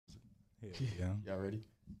Yeah. Y'all ready?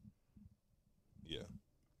 Yeah.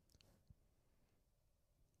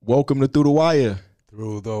 Welcome to Through the Wire.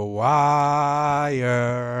 Through the wire.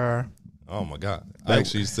 Oh my God. I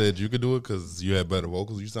actually said you could do it because you had better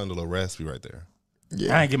vocals. You sound a little raspy right there.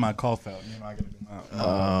 Yeah. I ain't get my cough out. You know, I gotta do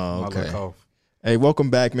my okay. little cough. Hey, welcome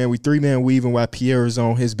back, man. We three-man weaving while Pierre is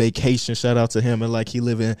on his vacation. Shout out to him. And like he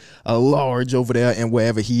living a large over there and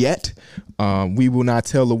wherever he at. We will not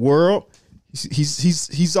tell the world.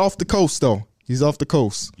 He's off the coast though. He's off the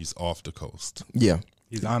coast. He's off the coast. Yeah.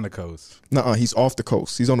 He's on the coast. Nuh-uh. He's off the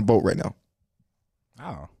coast. He's on the boat right now.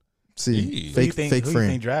 Oh. See, Who fake who you friend.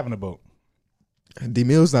 think driving the boat? D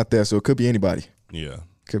Mill's not there, so it could be anybody. Yeah.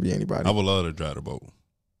 Could be anybody. I would love to drive the boat.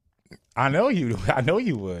 I know you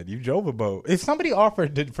would. You drove a boat. If somebody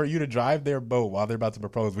offered for you to drive their boat while they're about to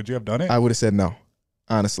propose, would you have done it? I would have said no,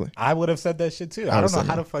 honestly. I would have said that shit too. I I don't would've know said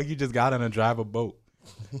how no. the fuck you just got in and drive a boat.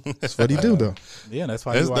 That's what he do, though. Yeah, that's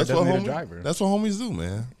why you are definitely a driver. That's what homies do,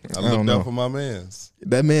 man. I don't looked know. out for my mans.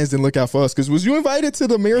 That man's didn't look out for us. Because was you invited to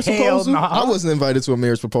the marriage Hell proposal? nah. I wasn't invited to a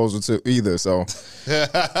marriage proposal either, so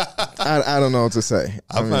I don't know what to say.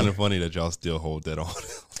 I find it funny that y'all still hold that on.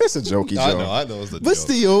 It's a jokey joke. I know it's a But joke.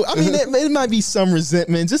 still, I mean, it might be some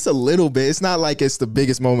resentment, just a little bit. It's not like it's the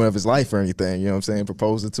biggest moment of his life or anything. You know what I'm saying?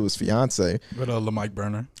 Proposing to his fiance. With a Mike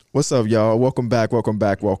Burner. What's up, y'all? Welcome back. Welcome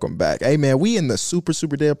back. Welcome back. Hey, man, we in the super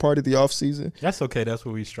dead part of the off season. That's okay. That's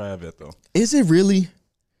what we strive at, though. Is it really?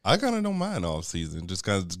 I kind of don't mind off season. Just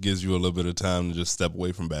kind of gives you a little bit of time to just step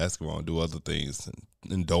away from basketball and do other things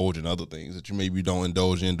and indulge in other things that you maybe don't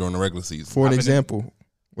indulge in during the regular season. For an I've been- example,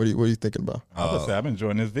 what are you thinking about? I was gonna say I've been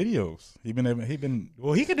enjoying his videos. He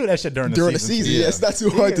could do that shit during the During the season. season, Yeah. yeah, it's not too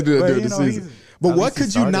hard to do it but, during you the know, season. he's- But at what least he could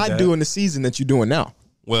you started not that. do in the season that you're doing now?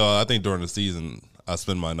 Well, I think during the season, I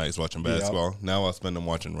spend my nights watching Yeah. basketball. Now I spend them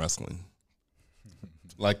watching wrestling.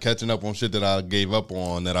 Like catching up on shit that I gave up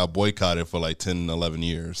on that I boycotted for like 10, 11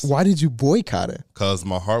 years. Why did you boycott it? Because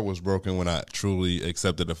my heart was broken when I truly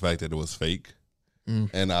accepted the fact that it was fake.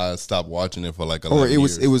 And I stopped watching it for like 11 Or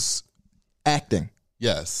years. it was acting.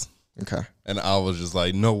 Yes. Okay. And I was just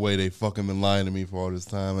like, no way, they fucking been lying to me for all this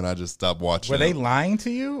time. And I just stopped watching Were they it. lying to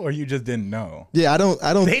you, or you just didn't know? Yeah, I don't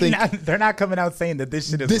think They're not coming out saying that this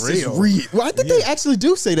shit is this real. is real. Well, I think they actually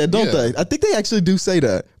do say that, don't Yeah. they? I think they actually do say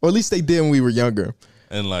that, or at least they did when we were younger.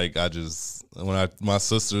 And like my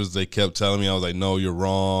sisters, they kept telling me, I was like, no, you're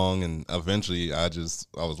wrong. And eventually I was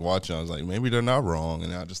watching, I was like, maybe they're not wrong.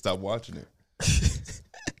 And I just stopped watching it.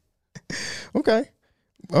 Okay.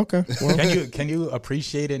 Well, Can you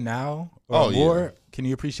appreciate it now? Oh, yeah. More? Can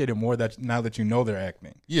you appreciate it more that now that you know they're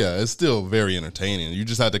acting? Yeah, it's still very entertaining. You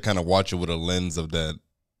just have to kind of watch it with a lens of that.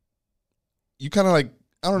 You kind of like,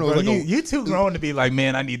 I don't know. Bro, it's like you too grown to be like,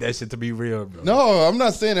 man, I need that shit to be real, bro. no, I'm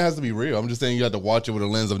not saying it has to be real. I'm just saying you have to watch it with a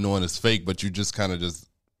lens of knowing it's fake, but you just kind of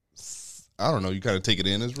I don't know, you kind of take it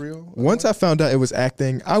in as real. Once I found out it was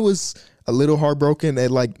acting, I was a little heartbroken at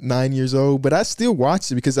like 9 years old, but I still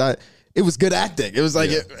watched it because it was good acting. It was like,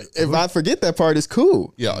 Yeah. if I forget that part, it's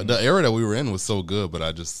cool. Yeah, the era that we were in was so good, but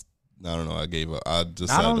I don't know, I gave up. I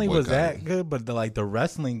just Not only was that good, but the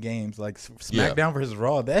wrestling games like SmackDown versus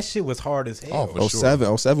Raw, that shit was hard as hell. Oh, for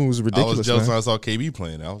sure. 07 was I ridiculous, was jealous man. when I saw KB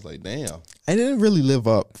playing. I was like, damn. I didn't really live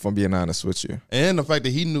up, if I'm being honest with you. And the fact that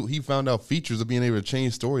he found out features of being able to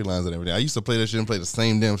change storylines and everything. I used to play that shit and play the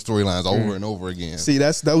same damn storylines over and over again. See,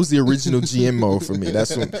 that was the original GM mode for me.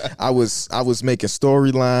 That's when I was making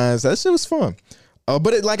storylines. That shit was fun.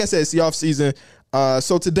 But like I said, it's the off season.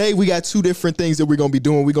 So today we got two different things that we're going to be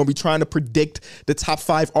doing. We're going to be trying to predict the top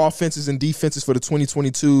 5 offenses and defenses for the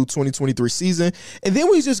 2022-2023 season. And then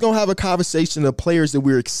we're just going to have a conversation of players that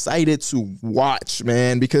we're excited to watch,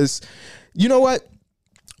 man. Because you know what?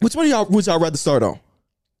 Which one of y'all would y'all rather start on?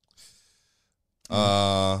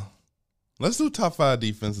 Let's do top 5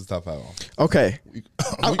 defenses, top 5 offense. Okay.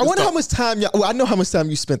 I wonder how much time y'all, well, I know how much time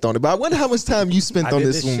you spent on it, but I wonder how much time you spent I on did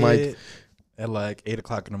this one, Mike. shit at like 8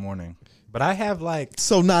 o'clock in the morning. But I have like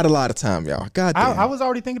So not a lot of time, y'all. God damn. I was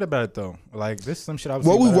already thinking about it though. Like this is some shit I was.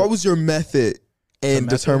 What thinking was about. what was your method in method?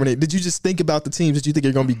 determining? Did you just think about the teams that you think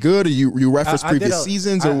are going to be good, or you reference I did previous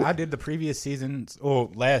seasons? Or I did the previous seasons or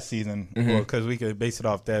last season because we could base it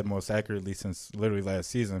off that most accurately since literally last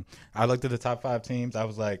season. I looked at the top 5 teams. I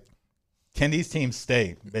was like, can these teams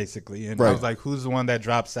stay basically? And I Right. was like, who's the one that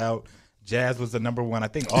drops out? Jazz was the number 1, I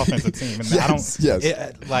think, offensive team, and Yes.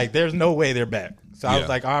 like there's no way they're back. So I Yeah. was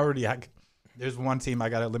like, there's one team I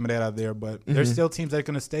got to eliminate out there, but there's still teams that are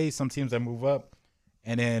going to stay. Some teams that move up.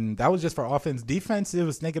 And then that was just for offense. Defense, it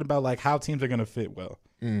was thinking about like how teams are going to fit well.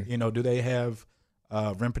 You know, do they have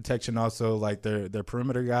rim protection also, like their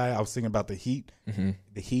perimeter guy? I was thinking about the Heat.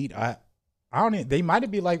 The Heat, I don't. They might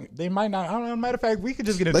be like. They might not. I don't know. Matter of fact, we could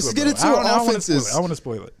just get into Let's it. get bro. into I don't offenses. I want to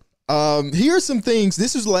spoil it. Here are some things.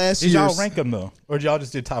 This was last Did year. y'all rank them though, or did y'all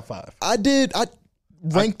just do top 5? I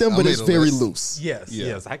ranked them, I but made it's a very list. loose. Yes. Yeah.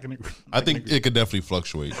 Yes. I can. I think it could definitely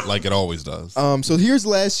fluctuate like it always does. So here's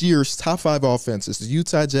last year's top 5 offenses. The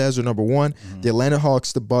Utah Jazz are number 1. The Atlanta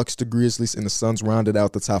Hawks, the Bucks, the Grizzlies, and the Suns rounded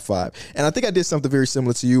out the top 5. And I think I did something very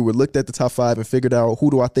similar to you. We looked at the top 5 and figured out who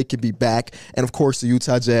do I think can be back. And of course, the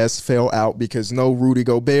Utah Jazz fell out because no Rudy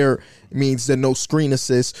Gobert means that no screen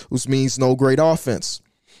assist, which means no great offense.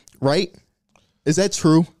 Right? Is that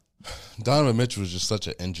true? Donovan Mitchell was just such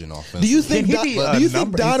an engine offense. Do you think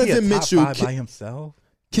Donovan Mitchell by himself?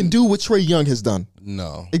 can do what Trae Young has done?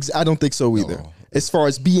 No. I don't think so either. No. As far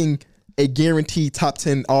as being a guaranteed top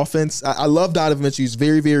 10 offense, I love Donovan Mitchell. He's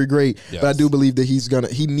very, very great. Yes. But I do believe that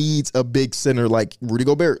he needs a big center like Rudy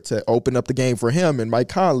Gobert to open up the game for him and Mike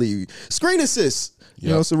Conley. Screen assists. You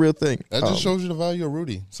know, it's a real thing. That just shows you the value of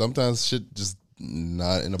Rudy. Sometimes shit just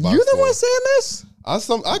not in the box. You're the score. one saying this?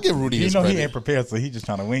 I give Rudy his credit. He ain't prepared, so he just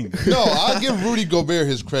trying to wing. No, I give Rudy Gobert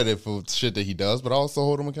his credit for shit that he does, but I also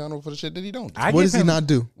hold him accountable for the shit that he don't do. What does he not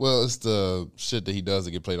do? Well, it's the shit that he does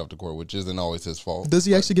to get played off the court, which isn't always his fault. Does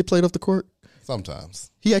he actually get played off the court? Sometimes.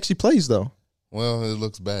 He actually plays, though. Well, it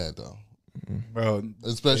looks bad, though. Bro,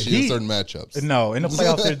 Especially in certain matchups. No, in the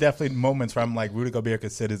playoffs, there's definitely moments where I'm like, Rudy Gobert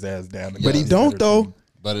could sit his ass down. But he don't, though.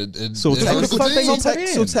 But So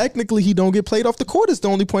technically, he don't get played off the court. Is the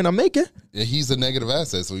only point I'm making. he's a negative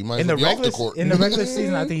asset, so he might in be the off the court. In the regular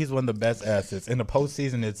season, I think he's one of the best assets. In the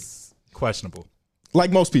postseason, it's questionable.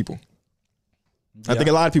 Like most people. I think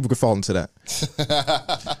a lot of people could fall into that.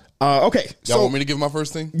 Okay. Y'all So, want me to give my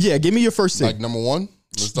first thing? yeah, give me your first team. Like number 1?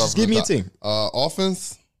 Let's start Just from give the me a top. team.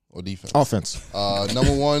 Offense or defense? Offense.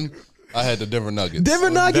 Number 1, I had the Denver Nuggets. Denver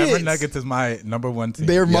Nuggets. Denver Nuggets is my number 1 team.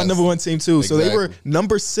 They're my Yes. number 1 team, too. So they were Exactly.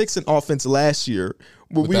 number 6 in offense last year.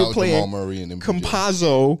 Where we were Without playing Jamal Murray and MPJ.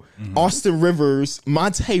 Campazzo, Austin Rivers,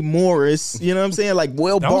 Monte Morris. You know what I'm saying? Like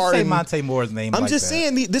Will Don't say Barton. Monte Moore's name. I'm like just that.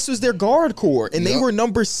 saying this was their guard core, and they Yep. were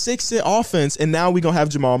number 6 in offense. And now we're gonna have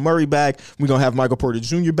Jamal Murray back. We're gonna have Michael Porter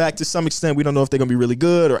Jr. back to some extent. We don't know if they're gonna be really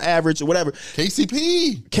good or average or whatever.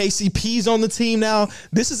 KCP. KCP's on the team now.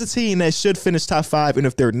 This is a team that should finish top 5, and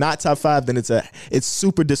if they're not top 5, then it's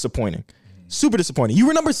super disappointing. Super disappointing. You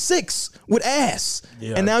were number 6 with ass,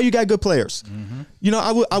 and now you got good players. You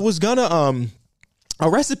know, I was gonna a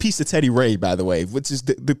rest in peace to Teddy Ray, by the way, which is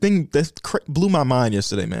the thing that blew my mind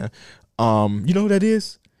yesterday, man. You know who that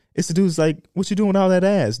is? It's the dude's like, what you doing with all that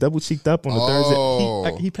ass? Double cheeked up on the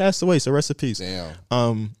Thursday. He passed away, so rest in peace.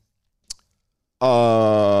 Damn.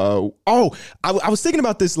 I was thinking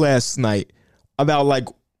about this last night about like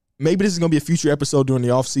maybe this is gonna be a future episode during the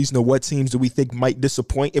offseason of what teams do we think might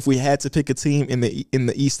disappoint. If we had to pick a team in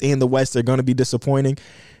the East and the West, they're gonna be disappointing.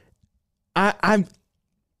 I'm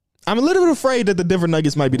a little bit afraid that the Denver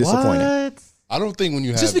Nuggets might be disappointing. What? I don't think when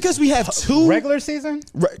you have Just because we have 2 Regular season?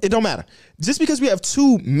 it don't matter. Just because we have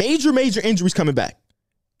 2 major injuries coming back.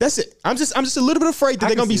 That's it. I'm just a little bit afraid that I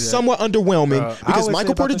they're can gonna be see that. somewhat underwhelming I because always say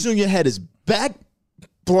Michael about Porter Jr. had his back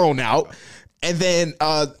blown out, and then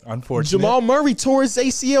Unfortunate. Jamal Murray tore his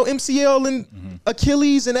ACL, MCL, and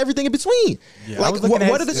Achilles, and everything in between. Yeah, I like, was looking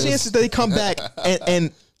what at- are the chances that they come back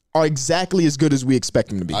and are exactly as good as we expect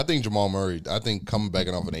them to be? I think Jamal Murray, coming back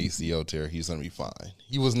off an ACL tear, he's going to be fine.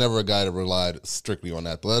 He was never a guy that relied strictly on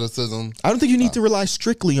athleticism. I don't think you need to rely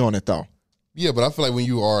strictly on it, though. Yeah, but I feel like when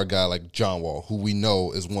you are a guy like John Wall, who we know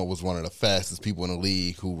was one of the fastest people in the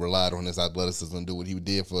league, who relied on his athleticism and do what he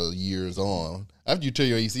did for years on, after you tear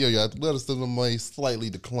your ACL, your athleticism may slightly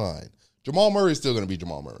decline. Jamal Murray is still going to be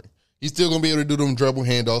Jamal Murray. He's still going to be able to do them dribble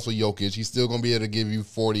handoffs with Jokic. He's still going to be able to give you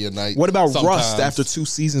 40 a night. What about sometimes. Rust after 2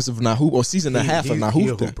 seasons of not hoop or season and a half of not He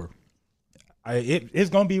a hoop? hooper. It's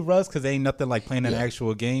gonna be Russ because ain't nothing like playing an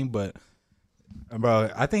actual game. But bro,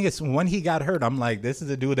 I think it's when he got hurt. I'm like, this is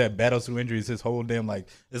a dude that battles through injuries his whole damn like.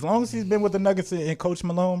 As long as he's been with the Nuggets and Coach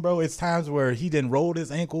Malone, bro, it's times where he didn't roll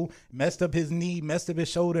his ankle, messed up his knee, messed up his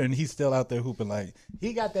shoulder, and he's still out there hooping. Like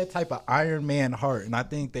he got that type of Iron Man heart, and I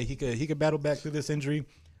think that he could battle back through this injury.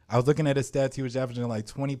 I was looking at his stats. He was averaging like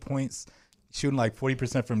 20 points, shooting like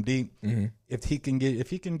 40% from deep. If he can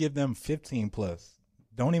give them 15 plus.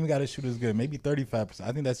 Don't even got to shoot as good. Maybe 35%.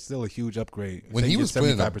 I think that's still a huge upgrade. When Say he you was get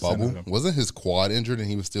playing in a 75% of bubble, them. wasn't his quad injured and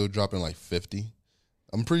he was still dropping like 50?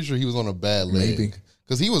 I'm pretty sure he was on a bad leg. Maybe.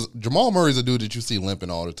 Because Jamal Murray's a dude that you see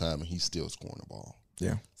limping all the time and he's still scoring the ball.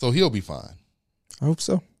 Yeah, So he'll be fine. I hope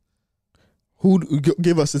so.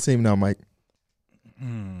 Give us the team now, Mike?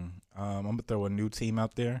 I'm gonna throw a new team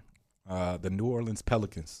out there. The New Orleans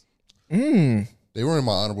Pelicans. They were in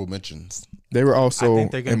my honorable mentions. They were I also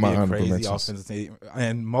think they're in gonna my be a honorable crazy mentions. offensive team,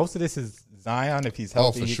 and most of this is Zion, if he's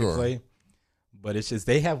healthy, for he sure. can play. But it's just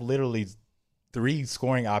they have literally 3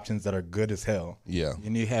 scoring options that are good as hell. Yeah.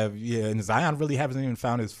 And you have and Zion really hasn't even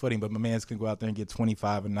found his footing, but my man's can go out there and get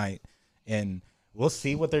 25 a night. And we'll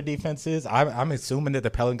see what their defense is. I'm assuming that the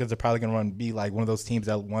Pelicans are probably going to be like one of those teams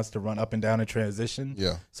that wants to run up and down in transition.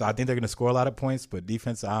 Yeah. So I think they're going to score a lot of points, but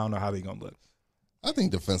defense, I don't know how they're going to look. I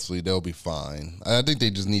think defensively they'll be fine. I think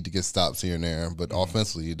they just need to get stops here and there, but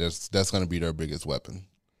offensively that's going to be their biggest weapon.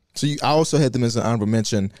 So I also had them as an honorable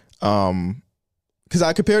mention. Because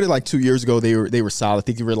I compared it like 2 years ago, they were solid. I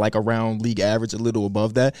think they were like around league average, a little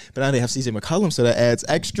above that. But now they have CJ McCollum, so that adds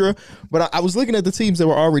extra. But I was looking at the teams that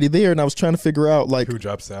were already there, and I was trying to figure out like Who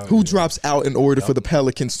drops out? who drops out in order for the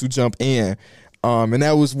Pelicans to jump in. And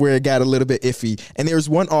that was where it got a little bit iffy. And there's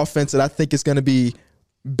one offense that I think is going to be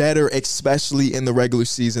better, especially in the regular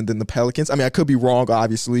season, than the Pelicans. I mean, I could be wrong,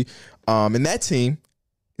 obviously. And that team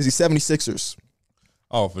is the 76ers.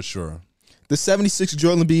 Oh, for sure. The 76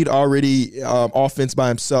 Joel Embiid already offense by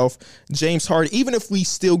himself. James Harden, even if we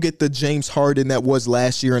still get the James Harden that was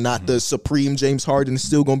last year and not the supreme James Harden, it's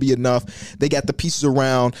still going to be enough. They got the pieces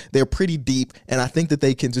around. They're pretty deep, and I think that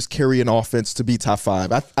they can just carry an offense to be top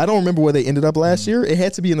 5. I don't remember where they ended up last year. It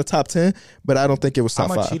had to be in the top 10, but I don't think it was top I'm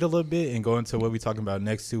 5. going to cheat a little bit and go into what we're talking about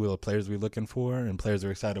next to the players we're looking for and players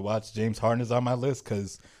we're excited to watch. James Harden is on my list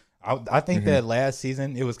because I think that last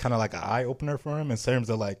season it was kind of like an eye opener for him in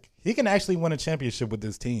terms of like he can actually win a championship with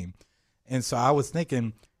this team. And so I was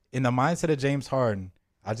thinking in the mindset of James Harden,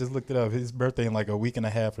 I just looked it up. His birthday in like a week and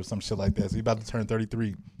a half or some shit like that. So he's about to turn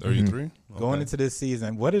 33. 33? Okay. Going into this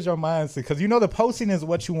season, what is your mindset? Because you know the posting is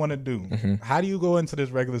what you want to do. How do you go into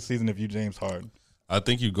this regular season if you James Harden? I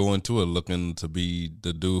think you go into it looking to be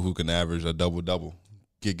the dude who can average a double-double,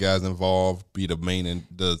 get guys involved, be the main and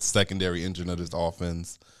the secondary engine of this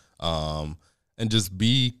offense. And just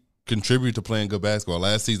contribute to playing good basketball.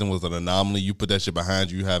 Last season was an anomaly. You put that shit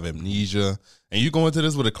behind you, you have amnesia, and you go into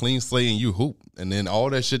this with a clean slate and you hoop. And then all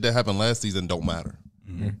that shit that happened last season don't matter.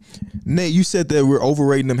 Nate, you said that we're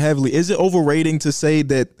overrating them heavily. Is it overrating to say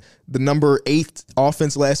that the number 8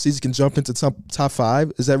 offense last season can jump into top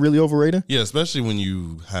 5? Is that really overrated? Yeah, especially when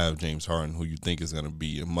you have James Harden, who you think is going to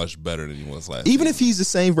be much better than he was last Even season. if he's the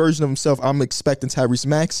same version of himself, I'm expecting Tyrese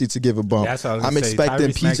Maxey to give a bump. That's what I was I'm gonna say. expecting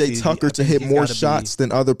Tyrese PJ Maxey, Tucker I to think hit he's more gotta be- shots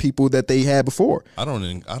than other people that they had before. I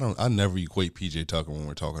never equate PJ Tucker when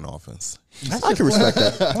we're talking offense. I can respect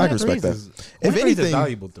that. I can respect that. If anything,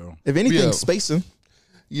 valuable throw. if spacing.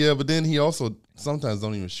 Yeah, but then he also sometimes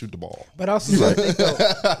don't even shoot the ball. But also,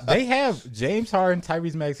 they have James Harden,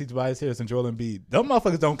 Tyrese Maxey, Tobias Harris, and Joel Embiid. Them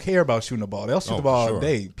motherfuckers don't care about shooting the ball. They'll shoot the ball all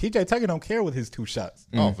day. PJ Tucker don't care with his 2 shots.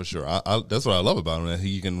 Oh, for sure. That's what I love about him, that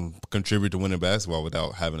he can contribute to winning basketball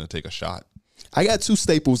without having to take a shot. I got 2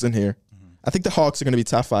 staples in here. I think the Hawks are going to be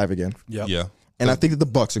top 5 again. Yep. Yeah, And I think that the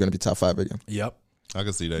Bucks are going to be top 5 again. Yep. I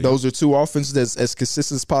can see that. Those are 2 offenses that's as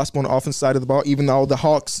consistent as possible on the offense side of the ball. Even though the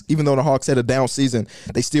Hawks had a down season,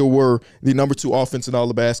 they still were the number 2 offense in all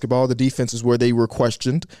of basketball. The defense is where they were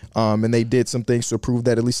questioned, and they did some things to improve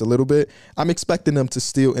that at least a little bit. I'm expecting them to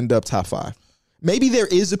still end up top 5. Maybe there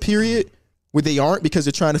is a period where they aren't because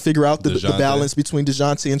they're trying to figure out the balance between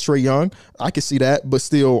DeJounte and Trae Young. I can see that, but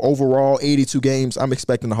still, overall, 82 games, I'm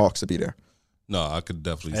expecting the Hawks to be there. No, I could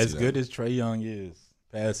definitely As see good that. as Trae Young is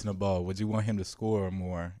passing the ball, would you want him to score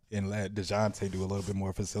more and let DeJounte do a little bit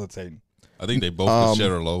more facilitating? I think they both can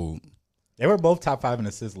share a load. They were both top 5 in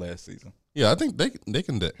assists last season. Yeah, I think they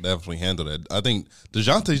can definitely handle that. I think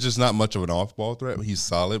DeJounte's just not much of an off-ball threat. He's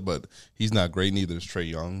solid, but he's not great. Neither is Trae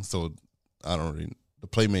Young. So I don't really the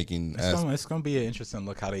playmaking. It's going to be an interesting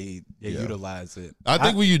look how they utilize it. I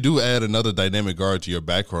think when you do add another dynamic guard to your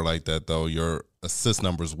backcourt like that, though, your assist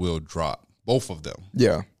numbers will drop, both of them.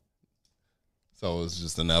 Yeah. So it's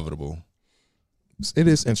just inevitable. It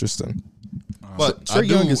is interesting. But Trae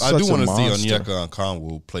Young is I do such a want to see monster. Onyeka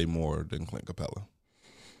Okongwu play more than Clint Capella.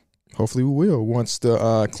 Hopefully we will once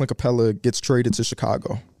the Clint Capella gets traded to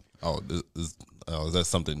Chicago. Oh, is that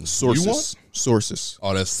something you want? Sources.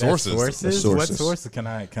 Oh, that's sources. Sources. What sources can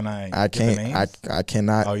I I give the can't. names? I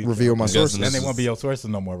cannot you reveal can't. my I'm guessing sources. Then they this won't be your sources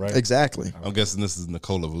no more, right? Exactly. I'm guessing this is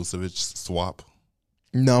Nikola Vucevic swap.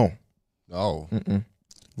 No. Oh.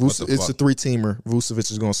 It's the a fuck? 3-teamer. Vucevic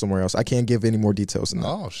is going somewhere else. I can't give any more details than that.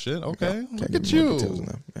 Oh, shit. Okay. Can't Look give at any more details you.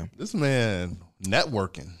 than that. This man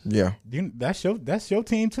networking. Yeah. That's your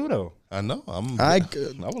team too, though. I know. I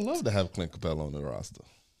would love to have Clint Capella on the roster.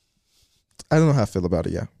 don't know how I feel about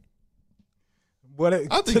it yet.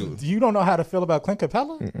 I think you don't know how to feel about Clint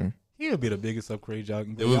Capella? He would be the biggest upgrade y'all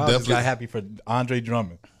can get. Y'all just got happy for Andre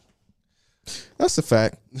Drummond. That's a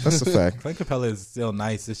fact. That's a fact. Clint Capella is still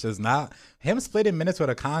nice. It's just not him splitting minutes with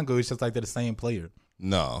a Congo. It's just like they're the same player.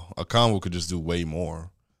 No, Okongwu could just do way more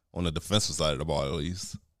on the defensive side of the ball, at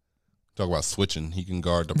least. Talk about switching. He can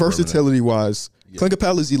guard the versatility-wise. Yeah. Clint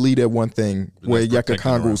Capela's elite at one thing, But where that's Yaka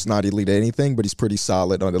protecting Kongu's not elite at anything, but he's pretty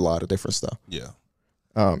solid on a lot of different stuff. Yeah.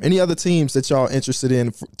 Any other teams that y'all interested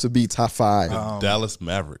in to be top 5? The Dallas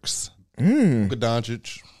Mavericks. Luka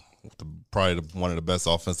Doncic, probably one of the best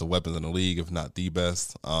offensive weapons in the league, if not the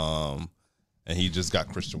best. And he just got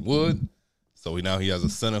Christian Wood. So now he has a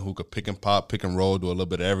center who could pick and pop, pick and roll, do a little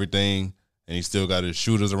bit of everything. And he still got his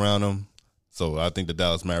shooters around him. So I think the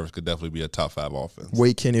Dallas Mavericks could definitely be a top 5 offense.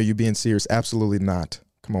 Wait, Kenny, are you being serious? Absolutely not.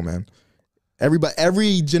 Come on, man.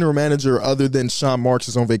 Every general manager other than Sean Marks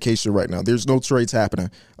is on vacation right now. There's no trades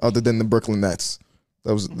happening other than the Brooklyn Nets.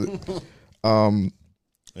 That was and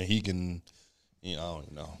he can, I don't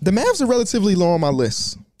even know. The Mavs are relatively low on my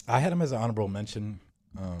list. I had him as an honorable mention.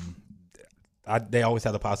 They always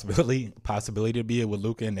have the possibility to be it with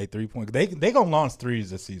Luka and they 3-point. They gonna launch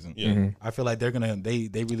threes this season. Yeah. I feel like they're gonna they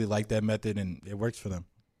really like that method and it works for them.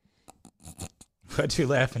 What you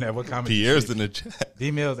laughing at? What comment? Pierre's in the chat.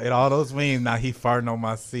 D Mills ate all those wings. Now he farting on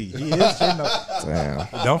my seat. He is. Damn.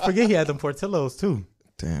 Don't forget he had them Portillos too.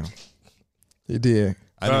 Damn. He did.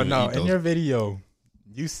 Bro, no, in your video,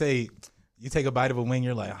 you say you take a bite of a wing.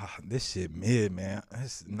 You're like, this shit mid, man.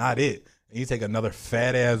 That's not it. And you take another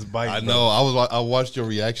fat ass bite. I bro. know. I watched your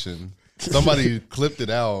reaction. Somebody clipped it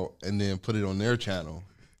out and then put it on their channel.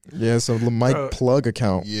 Yeah, so the Mike Plug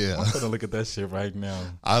account. Yeah. I'm gonna look at that shit right now.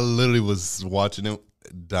 I literally was watching it,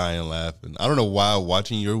 dying laughing. I don't know why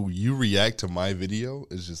watching you react to my video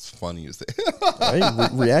is just funny as hell. Hey,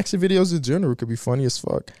 reaction videos in general could be funny as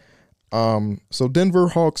fuck. So Denver,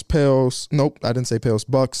 Hawks, Pels. Nope, I didn't say Pels.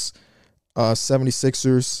 Bucks,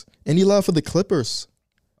 76ers. Any love for the Clippers?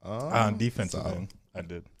 Defensive end, I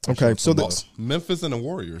did. Okay, so Memphis and the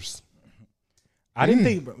Warriors. I didn't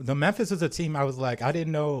think the Memphis was a team. I was like, I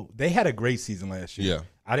didn't know they had a great season last year. Yeah.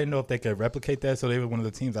 I didn't know if they could replicate that. So they were one of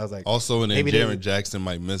the teams. I was like, Also, and then maybe Jaren Jackson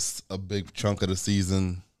might miss a big chunk of the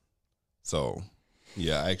season. So,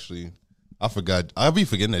 yeah, actually, I forgot. I'll be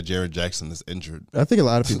forgetting that Jaren Jackson is injured. I think a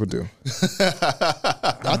lot of people do.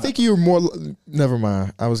 I think you're more. Never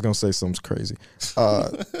mind. I was gonna say something crazy.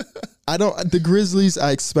 I don't. The Grizzlies.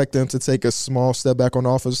 I expect them to take a small step back on the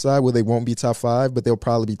offensive side, where they won't be top 5, but they'll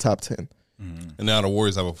probably be top 10. And now the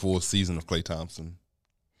Warriors have a full season of Klay Thompson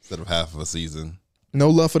instead of half of a season. No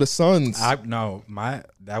love for the Suns. That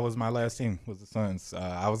was my last team was the Suns.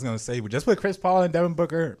 I was gonna say just with Chris Paul and Devin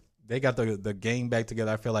Booker, they got the game back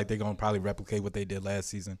together. I feel like they're gonna probably replicate what they did last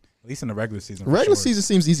season, at least in the regular season. Regular season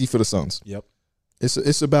seems easy for the Suns. Yep.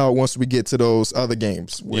 It's about once we get to those other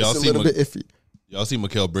games where it's a little bit iffy. Y'all see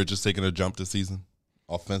Mikal Bridges taking a jump this season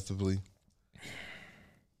offensively?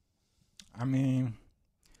 I mean,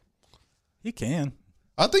 he can.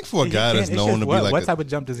 I think for a guy that's known to be like what type of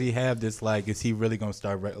jump does he have? This like, is he really gonna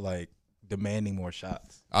start demanding more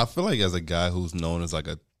shots? I feel like as a guy who's known as like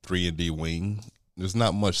a 3-and-D wing, there's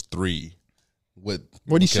not much three. What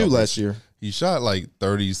did he shoot last year? He shot like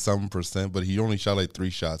 30-something%, but he only shot like 3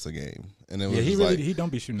 shots a game. And it was he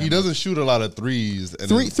don't be shooting. He doesn't shoot a lot of threes. And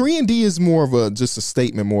 3-and-D is more of just a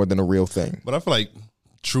statement more than a real thing. But I feel like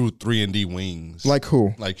true 3-and-D wings, like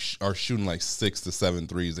who, are shooting like 6 to 7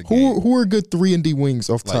 threes a game. Who are good 3-and-D wings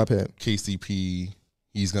off the top head? KCP.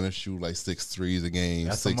 He's gonna shoot like 6 threes a game.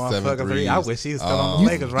 That's 6, 7 threes. I wish he was still on the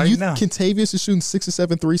Lakers right now. Kentavious is shooting 6 or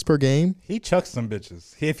 7 threes per game. He chucks some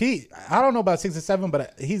bitches. I don't know about 6 or 7,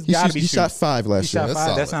 but he's got to be. He shot 5 last year. Shot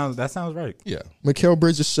 5. That sounds right. Yeah. Mikal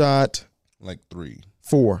Bridges shot like 3,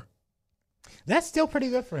 4. That's still pretty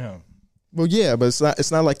good for him. Well, yeah, but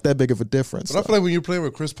it's not like that big of a difference. But I feel like when you're playing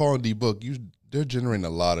with Chris Paul and D Book, they're generating a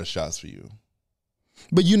lot of shots for you.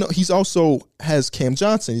 But he's also has Cam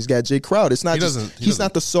Johnson. He's got Jay Crowder. It's not he's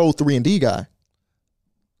not the sole 3-and-D guy.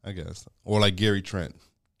 I guess. Or like Gary Trent.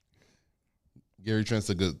 Gary Trent's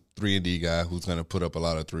a good 3-and-D guy who's going to put up a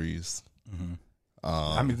lot of threes. Mm-hmm.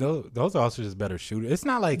 I mean, those are also just better shooters. It's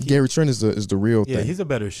not like Gary Trent is the real thing. Yeah, he's a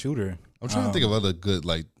better shooter. I'm trying to think of other good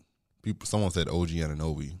people. Someone said OG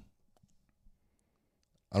Anunoby.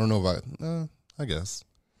 I don't know if I guess.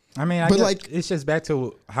 I mean, but guess it's just back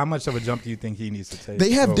to how much of a jump do you think he needs to take?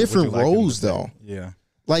 They have different roles, though. Yeah.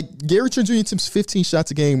 Like, Gary Trent Jr. attempts 15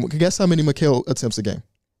 shots a game. Guess how many Mikal attempts a game?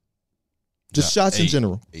 Just shots in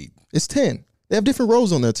general. 8. It's 10. They have different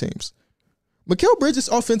roles on their teams. Mikal Bridges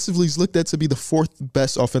offensively is looked at to be the 4th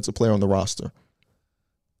best offensive player on the roster.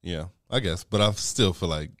 Yeah, I guess. But I still feel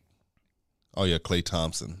like, Klay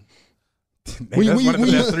Thompson. That's one of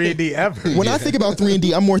the best 3-and-D ever. When I think about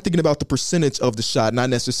 3-and-D, I'm more thinking about the percentage of the shot, not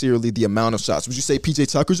necessarily the amount of shots. Would you say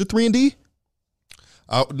PJ Tucker's a 3-and-D?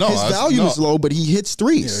 No, his value is low, but he hits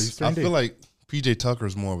threes. Yeah, I feel like PJ Tucker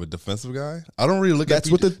is more of a defensive guy. I don't really look That's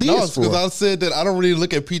at what the D is for. because I said that I don't really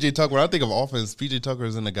look at PJ Tucker. When I think of offense, PJ Tucker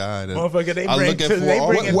isn't a guy that Motherfucker, they I bring look at to, for they all-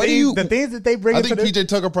 bring what do you- the things that they bring. I think into PJ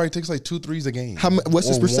Tucker probably takes like 2 threes a game. What's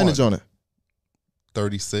his percentage on it?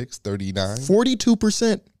 36, 39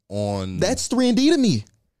 42%. on That's 3 and D to me.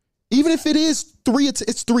 Even if it is 3,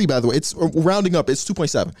 it's 3, by the way. It's rounding up. It's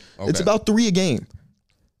 2.7. Okay. It's about 3 a game.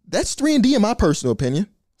 That's 3 and D in my personal opinion.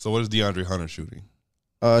 So what is DeAndre Hunter shooting?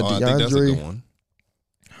 I think that's a DeAndre good one.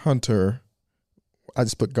 Hunter. I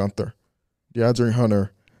just put Gunther. DeAndre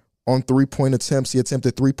Hunter on 3-point attempts. He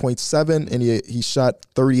attempted 3.7 and he shot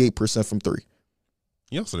 38% from 3.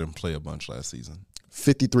 He also didn't play a bunch last season.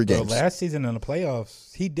 53 Well, games. last season in the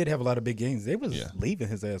playoffs, he did have a lot of big games. They was Yeah. leaving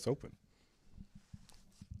his ass open.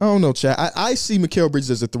 I don't know, Chad. I see Mikal Bridges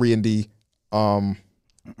as a 3 and D. I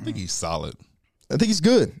think he's solid. I think he's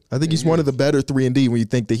good. I think he's one of the better 3 and D when you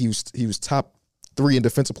think that he was top 3 in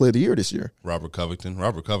Defensive Player of the Year this year. Robert Covington.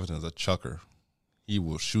 Robert Covington is a chucker. He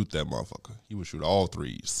will shoot that motherfucker. He will shoot all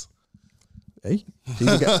threes. Hey,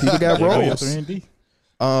 people got There go your roles. 3-and-D.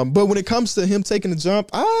 But when it comes to him taking the jump,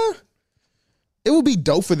 it would be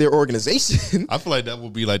dope for their organization. I feel like that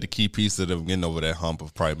would be like the key piece of them getting over that hump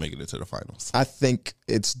of probably making it to the finals. I think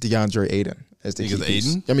it's DeAndre Ayton as the Think key it's piece.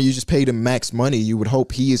 Ayton? I mean, you just paid him max money. You would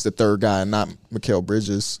hope he is the third guy and not Mikal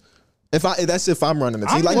Bridges. If I'm running the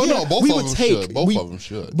team. Well, no, both we of would them take. should. Both of them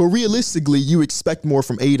should. But realistically, you expect more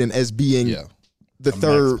from Ayton as being Yeah. the A max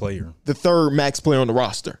third player. the third max player on the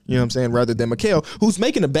roster. You know what I'm saying? Rather than Mikal, who's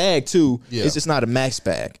making a bag too. Yeah. It's just not a max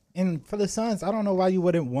bag. And for the Suns, I don't know why you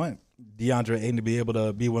wouldn't want DeAndre Ayton to be able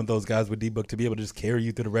to be one of those guys with D-Book to be able to just carry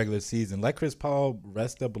you through the regular season. Let Chris Paul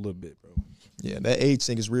rest up a little bit, bro. Yeah, that age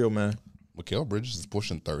thing is real, man. Mikal Bridges is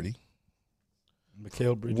pushing 30.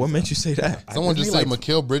 Mikal Bridges. What makes you say that? Someone just Isn't said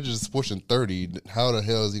he Mikal Bridges is pushing 30. How the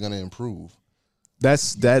hell is he going to improve?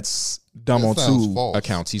 That's dumb That on sounds 2 false.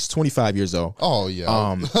 accounts. He's 25 years old. Oh,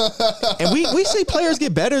 yeah. And we see players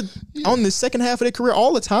get better on the second half of their career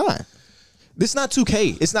all the time. This is not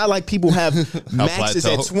 2K. It's not like people have maxes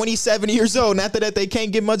at plateau. 27 years old. And after that, they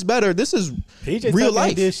can't get much better. This is PJ real Tucker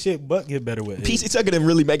life. did shit but get better with it. PJ Tucker didn't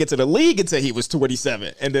really make it to the league until he was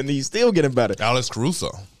 27. And then he's still getting better. Alex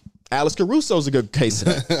Caruso. Alex Caruso's a good case of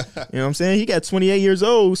that. You know what I'm saying? He got 28 years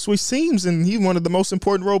old, switched teams, and he's one of the most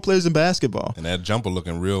important role players in basketball. And that jumper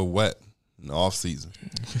looking real wet in the offseason.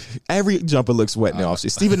 Every jumper looks wet in the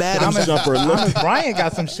offseason. Steven Adams' jumper looks. Brian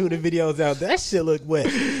got some shooting videos out. That shit look wet.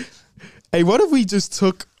 Hey, what if we just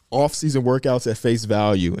took off-season workouts at face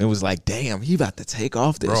value and was like, damn, he about to take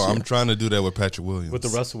off this Bro, year. I'm trying to do that with Patrick Williams. With the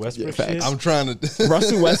Russell Westbrook facts. shit. I'm trying to.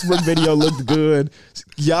 Russell Westbrook video looked good.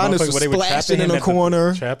 Giannis Motherfucker, was when they were splashing trapping in him the at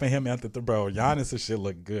corner. Trapping him at the bro. Giannis' shit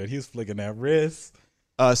look good. He was flicking that wrist.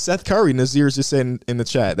 Seth Curry, Nazir just said in the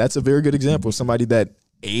chat, that's a very good example of somebody that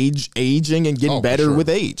aging and getting Oh, for better sure. with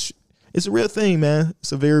age. It's a real thing, man.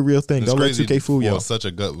 It's a very real thing. It's Don't let crazy 2K fool for y'all. such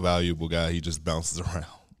a gut valuable guy, he just bounces around.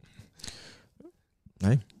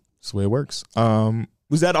 Hey, that's the way it works.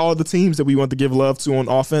 Was that all the teams that we want to give love to on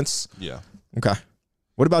offense? Yeah. Okay.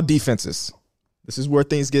 What about defenses? This is where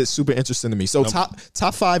things get super interesting to me. So top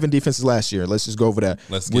 5 in defenses last year. Let's just go over that.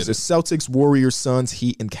 Let's was get the Celtics, Warriors, Suns,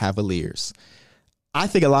 Heat, and Cavaliers. I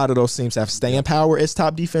think a lot of those teams have staying power as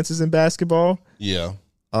top defenses in basketball. Yeah.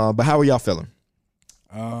 But how are y'all feeling?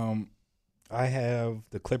 I have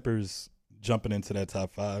the Clippers jumping into that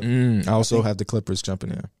top 5. I also have the Clippers jumping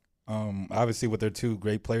in. Obviously with their 2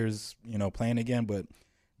 great players, playing again, but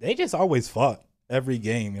they just always fought every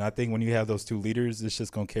game. And I think when you have those 2 leaders, it's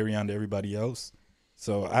just going to carry on to everybody else.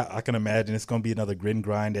 So I can imagine it's going to be another grit and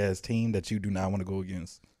grind ass team that you do not want to go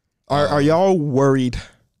against. Are y'all worried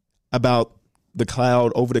about the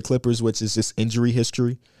cloud over the Clippers, which is just injury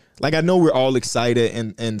history? Like, I know we're all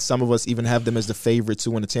excited, and some of us even have them as the favorite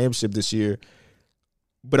to win the championship this year.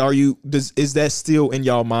 But is that still in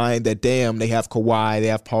y'all mind that, damn, they have Kawhi, they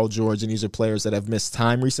have Paul George, and these are players that have missed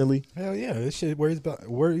time recently? Hell yeah, this shit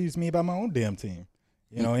worries me about my own damn team.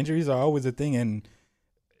 Injuries are always a thing, and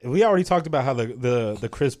we already talked about how the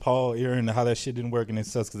Chris Paul era and how that shit didn't work, and it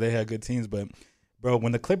sucks because they had good teams. But bro,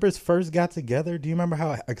 when the Clippers first got together, do you remember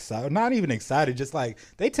how excited? Not even excited, just like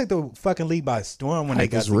they took the fucking league by storm when they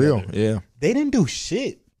got together. Real, yeah. They didn't do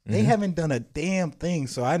shit. They haven't done a damn thing,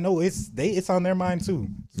 so I know it's on their mind too.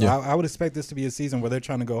 So Yeah. I would expect this to be a season where they're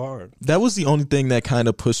trying to go hard. That was the only thing that kind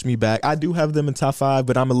of pushed me back. I do have them in top 5,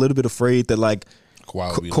 but I'm a little bit afraid that, like,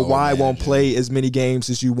 Kawhi won't play as many games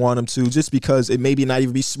as you want him to, just because it maybe not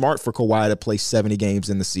even be smart for Kawhi to play 70 games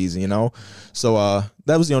in the season, So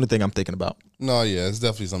that was the only thing I'm thinking about. No, yeah, it's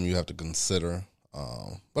definitely something you have to consider.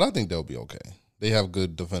 But I think they'll be okay. They have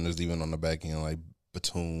good defenders even on the back end, like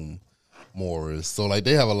Batum. Morris. So like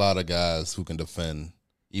they have a lot of guys who can defend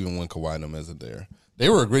even when Kawhi and them isn't there. They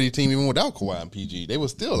were a gritty team even without Kawhi and PG. They were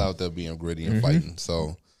still out there being gritty and fighting.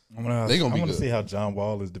 So they're gonna be good. I want to see how John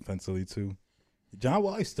Wall is defensively too. John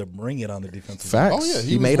Wall used to bring it on the defensive. Facts. Oh yeah,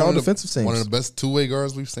 he made all defensive teams. One of the best two-way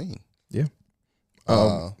guards we've seen. Yeah.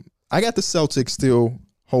 I got the Celtics still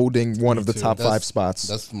holding one of the top 5 spots.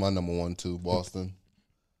 That's my number 1 too, Boston.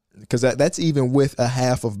 Because that's even with a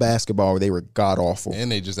half of basketball where they were god awful.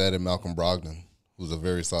 And they just added Malcolm Brogdon, who's a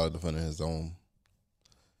very solid defender in his own.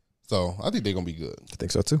 So I think they're gonna be good. I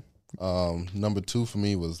think so too. Number 2 for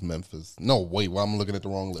me was Memphis. No, wait, well, I'm looking at the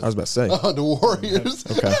wrong list. I was about to say the Warriors.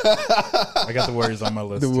 Okay. I got the Warriors on my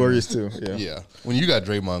list. The Warriors too. Yeah. Yeah. When you got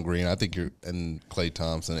Draymond Green, I think and Klay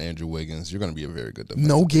Thompson, Andrew Wiggins, you're gonna be a very good defender.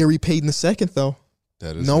 No Gary Payton II though.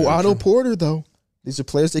 That is no Otto true. Porter though. These are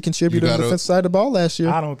players that contributed on the defensive side of the ball last year.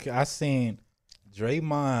 I don't care. I seen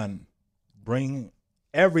Draymond bring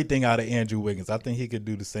everything out of Andrew Wiggins. I think he could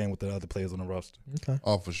do the same with the other players on the roster. Okay.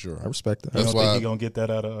 Oh, for sure. I respect that. I That's don't think why he's gonna get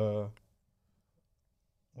that out of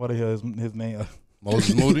what the hell is his name?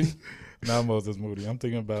 Moses Moody. Not Moses Moody. I'm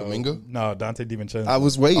thinking about Kuminga? No, Dante DiVincenzo. I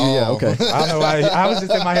was waiting. Yeah, Oh. okay. I don't know why. I was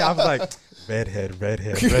just in my head. I was like, redhead.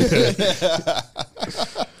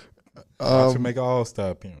 To make an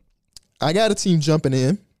all-star appearance. I got a team jumping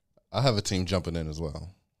in. I have a team jumping in as well.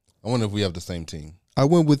 I wonder if we have the same team. I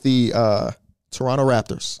went with the Toronto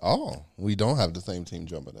Raptors. Oh, we don't have the same team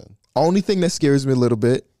jumping in. Only thing that scares me a little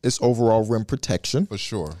bit is overall rim protection. For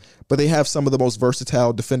sure. But they have some of the most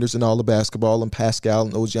versatile defenders in all of basketball, and Pascal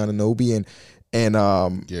and OG Anunoby and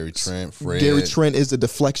Gary Trent, Fred. Gary Trent is a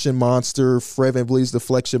deflection monster. Fred VanVleet is a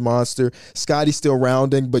deflection monster. Scotty's still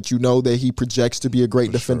rounding, but you know that he projects to be a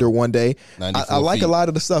great defender one day. I like a lot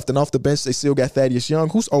of the stuff. Then off the bench, they still got Thaddeus Young,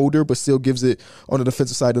 who's older, but still gives it on the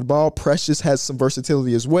defensive side of the ball. Precious has some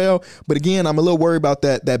versatility as well. But again, I'm a little worried about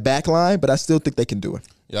that back line, but I still think they can do it.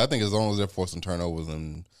 Yeah, I think as long as they're forcing turnovers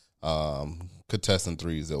and contesting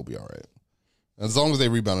threes, they'll be all right. As long as they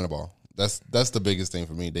rebound the ball. That's the biggest thing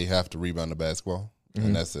for me. They have to rebound the basketball,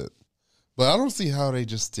 and that's it. But I don't see how they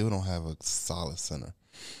just still don't have a solid center.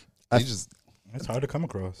 It's hard to come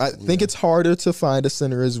across. I think it's harder to find a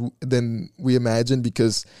center than we imagine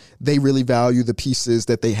because they really value the pieces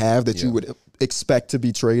that they have that you would expect to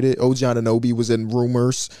be traded. OG Anunoby was in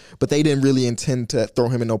rumors, but they didn't really intend to throw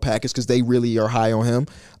him in no package because they really are high on him.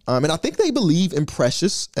 And I think they believe in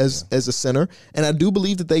Precious as a center, and I do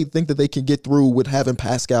believe that they think that they can get through with having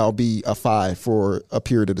Pascal be a 5 for a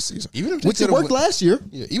period of the season, which it worked last year.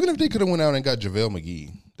 Yeah, even if they could have went out and got JaVale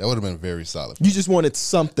McGee, that would have been very solid. You just wanted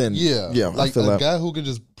something. Yeah, I like feel a guy who could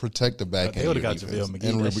just protect the back end. They would have got defense. JaVale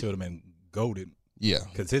McGee. That should have been goated. Yeah,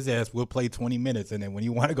 because his ass will play 20 minutes, and then when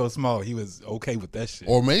you want to go small, he was okay with that shit.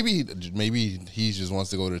 Or maybe he just wants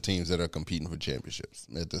to go to teams that are competing for championships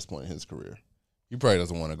at this point in his career. He probably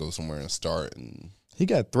doesn't want to go somewhere and start. And he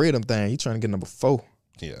got 3 of them things. He's trying to get number 4.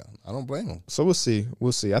 Yeah, I don't blame him. So we'll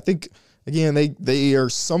see. I think again they are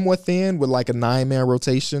somewhat thin with like a 9-man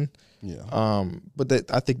rotation. Yeah.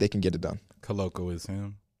 But I think they can get it done. Koloko is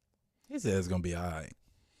him. His ass gonna be all right.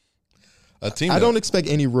 I don't expect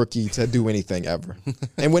any rookie to do anything ever.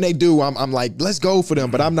 And when they do, I'm like, let's go for them.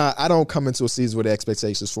 But I don't come into a season with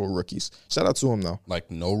expectations for rookies. Shout out to him though. Like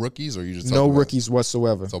no rookies, or you just no rookies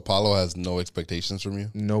whatsoever. So Paulo has no expectations from you?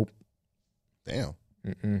 Nope. Damn.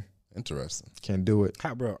 Interesting. Can't do it.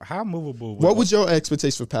 How movable? What would your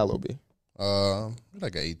expectation for Paolo be?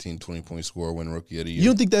 Like an 18, 20-point score, win rookie of the year. You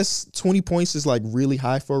don't think that's 20 points is like really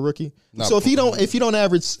high for a rookie? So if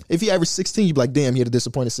he averaged 16, you'd be like, damn, he had a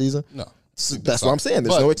disappointed season. No. That's what I'm saying.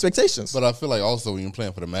 There's no expectations. But I feel like also when you're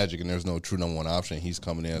playing for the Magic and there's no true number 1 option, he's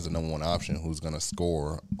coming in as a number 1 option who's going to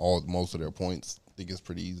score most of their points. I think it's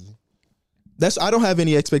pretty easy. I don't have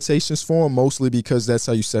any expectations for him, mostly because that's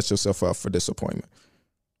how you set yourself up for disappointment.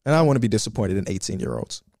 And I don't want to be disappointed in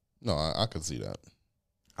 18-year-olds. No, I could see that.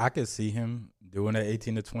 I could see him doing that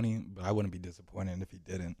 18 to 20, but I wouldn't be disappointed if he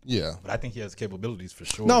didn't. Yeah. But I think he has capabilities for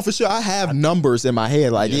sure. No, for sure. I have numbers in my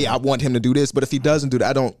head like, I want him to do this, but if he doesn't do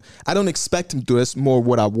that, I don't expect him to do this. More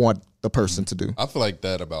what I want the person to do. I feel like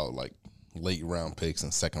that about like late round picks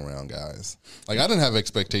and second round guys. Like I didn't have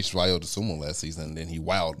expectations for Ayo Dosunmu last season, and then he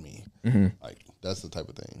wowed me. Like that's the type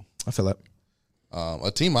of thing. I feel that.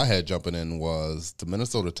 A team I had jumping in was the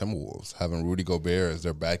Minnesota Timberwolves, having Rudy Gobert as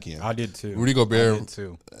their back end. I did too. Rudy Gobert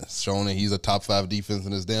has shown that he's a top 5 defense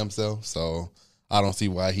in his damn self, so I don't see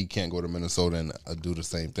why he can't go to Minnesota and do the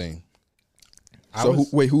same thing.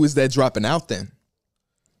 Who is that dropping out then?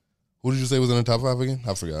 Who did you say was in the top 5 again?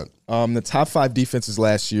 I forgot. The top 5 defenses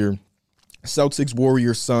last year: Celtics,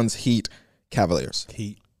 Warriors, Suns, Heat, Cavaliers.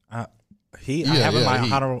 Heat. I have in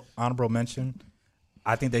my honorable mention.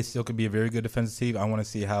 I think they still could be a very good defensive team. I want to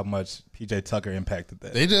see how much PJ Tucker impacted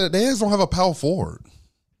that. They just don't have a power forward,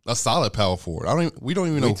 a solid power forward. We don't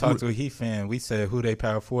even know. We talked to a Heat fan. We said who they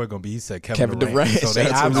power forward gonna be. He said Kevin Durant. Durant. So they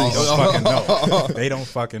obviously don't fucking know. They don't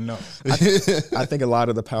fucking know. I think a lot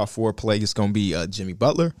of the power forward play is going to be Jimmy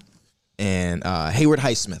Butler and Hayward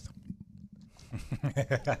Highsmith.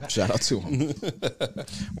 Shout out to him.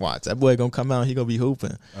 Watch, that boy going to come out. He going to be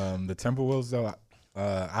hooping. The Timberwolves, though,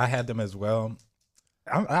 I had them as well.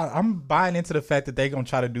 I'm buying into the fact that they're going to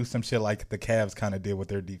try to do some shit like the Cavs kind of did with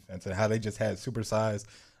their defense and how they just had supersized.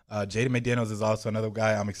 Jaden McDaniels is also another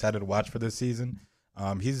guy I'm excited to watch for this season.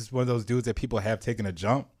 He's one of those dudes that people have taken a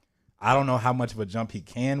jump. I don't know how much of a jump he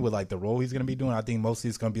can with like the role he's going to be doing. I think mostly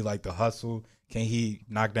it's going to be like the hustle. Can he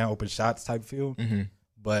knock down open shots type feel? Mm-hmm.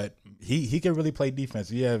 But he can really play defense.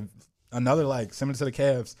 You have another like similar to the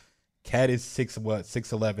Cavs. Cat is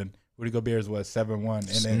 6'11". Rudy Gobert is 7'1", and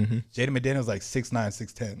then Jaden McDaniels like 6'9",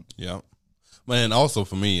 6'10". Yeah. Man, also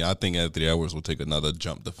for me, I think Anthony Edwards will take another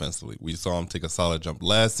jump defensively. We saw him take a solid jump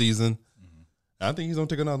last season. I think he's going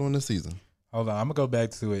to take another one this season. Hold on, I'm going to go back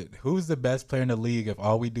to it. Who's the best player in the league if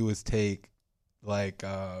all we do is take like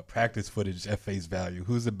practice footage at face value?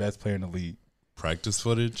 Who's the best player in the league? Practice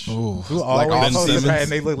footage? Ooh, Who always Ben Simmons? and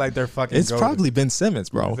they look like they're fucking it's goated. probably Ben Simmons,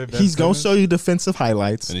 bro. Is it Ben He's going to Simmons? show you defensive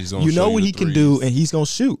highlights. And he's gonna you show know you what the he can do, threes. and he's going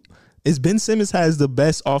to shoot. Is Ben Simmons has the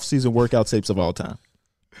best offseason workout tapes of all time.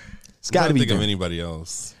 It's got to be think of done. anybody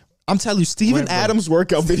else. I'm telling you, Steven Wait. Adams'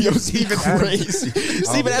 workout videos be Steven Adams. crazy.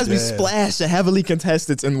 Steven Adams be dead. splashed and heavily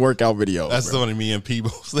contested in workout videos. That's bro. only me and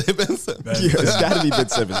Peebles. They've been Yeah, it's got to be Ben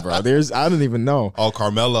Simmons, bro. I don't even know. Oh,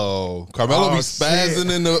 Carmelo be Oh, spazzing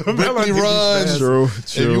shit. in the Carmelo Brickley do be runs.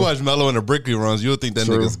 spazzing. If you watch Melo in the Brickley runs, you'll think that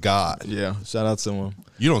True. nigga's God. Yeah, shout out to him.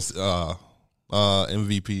 You don't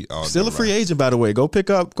MVP. Oh, Still a never free mind. agent, by the way. Go pick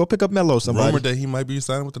up Melo. Somebody. Rumored that he might be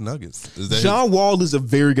signing with the Nuggets. Is that John Wall is a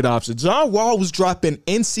very good option. John Wall was dropping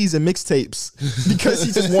in-season mixtapes because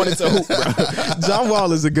he just wanted to hoop, bro. John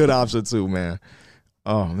Wall is a good option too, man.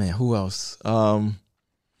 Oh man, who else?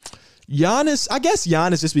 Giannis. I guess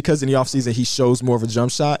Giannis, just because in the offseason he shows more of a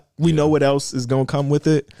jump shot. We know what else is gonna come with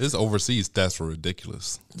it. his overseas stats were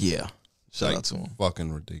ridiculous? Yeah, shout Like, out to him.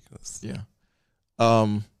 Fucking ridiculous. Yeah.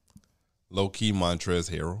 Low key Montrezl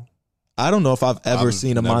Harrell. I don't know if I've ever I've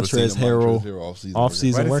seen a never seen Montrezl Harrell off-season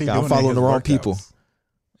off-season What is he workout. I'm doing in following his the wrong workouts? people.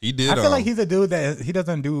 He did. I feel like he's a dude that he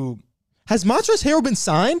doesn't do. Has Montrezl Harrell been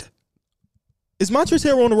signed? Is Montrezl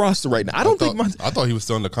Harrell on the roster right now? I don't think. I thought he was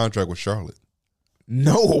still under contract with Charlotte.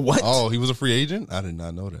 No, what? Oh, he was a free agent? I did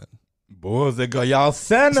not know that. Bulls that go y'all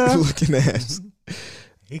center. Looking at.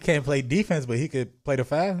 He can't play defense, but he could play the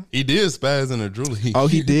five. He did spaz in a Drew League. Oh,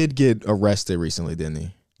 he did get arrested recently, didn't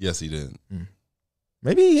he? Yes, he did.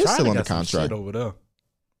 Maybe he is China still under got some contract. shit over there.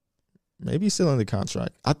 Maybe he's still under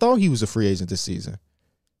contract. I thought he was a free agent this season.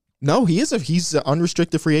 No, he's an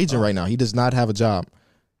unrestricted free agent right now. He does not have a job.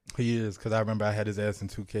 He is, because I remember I had his ass in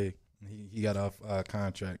 2K. He got off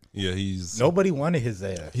contract. Yeah, he's Nobody wanted his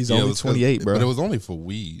ass. He's yeah, it only was 28, bro. But it was only for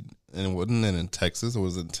weed, and it wasn't in Texas or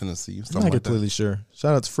was it in Tennessee? I'm Something not like completely that. sure.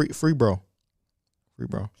 Shout out to free bro. Free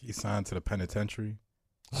bro. He signed to the penitentiary.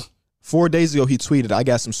 4 days ago, he tweeted, "I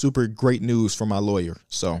got some super great news from my lawyer."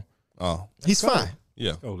 So Oh, he's fine.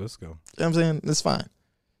 yeah. Oh, let's go. You know what I'm saying? That's fine.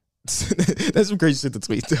 That's some crazy shit to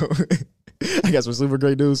tweet, though. I got some super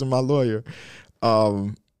great news from my lawyer.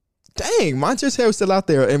 Dang, Montrezl Harrell's still out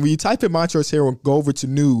there. And when you type in Montrezl Harrell and go over to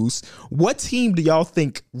news, what team do y'all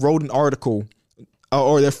think wrote an article,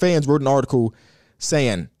 or their fans wrote an article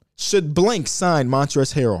saying, should blank sign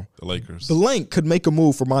Montrezl Harrell? The Lakers. Blank could make a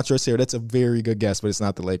move for Montrezl Harrell. That's a very good guess, but it's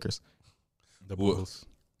not the Lakers. The Bulls.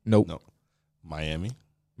 Nope. No. Miami.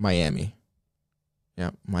 Miami.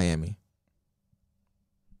 Yeah, Miami.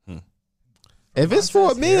 Hmm. If it's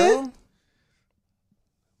for a man, Harrell?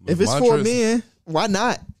 if it's for a man, why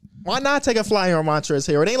not? Why not take a flyer on Montrezl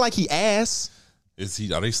Harrell? It ain't like he ass.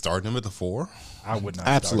 Are they starting him at the 4? I would not.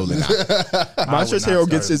 Absolutely start him. not. I would Montrezl not Harrell start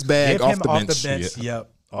gets him. his bag Give off him the off bench. the bench.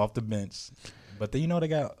 Yep, off the bench. But then you know they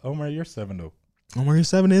got Omer Year 7 though. Omer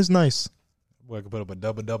 7 is nice. Boy could put up a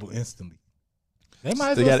double instantly. They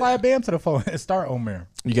might as They well got- fly Bam to the phone and start Omer.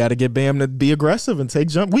 You got to get Bam to be aggressive and take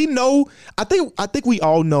jump. We know. I think we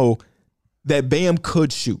all know that Bam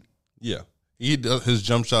could shoot. Yeah. His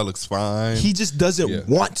jump shot looks fine. He just doesn't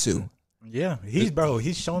want to. Yeah, he's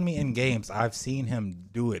shown me in games. I've seen him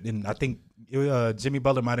do it, and I think Jimmy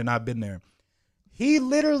Butler might have not been there. He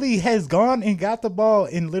literally has gone and got the ball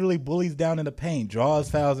and literally bullies down in the paint,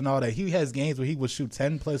 draws fouls and all that. He has games where he will shoot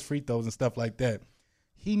 10 plus free throws and stuff like that.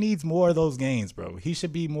 He needs more of those games, bro. He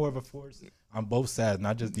should be more of a force on both sides,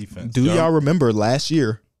 not just defense. Do y'all remember last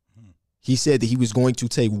year? He said that he was going to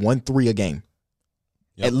take 1 3 a game.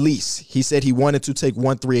 Yep. At least he said he wanted to take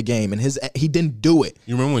 1 3 a game, and he didn't do it.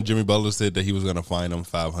 You remember when Jimmy Butler said that he was going to fine him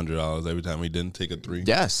 $500 every time he didn't take a 3?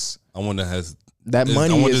 Yes, I wonder that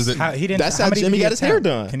money is. That's how Jimmy got his hair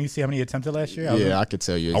done. Can you see how many attempted last year? Yeah, I could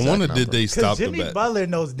tell you. I wonder did they stop the Jimmy bet? Butler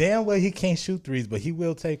knows damn well he can't shoot threes, but he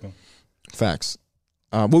will take them. Facts.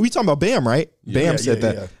 Well, we talking about Bam, right? Bam said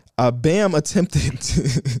that. Bam attempted.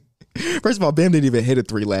 First of all, Bam didn't even hit a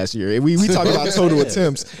 3 last year. We talk about total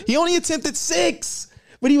attempts. He only attempted 6,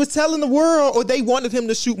 but he was telling the world, or they wanted him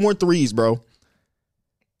to shoot more threes, bro.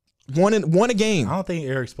 One a game. I don't think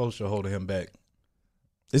Eric Spoelstra holding him back.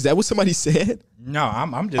 Is that what somebody said? No,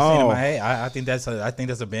 I'm just saying in my head. I think that's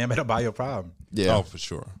a Bam Adebayo problem. Yeah. Oh, for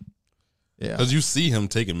sure. Yeah. Because you see him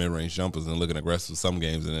taking mid-range jumpers and looking aggressive some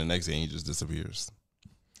games, and the next game he just disappears.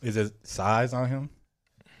 Is it size on him?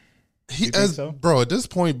 Bro, at this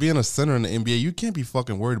point, being a center in the NBA, you can't be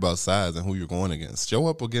fucking worried about size and who you're going against. Show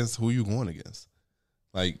up against who you're going against.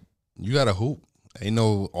 Like, you got to hoop. Ain't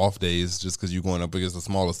no off days just because you're going up against a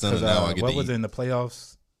smaller center. Now I get what was it in the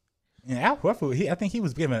playoffs? Yeah, Al Horford. I think he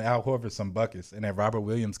was giving Al Horford some buckets, and then Robert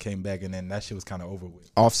Williams came back, and then that shit was kind of over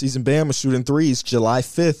with. Offseason Bam was shooting threes July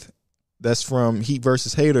 5th. That's from Heat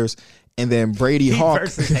versus Haters. And then Brady Hawk.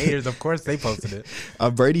 Versus Haters, of course, they posted it.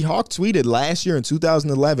 Brady Hawk tweeted last year in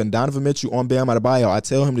 2011, Donovan Mitchell on Bam Adebayo. I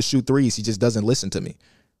tell him to shoot threes. He just doesn't listen to me.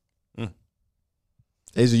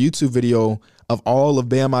 There's a YouTube video of all of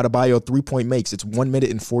Bam Adebayo 3-point makes. It's 1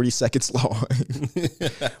 minute and 40 seconds long.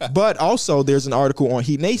 But also, there's an article on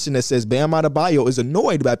Heat Nation that says Bam Adebayo is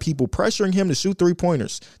annoyed by people pressuring him to shoot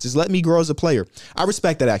 3-pointers. Just let me grow as a player. I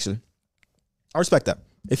respect that, actually. I respect that.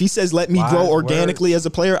 If he says let me grow organically as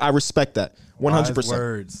a player, I respect that 100%. Wise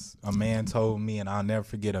words a man told me, and I'll never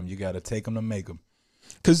forget him. You got to take them to make them.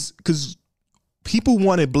 Because people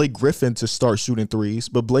wanted Blake Griffin to start shooting threes,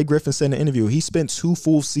 but Blake Griffin said in an interview he spent 2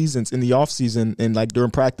 full seasons in the offseason and like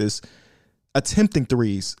during practice attempting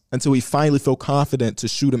threes until he finally felt confident to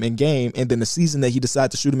shoot them in game. And then the season that he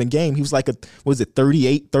decided to shoot them in game, he was like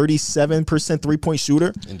 37% 3-point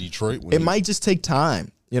shooter. In Detroit. It might just take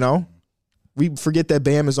time, you know? We forget that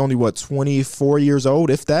Bam is only, 24 years old,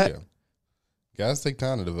 if that? Yeah. Guys take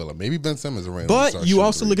time to develop. Maybe Ben Simmons around. But you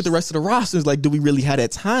also look at the rest of the rosters, like, do we really have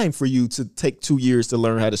that time for you to take 2 years to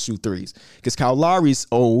learn how to shoot threes? Because Kyle Lowry's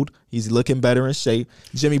old. He's looking better in shape.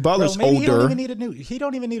 Jimmy Butler's older. He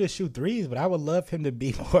don't even need to shoot threes, but I would love him to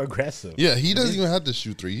be more aggressive. Yeah, he doesn't even have to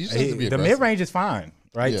shoot threes. He just has to be aggressive. The mid-range is fine,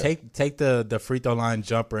 right? Yeah. Take the free throw line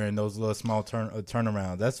jumper and those little small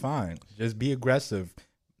turnarounds. That's fine. Just be aggressive.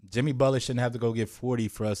 Jimmy Butler shouldn't have to go get 40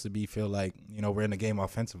 for us to feel like, we're in the game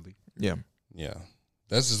offensively. Yeah. Yeah.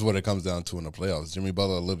 That's just what it comes down to in the playoffs. Jimmy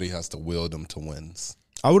Butler literally has to will them to wins.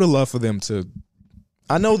 I would have loved for them to –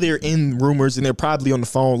 I know they're in rumors and they're probably on the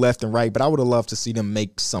phone left and right, but I would have loved to see them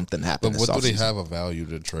make something happen. But what do they have a value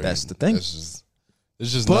to trade? That's the thing. It's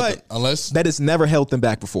just but nothing. Unless that has never held them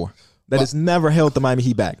back before. That has never held the Miami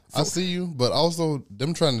Heat back. I see you, but also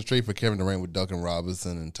them trying to trade for Kevin Durant with Duncan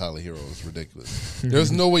Robinson and Tyler Hero is ridiculous.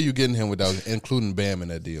 There's no way you're getting him without including Bam in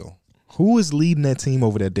that deal. Who is leading that team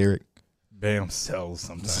over there, Derek? Bam sells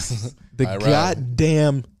sometimes. The Pat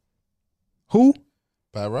goddamn who?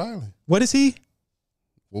 Pat Riley. What is he?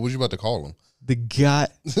 What was you about to call him? The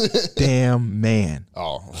goddamn man.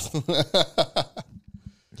 Oh.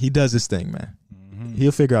 He does his thing, man. Mm-hmm.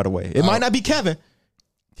 He'll figure out a way. It might not be Kevin.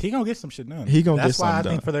 He gonna get some shit done. That's why I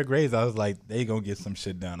think for their grades, I was like, they gonna get some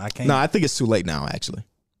shit done. I can't. No, I think it's too late now. Actually,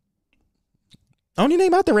 only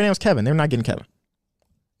name out there right now is Kevin. They're not getting Kevin.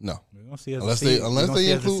 No, we're gonna see unless they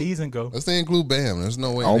include the season go. Unless they include Bam, there's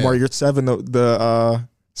no way. Omar, you're 7, the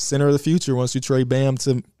center of the future. Once you trade Bam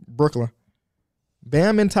to Brooklyn,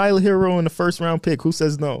 Bam and Tyler Hero in the first round pick. Who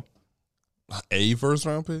says no? A first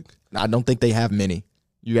round pick? I don't think they have many.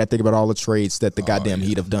 You got to think about all the trades that the goddamn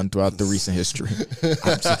Heat have done throughout the recent history.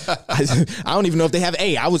 I don't even know if they have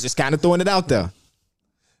A. I was just kind of throwing it out there.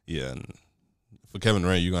 Yeah. And for Kevin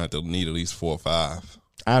Durant, you're going to have to need at least 4 or 5.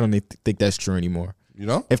 I don't think that's true anymore. You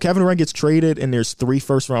know? If Kevin Durant gets traded and there's 3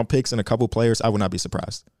 first-round picks and a couple players, I would not be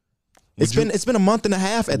surprised. It's been a month and a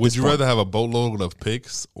half at this point. Would you rather have a boatload of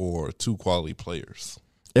picks or 2 quality players?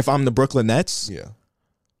 If I'm the Brooklyn Nets? Yeah.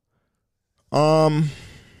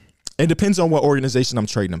 It depends on what organization I'm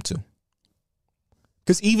trading them to.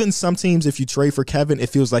 Because even some teams, if you trade for Kevin, it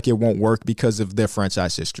feels like it won't work because of their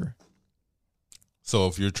franchise history. So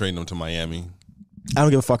if you're trading them to Miami? I don't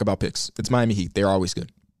give a fuck about picks. It's Miami Heat. They're always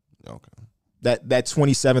good. Okay. That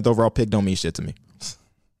 27th overall pick don't mean shit to me.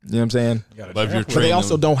 You know what I'm saying? But they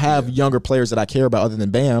also don't have younger players that I care about other than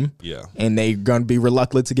Bam. Yeah. And they're going to be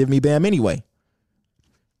reluctant to give me Bam anyway.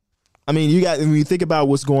 I mean, when you think about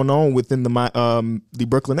what's going on within the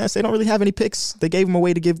Brooklyn Nets, they don't really have any picks. They gave him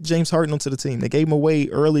away to give James Harden onto the team. They gave him away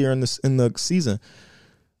earlier in the season.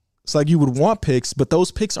 It's like you would want picks, but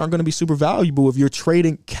those picks aren't going to be super valuable if you're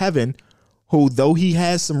trading Kevin, who, though he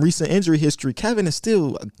has some recent injury history, Kevin is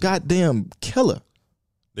still a goddamn killer.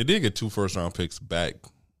 They did get 2 first-round picks back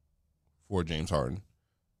for James Harden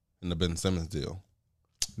in the Ben Simmons deal.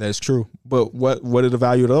 That's true. But what are the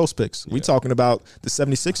value of those picks? Yeah. We talking about the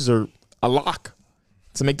 76ers are a lock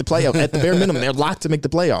to make the playoffs. At the bare minimum, they're locked to make the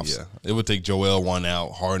playoffs. Yeah. It would take Joel 1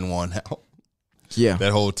 out, Harden 1 out. Yeah.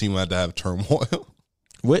 That whole team had to have turmoil.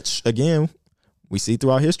 Which, again, we see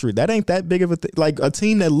throughout history. That ain't that big of a thing. Like, a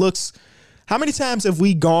team that looks... How many times have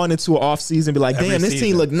we gone into an offseason and be like, damn, this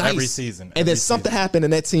team look nice. Every season. And then something happened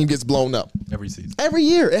and that team gets blown up. Every season. Every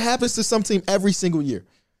year. It happens to some team every single year.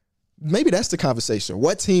 Maybe that's the conversation.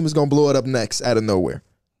 What team is going to blow it up next out of nowhere?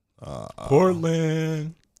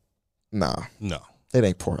 Portland. Nah. No. It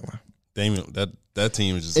ain't Portland. Damian, that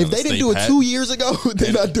team is just... If they didn't do it 2 years ago,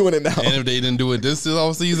 they're not doing it now. And if they didn't do it this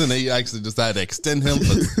offseason, they actually decided to extend him.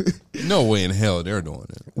 No way in hell they're doing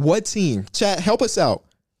it. What team? Chat, help us out.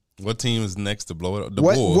 What team is next to blow it up? The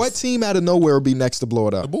Bulls. What team out of nowhere will be next to blow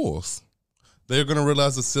it up? The Bulls. They're going to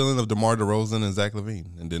realize the ceiling of DeMar DeRozan and Zach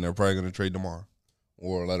LaVine, and then they're probably going to trade DeMar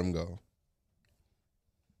or let him go.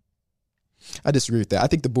 I disagree with that. I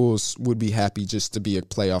think the Bulls would be happy just to be a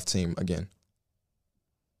playoff team again.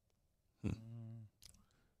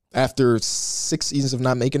 After 6 seasons of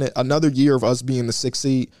not making it, another year of us being the 6th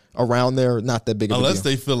seed around there, not that big of a deal. Unless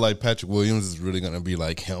they feel like Patrick Williams is really going to be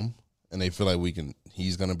like him, and they feel like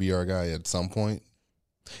he's going to be our guy at some point.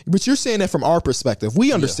 But you're saying that from our perspective.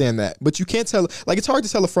 We understand that. But you can't tell, like, it's hard to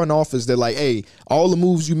tell a front office that, like, hey, all the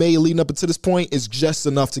moves you made leading up until this point is just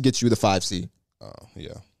enough to get you the 5 seed.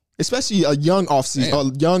 Yeah. Especially a young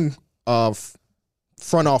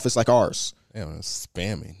front office like ours. Damn, it's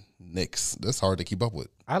spamming. Knicks. That's hard to keep up with.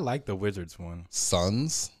 I like the Wizards one.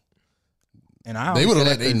 Suns. And they would have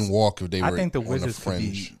let Aiden walk if they were on the fringe. I think the Wizards could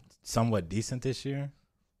be somewhat decent this year.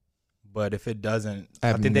 But if it doesn't, I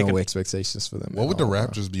have no expectations for them. What would the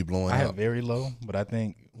Raptors be blowing up? I have very low, but I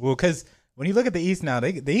think because when you look at the East now,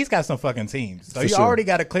 the East got some fucking teams, so you already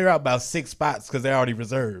got to clear out about 6 spots because they're already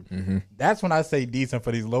reserved. Mm-hmm. That's when I say decent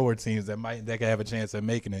for these lower teams that can have a chance at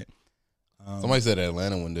making it. Somebody said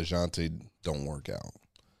Atlanta when DeJounte don't work out.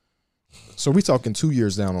 So we talking 2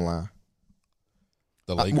 years down the line.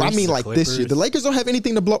 The Lakers. I mean, like this year, the Lakers don't have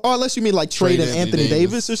anything to blow. Oh, unless you mean like trading Anthony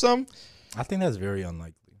Davis or something. I think that's very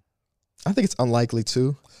unlikely. I think it's unlikely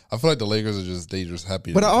too. I feel like the Lakers are just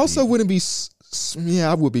happy. But I also wouldn't be.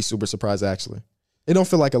 Yeah, I would be super surprised actually. It don't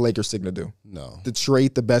feel like a Lakers thing to do. No. To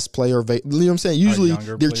trade the best player. You know what I'm saying? Usually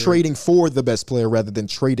they're trading for the best player rather than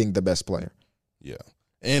trading the best player. Yeah.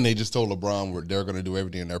 And they just told LeBron they're going to do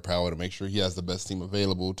everything in their power to make sure he has the best team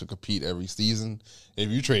available to compete every season. If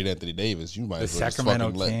you trade Anthony Davis, you might as well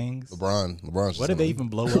Sacramento Kings. LeBron's what did they even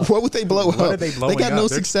blow up? What would they blow up? What are they blowing up? They got no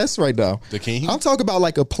success right now. The Kings? I'm talking about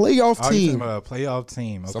like a playoff team. A playoff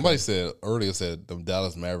team. Okay. Somebody said the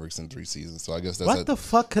Dallas Mavericks in 3 seasons. So I guess that's what the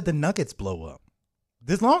fuck could the Nuggets blow up?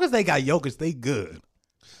 As long as they got Jokic, they good.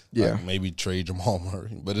 Yeah, like maybe trade Jamal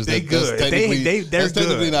Murray, but they good. They're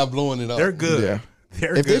technically not blowing it up. They're good. Yeah.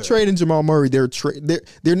 They're trading Jamal Murray, they're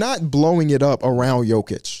not blowing it up around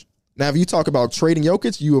Jokic. Now, if you talk about trading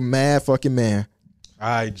Jokic, you a mad fucking man. All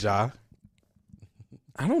right, Ja.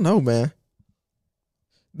 I don't know, man.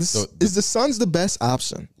 Is the Suns the best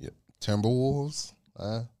option? Yeah. Timberwolves.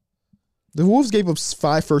 The Wolves gave up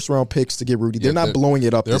 5 first-round picks to get Rudy. They're not blowing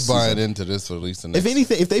it up. They're buying into this for at least the next. If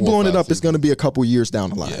anything, if they blowing it up, it's going to be a couple years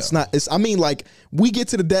down the line. Yeah. I mean, like we get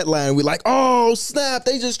to the deadline, we're like, oh snap!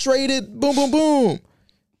 They just traded. Boom, boom, boom.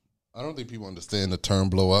 I don't think people understand the term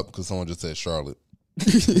 "blow up" because someone just said Charlotte.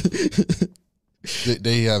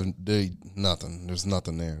 they have nothing. There's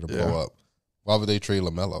nothing there to blow up. Why would they trade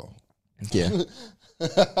LaMelo? Yeah.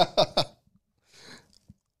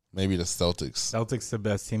 Maybe the Celtics. Celtics the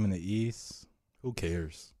best team in the East. Who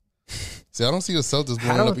cares? See, I don't see the Celtics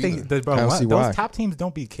blowing up either. Those top teams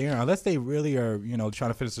don't be caring unless they really are, trying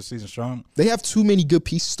to finish the season strong. They have too many good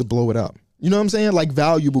pieces to blow it up. You know what I'm saying? Like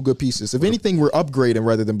valuable good pieces. If anything, we're upgrading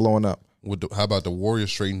rather than blowing up. How about the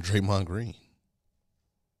Warriors trading Draymond Green?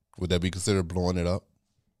 Would that be considered blowing it up?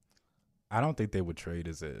 I don't think they would trade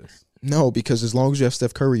as is. No, because as long as you have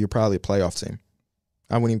Steph Curry, you're probably a playoff team.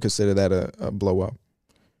 I wouldn't even consider that a blow up.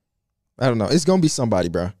 I don't know. It's going to be somebody,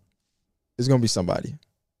 bro. It's going to be somebody.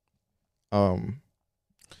 The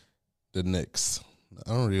Knicks.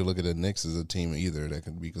 I don't really look at the Knicks as a team either that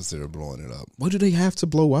can be considered blowing it up. What do they have to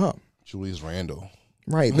blow up? Julius Randle.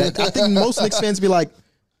 Right. I think most Knicks fans be like,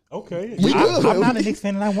 Okay, We good. I'm not a Knicks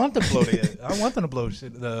fan, and I want them to blow it. I want them to blow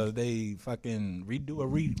shit. They fucking redo a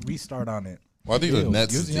restart on it. Well, I think the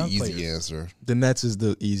Nets use is the young easy players. answer. The Nets is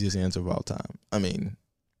the easiest answer of all time. I mean,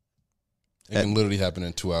 It can literally happen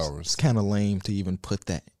in 2 it's hours. kind of lame to even put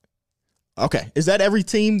that. Okay, is that every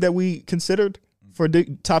team that we considered for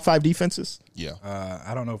top 5 defenses? Yeah.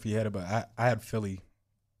 I don't know if you had it, but I had Philly.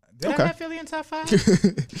 Did Okay. I have Philly in top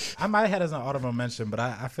 5? I might have had it as an honorable mention, but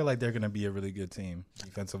I feel like they're going to be a really good team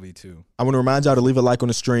defensively too. I want to remind y'all to leave a like on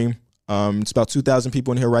the stream. It's about 2,000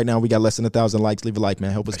 people in here right now. We got less than 1,000 likes. Leave a like,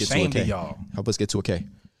 man. Help us get to a Ashamed K. of y'all. Help us get to a K.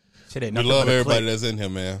 Shit ain't We nothing love but a everybody click. that's in here,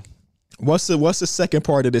 man. What's the second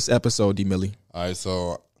part of this episode, D. Millie? All right,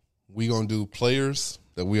 so we going to do players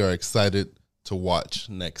that we are excited to watch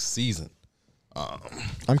next season.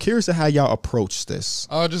 I'm curious to how y'all approach this.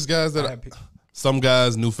 Just guys I that had pick- some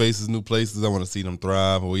guys, new faces, new places. I want to see them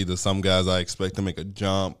thrive, or either some guys I expect to make a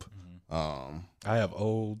jump. I have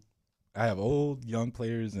old young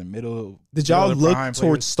players and middle. Did y'all middle look prime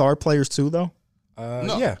towards star players too, though?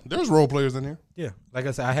 No, Yeah, there's role players in here. yeah. Like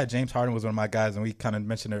I said, I had James Harden was one of my guys, and we kind of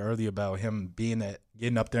mentioned it earlier about him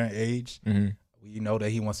getting up there in age. Mm-hmm. We know that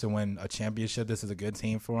he wants to win a championship. This is a good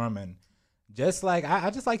team for him, and just like I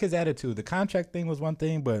just like his attitude. The contract thing was one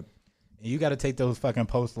thing, but you got to take those fucking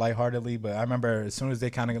posts lightheartedly. But I remember as soon as they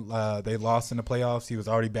kind of they lost in the playoffs, he was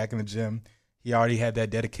already back in the gym. He already had that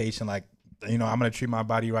dedication, like, I'm gonna treat my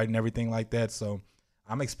body right and everything like that. So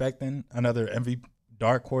I'm expecting another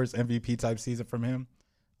dark horse MVP type season from him.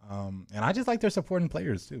 And I just like their supporting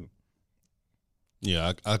players too.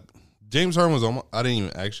 Yeah, James Harden was on. I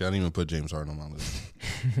didn't even put James Harden on my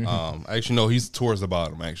list. Actually, no, he's towards the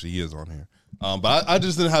bottom. Actually, he is on here. But I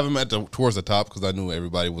just didn't have him towards the top because I knew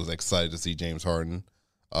everybody was excited to see James Harden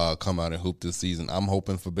come out and hoop this season. I'm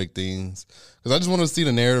hoping for big things because I just want to see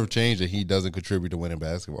the narrative change that he doesn't contribute to winning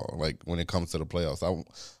basketball. Like when it comes to the playoffs,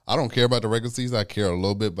 I don't care about the regular season. I care a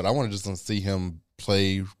little bit, but I want to just see him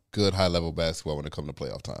play good high level basketball when it comes to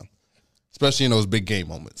playoff time, especially in those big game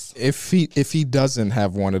moments. If he doesn't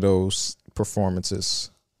have one of those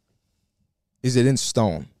performances, is it in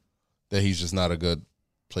stone? That he's just not a good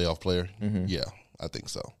playoff player. Mm-hmm. Yeah, I think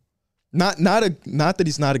so. Not that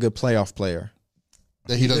he's not a good playoff player.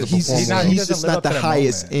 That he doesn't He's perform well. he just doesn't live not up to the that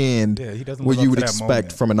highest moment. end Yeah, he doesn't where live you up would to that expect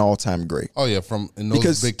moment. from an all-time great. Oh yeah, in those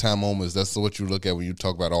Because- big time moments, that's what you look at when you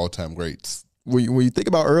talk about all time greats. When you think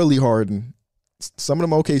about early Harden, some of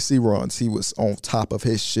them OKC runs, he was on top of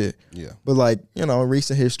his shit. Yeah, But in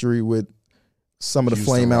recent history with some of the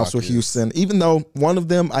Houston flame outs with Rockets. Houston, even though one of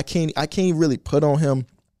them I can't really put on him.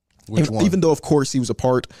 which one? Even though of course he was a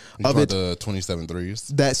part You of talking it about the 27 threes.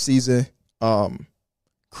 that season.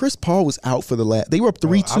 Chris Paul was out for the last. They were up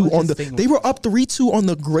 3-2 on the. They were up 3-2 on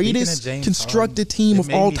the greatest constructed team of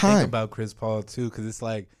all Think time. about Chris Paul too, because it's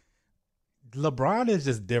like LeBron is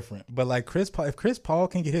just different. But like Chris Paul, if Chris Paul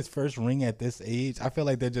can get his first ring at this age, I feel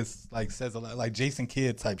like that just like says a lot, like Jason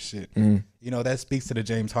Kidd type shit. That speaks to the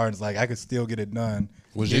James Harden's. Like I could still get it done.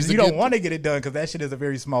 Was You Jason don't Kidd- want to get it done because that shit is a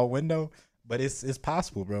very small window. But it's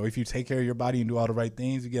possible, bro. If you take care of your body and do all the right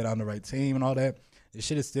things, you get on the right team and all that. This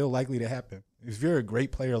shit is still likely to happen. If you're a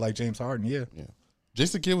great player like James Harden, yeah.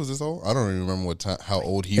 Jason Kidd was this old? I don't even remember how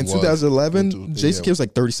old he In was. 2011, Jason Yeah. Kidd was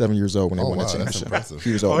like 37 years old when they Oh, won wow, that that's championship. impressive.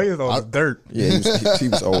 He was old. Oh, he was on the dirt. Yeah, he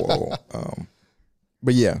was old.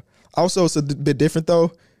 But yeah, also it's a bit different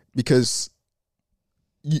though because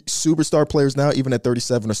superstar players now, even at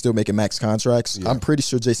 37, are still making max contracts. Yeah. I'm pretty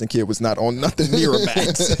sure Jason Kidd was not on nothing near a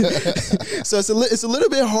max. So it's a little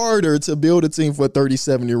bit harder to build a team for a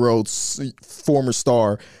 37-year-old former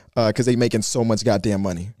star because they making so much goddamn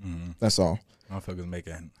money. That's all. Motherfuckers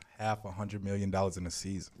making $500 million in a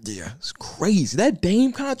season. Yeah, it's crazy. That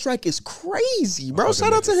Dame contract is crazy, bro. Motherfuckers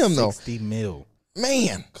Shout out to making him though, 60 mil.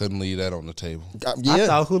 man. Couldn't leave that on the table. I Yeah.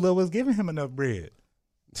 thought Hula was giving him enough bread.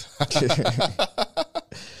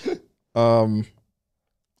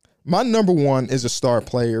 My number one is a star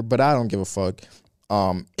player, but I don't give a fuck.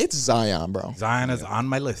 It's Zion, bro. Zion is on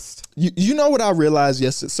my list. You know what I realized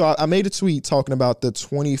yesterday? So I made a tweet talking about the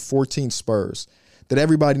 2014 Spurs that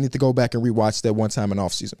everybody need to go back and rewatch that one time in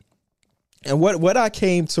offseason. And what I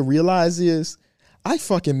came to realize is I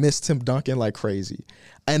fucking miss Tim Duncan like crazy.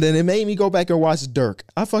 And then it made me go back and watch Dirk.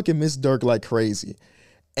 I fucking miss Dirk like crazy.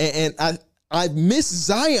 And I miss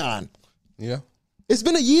Zion. Yeah. It's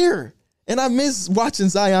been a year. And I miss watching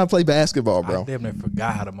Zion play basketball, bro. I damn near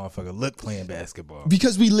forgot how the motherfucker looked playing basketball.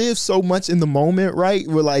 Because we live so much in the moment, right?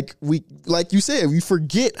 We're like you said, we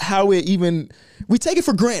forget how it even, we take it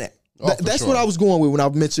for granted. Oh, for That's sure. what I was going with when I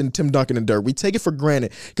mentioned Tim Duncan and Dirk. We take it for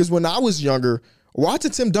granted because when I was younger,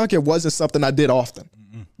 watching Tim Duncan wasn't something I did often.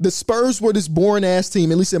 The Spurs were this boring ass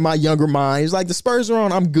team, at least in my younger mind. It's like the Spurs are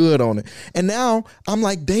on, I'm good on it. And now I'm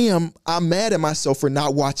like, damn, I'm mad at myself for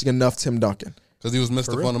not watching enough Tim Duncan. Because he was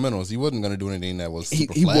Mr. Fundamentals. He wasn't going to do anything that was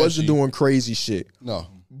super He flashy. wasn't doing crazy shit. No.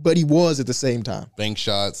 But he was at the same time. Bank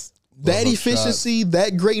shots. That low efficiency,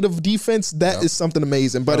 that grade of defense, that is something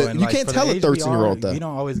amazing. But Bro, and you like, can't for tell the a 13-year-old HBR, that. You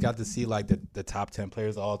don't always got to see like the top 10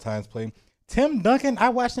 players of all times play. Tim Duncan, I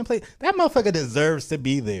watched him play. That motherfucker deserves to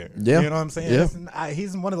be there. Yeah. You know what I'm saying? Yeah.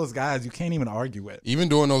 He's one of those guys you can't even argue with. Even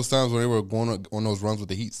during those times when they were going on those runs with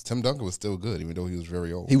the Heat, Tim Duncan was still good, even though he was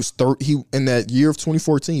very old. He was in that year of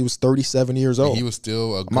 2014, he was 37 years old. He was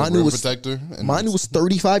still a good Manu rim was- protector. And Manu was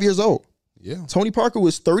 35 years old. Yeah. Tony Parker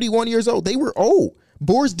was 31 years old. They were old.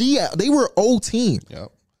 Boris Diaw, they were old team.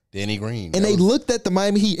 Yep. Danny Green. And they looked at the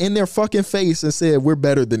Miami Heat in their fucking face and said, "We're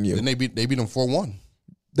better than you." Then they beat them 4-1.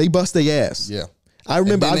 They bust their ass. Yeah. I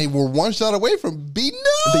remember And then they were one shot away from beating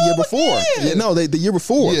them the year before. again. Yeah, no, the year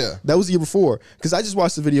before. Yeah. That was the year before. Because I just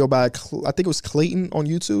watched the video by, I think it was Clayton on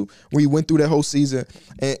YouTube, where he went through that whole season.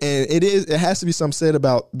 And it has to be something said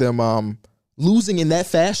about them losing in that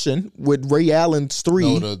fashion with Ray Allen's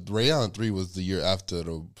 3. No, the Ray Allen 3 was the year after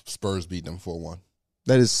the Spurs beat them 4-1.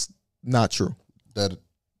 That is not true. Because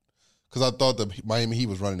I thought the Miami Heat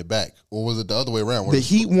was running it back. Or was it the other way around? The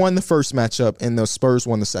Heat won the first matchup and the Spurs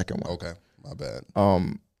won the second one. Okay. My bad.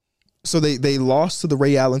 So they lost to the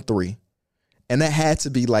Ray Allen 3. And that had to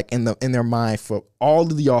be like in their mind for all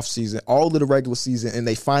of the offseason, all of the regular season, and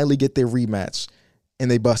they finally get their rematch and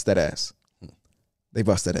they bust that ass. They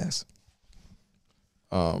bust that ass.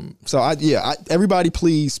 Everybody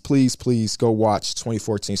please go watch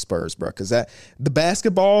 2014 Spurs, bro, because the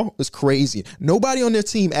basketball was crazy. Nobody on their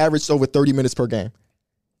team averaged over 30 minutes per game.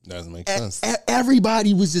 Doesn't make sense.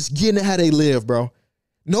 Everybody was just getting how they live, bro.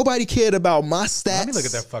 Nobody cared about my stats. Let me look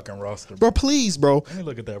at that fucking roster. Bro, please, bro. Let me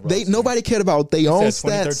look at that roster. Nobody cared about their own stats.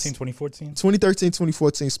 2013, 2014? 2013,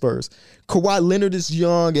 2014 Spurs. Kawhi Leonard is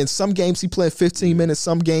young, and some games he playing 15 minutes,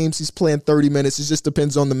 some games he's playing 30 minutes. It just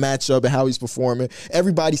depends on the matchup and how he's performing.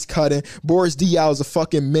 Everybody's cutting. Boris Diaw is a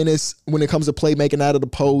fucking menace when it comes to playmaking out of the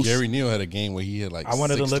post. Gary Neal had a game where he had like I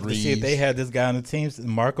wanted to 6 look to see if threes. they had this guy on the team.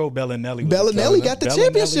 Marco Bellinelli. Bellinelli got the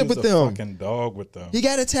championship with them. Fucking dog with them. He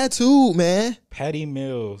got it tattooed, man. Patty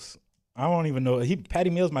Mills. I don't even know. Patty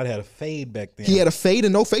Mills might have had a fade back then. He had a fade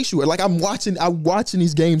and no facial hair. Like I'm watching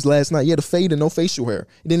these games last night. He had a fade and no facial hair.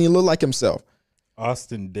 He didn't even look like himself.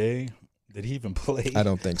 Austin Day. Did he even play? I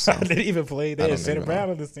don't think so. Did he even play? They I had don't Shannon even Brown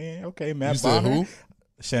on the scene. Okay, Matt You said Bonner. who?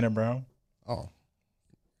 Shannon Brown. Oh,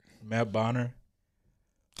 Matt Bonner.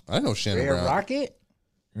 I know Shannon Red Brown. Rocket.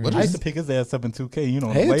 What I is used to pick his ass up in 2K. You know,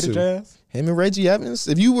 Had later to. jazz. Him and Reggie Evans.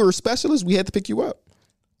 If you were a specialist, we had to pick you up.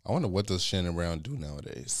 I wonder what does Shannon Brown do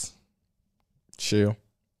nowadays. Chill.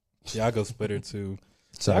 Thiago Splitter too.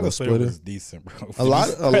 Thiago Thiago Splitter Splitter. was decent, bro. A lot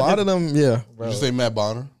of them, yeah. Bro, Did you say Matt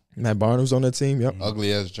Bonner? Matt Barnes was on that team. Yep.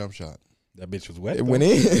 Ugly ass jump shot. that bitch was wet. It though. went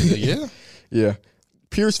in. Yeah. Yeah.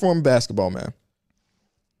 Purest form of basketball, man.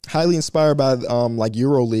 Highly inspired by like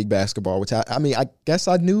EuroLeague basketball, which I mean, I guess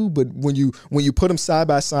I knew, but when you put them side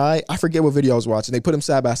by side, I forget what video I was watching. They put them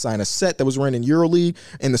side by side in a set that was running EuroLeague,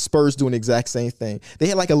 and the Spurs doing the exact same thing. They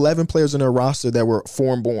had like 11 players on their roster that were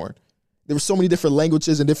foreign born. There were so many different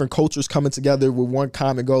languages and different cultures coming together with one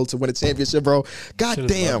common goal to win a championship, bro. God Shit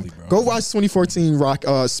is damn. lovely, bro. Go watch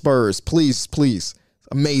 2014 Spurs, please.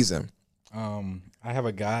 Amazing. I have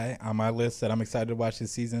a guy on my list that I'm excited to watch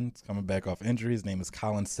this season. He's coming back off injury. His name is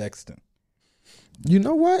Colin Sexton. You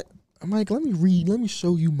know what? Mike, let me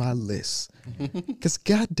show you my list. Because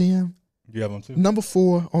goddamn, You have him too? number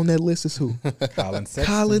 4 on that list is who? Colin Sexton.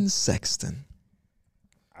 Colin Sexton.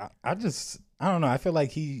 I don't know. I feel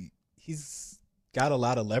like he's got a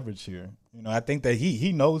lot of leverage here. You know, I think that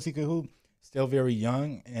he knows he could hoop. Still very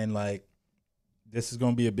young, and like this is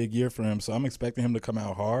going to be a big year for him. So I'm expecting him to come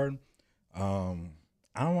out hard.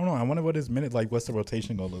 I don't know. I wonder what his minute what's the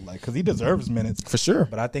rotation going to look like? Because he deserves minutes. For sure.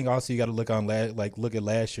 But I think also you got to look at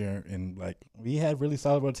last year, and like we had really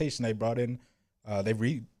solid rotation. They brought in,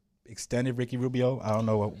 they extended Ricky Rubio. I don't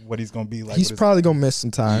know what he's going to be like. He's probably going to miss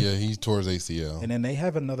some time. Yeah, he tore his ACL. And then they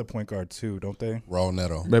have another point guard too, don't they? Raul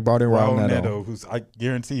Neto. They brought in Raul Raul Neto. Neto, who's I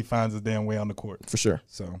guarantee he finds his damn way on the court. For sure.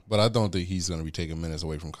 So But I don't think he's going to be taking minutes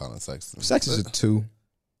away from Colin Sexton. Sexton's a 2.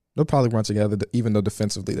 They'll probably run together, even though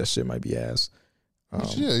defensively that shit might be ass.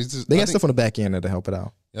 Yeah, he's just, They got stuff on the back end to help it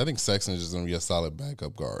out. I think Sexton is just going to be a solid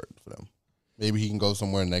backup guard for them. Maybe he can go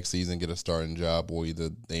somewhere next season, get a starting job, or either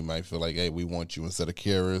they might feel like, hey, we want you instead of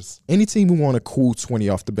Karras. Any team who want a cool 20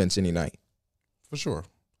 off the bench any night. For sure.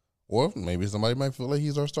 Or maybe somebody might feel like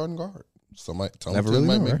he's our starting guard. Some Never team really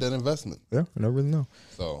might know, make right? that investment. Yeah, I don't really know.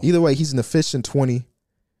 So Either way, he's an efficient 20.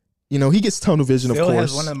 You know, he gets tunnel vision, Still of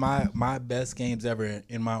course. has one of my best games ever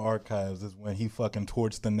in my archives is when he fucking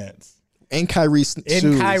torched the Nets. And Kyrie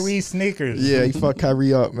In Kyrie sneakers. Yeah, he fucked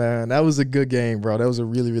Kyrie up, man. That was a good game, bro. That was a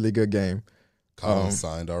really, really good game. Collins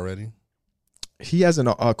signed already. He has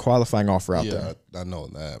a qualifying offer out there. I know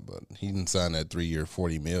that, but he didn't sign that 3-year,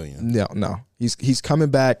 $40 million. No. He's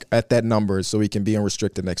coming back at that number so he can be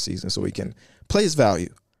unrestricted next season, so he can play his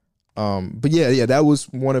value. But yeah, that was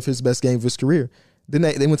one of his best games of his career. Then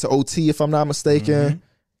they went to OT, if I'm not mistaken. Mm-hmm.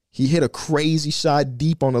 He hit a crazy shot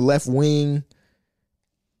deep on the left wing.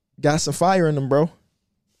 Got some fire in him, bro.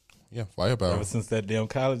 Yeah, firepower. Ever since that damn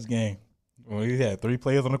college game when he had 3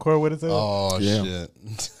 players on the court with his head. Oh, shit.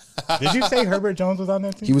 Did you say Herbert Jones was on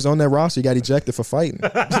that team? He was on that roster. He got ejected for fighting.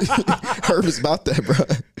 Herb is about that, bro.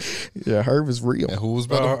 Yeah, Herb is real. And who was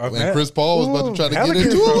about to, and Chris Paul was about to try to get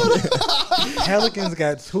into it. Pelicans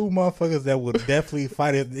got 2 motherfuckers that would definitely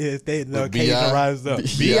fight if the occasion rises up.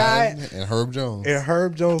 B.I. and Herb Jones. And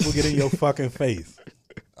Herb Jones will get in your fucking face.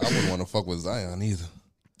 I wouldn't want to fuck with Zion either.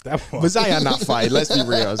 But Zion not fighting. Let's be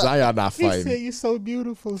real. Zion not fighting. He said, "You're so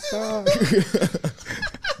beautiful, star."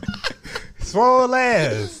 Swole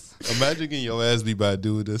ass. Imagine getting your ass beat by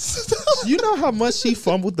doing this. You know how much she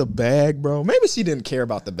fumbled the bag, bro? Maybe she didn't care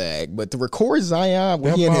about the bag, but to record Zion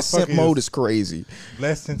when he in his simp mode is crazy.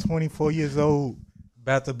 Less than 24 years old,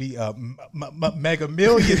 about to be a mega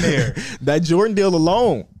millionaire. That Jordan deal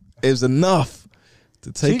alone is enough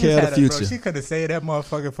to take care of the future. Bro, she could have saved that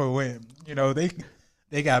motherfucker for when,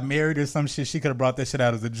 they got married or some shit. She could have brought that shit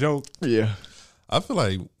out as a joke. Yeah. I feel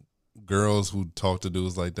like girls who talk to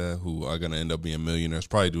dudes like that who are going to end up being millionaires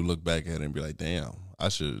probably do look back at it and be like, damn, I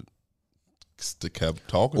should kept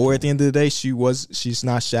talking. Or at the end of the day, she's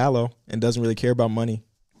not shallow and doesn't really care about money.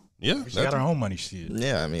 Yeah. She got her own money shit.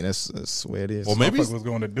 Yeah, I mean, that's the way it is. Well, maybe was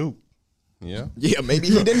going to Duke. Yeah. Yeah, maybe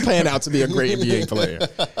he didn't pan out to be a great NBA player.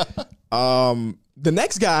 The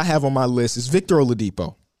next guy I have on my list is Victor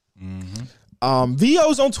Oladipo. Mm-hmm.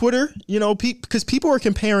 VO's on Twitter, because people are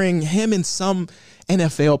comparing him and some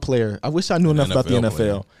NFL player. I wish I knew enough about the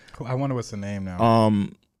NFL. I wonder what's the name now.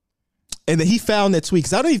 And then he found that tweet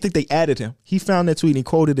because I don't even think they added him. He found that tweet and he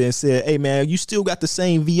quoted it and said, "Hey man, you still got the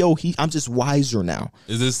same VO. I'm just wiser now."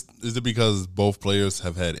 Is it because both players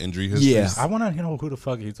have had injury histories? Yeah, I want to know who the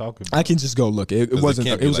fuck you talking about. I can just go look. It wasn't.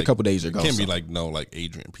 It was a couple days ago. It can't be like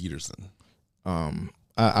Adrian Peterson.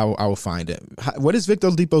 I will find it. What is Victor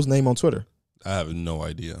Oladipo's name on Twitter? I have no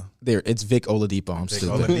idea. There, it's Vic Oladipo. I'm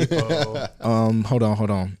still Oladipo.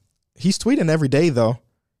 Hold on. He's tweeting every day though.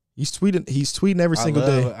 He's tweeting every single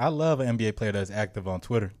day. I love an NBA player that's active on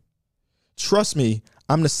Twitter. Trust me,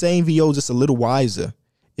 I'm the same VO, just a little wiser.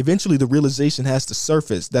 Eventually, the realization has to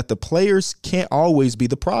surface that the players can't always be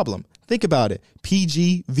the problem. Think about it.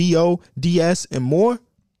 PG, VO, DS, and more.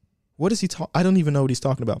 What is he talking? I don't even know what he's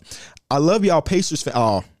talking about. I love y'all Pacers fans.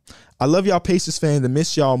 Oh, I love y'all Pacers fans and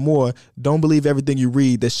miss y'all more. Don't believe everything you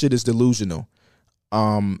read. That shit is delusional.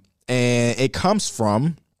 And it comes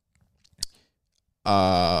from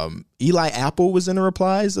Eli Apple was in the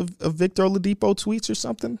replies of Victor Oladipo tweets or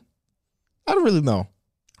something. I don't really know.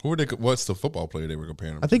 What's the football player they were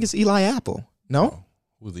comparing him I think it's Eli Apple. No?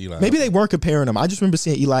 Who's Eli Maybe Apple? they weren't comparing him. I just remember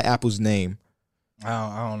seeing Eli Apple's name.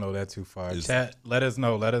 I don't know that too far. Chat, let us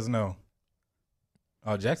know.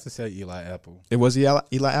 Oh, Jackson said Eli Apple. It was Eli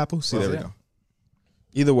Apple? See, there we go.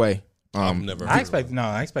 Either way. I've never I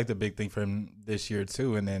expect a big thing for him this year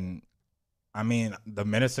too. And then, I mean, the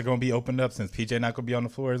minutes are going to be opened up since PJ not going to be on the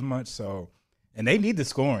floor as much. So, and they need the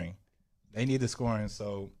scoring.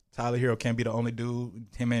 So Tyler Hero can't be the only dude.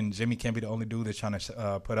 Him and Jimmy can't be the only dude that's trying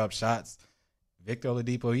to put up shots. Victor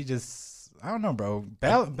Oladipo, he just, I don't know, bro.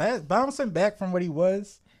 Bouncing back from what he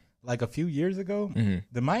was like a few years ago,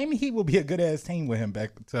 the Miami Heat will be a good-ass team with him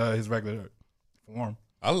back to his regular form.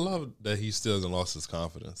 I love that he still hasn't lost his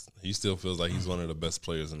confidence. He still feels like he's one of the best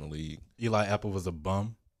players in the league. Eli Apple was a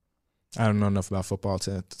bum. I don't know enough about football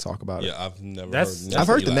to talk about it. Yeah, I've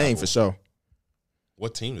heard the name for sure.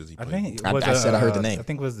 What team does he play? I said I heard the name. I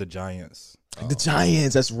think it was the Giants. The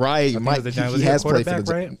Giants, that's right. He has played for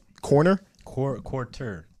the right? Corner?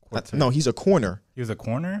 Quarter. No, he's a corner. He was a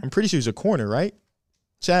corner? I'm pretty sure he's a corner, right?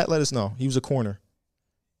 Chat, let us know. He was a corner.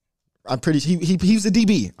 I'm pretty he was a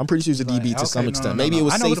DB. I'm pretty sure he was a DB to some extent. Maybe it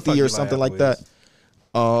was safety or something like that.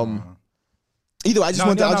 Either way, I just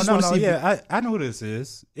want to see. Yeah, I know who this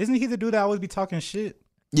is. Isn't he the dude that always be talking shit?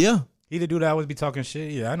 Yeah. He the dude that always be talking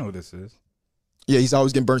shit? Yeah, I know who this is. Yeah, he's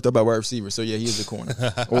always getting burnt up by wide receivers. So, yeah, he is a corner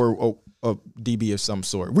or a DB of some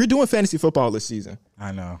sort. We're doing fantasy football this season.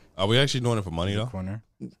 I know. Are we actually doing it for money, though? Corner.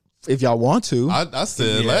 if y'all want to. I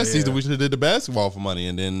said last season we should have did the basketball for money,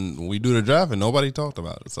 and then we do the draft, and nobody talked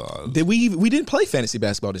about it. So we didn't play fantasy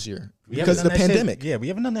basketball this year because of the pandemic. We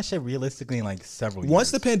haven't done that shit realistically in like several years.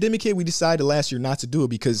 Once the pandemic hit, we decided last year not to do it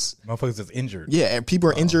because motherfuckers is injured. Yeah, and people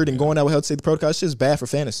are injured and going out with health safety protocols. Shit's bad for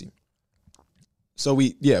fantasy. So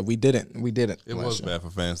we didn't. It was bad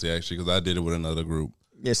for fantasy actually because I did it with another group.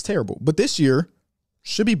 Yeah, it's terrible. But this year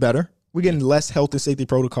should be better. We're getting less health and safety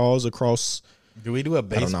protocols across. Do we do a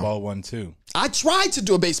baseball one too? I tried to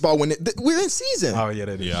do a baseball one. We're in season. Oh yeah,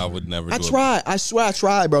 that is. Yeah, I would never. I tried. I swear I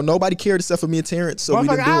tried, bro. Nobody cared except for me and Terrence, so we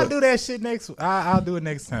didn't do I'll it. do that shit next. I'll do it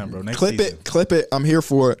next time, bro. Next Clip season. Clip it. I'm here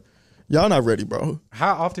for it. Y'all not ready, bro.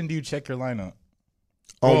 How often do you check your lineup?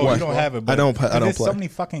 On what? You don't have it. But I don't there's play. so many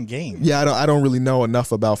fucking games. Yeah, I don't really know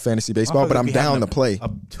enough about fantasy baseball, but I'm down to play.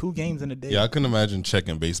 2 games in a day. Yeah, I couldn't imagine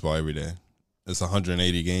checking baseball every day. It's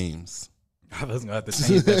 180 games. I was gonna have to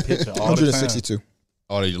change that picture all 162. the time.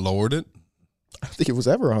 Oh, they lowered it? I think it was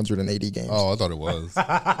ever 180 games. Oh, I thought it was. My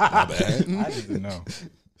bad. I didn't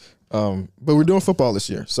know. But we're doing football this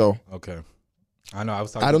year, so Okay. I know.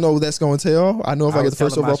 I don't know what that's going to entail. I know if I get the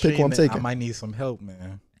first overall pick, who I'm taking. I might need some help,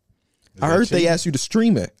 man. I heard they asked you to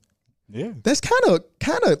stream it. Yeah. That's kind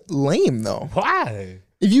of lame though. Why?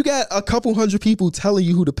 If you got a couple hundred people telling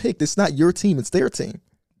you who to pick, it's not your team, it's their team.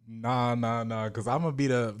 Nah. Because I'm gonna be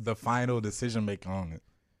the final decision maker on it.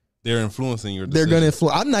 They're influencing your They're decision. going to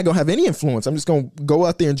influence. I'm not going to have any influence. I'm just going to go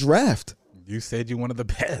out there and draft. You said you're one of the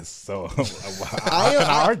best, so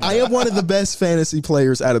I am one of the best fantasy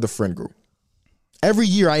players out of the friend group. Every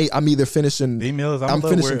year, I'm either finishing. D-Mills, I'm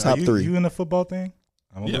finishing top 3. You in the football thing?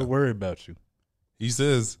 I'm a little worried about you. He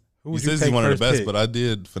says he's one of the best, but I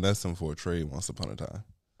did finesse him for a trade once upon a time.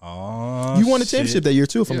 Oh, you won a championship that year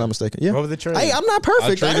too, if I'm not mistaken. Yeah. What was the trade? Hey, I'm not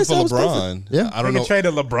perfect. I traded for I was LeBron. perfect. Yeah, I don't know.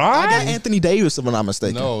 Traded LeBron. I got Anthony Davis, if I'm not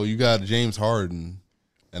mistaken. No, you got James Harden,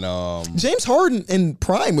 and James Harden in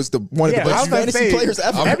prime was one of the best fantasy players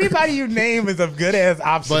ever. Everybody you name is a good ass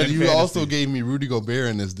option. But you also gave me Rudy Gobert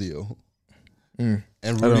in this deal, and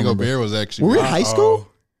Rudy remember. Gobert was actually. Were we in high school?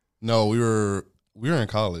 No, we were in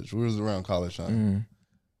college. We was around college time.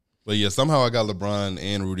 But yeah, somehow I got LeBron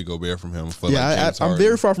and Rudy Gobert from him. For Yeah, I'm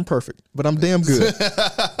very far from perfect, but I'm damn good.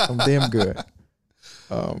 I'm damn good.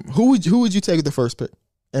 Who would you take at the first pick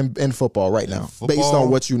in football right now, based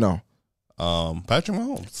on what you know? Patrick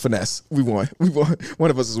Mahomes. Finesse. We won.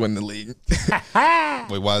 One of us is winning the league.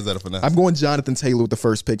 Wait, why is that a finesse? I'm going Jonathan Taylor with the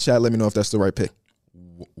first pick. Chat, let me know if that's the right pick.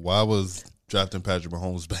 Why was drafting Patrick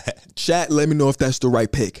Mahomes bad? Chat, let me know if that's the right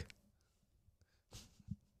pick.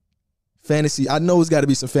 Fantasy. I know it's got to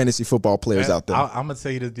be some fantasy football players out there. I'm gonna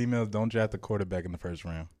tell you this, D-Mills, don't draft the quarterback in the first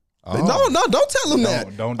round. No, don't tell him that.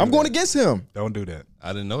 I'm going against him. Don't do that.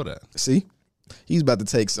 I didn't know that. See, he's about to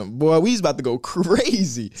take some. Boy, we's about to go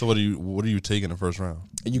crazy. So what are you taking in the first round?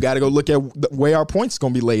 You got to go look at the way our points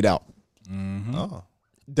going to be laid out. Oh,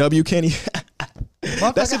 W. Kenny.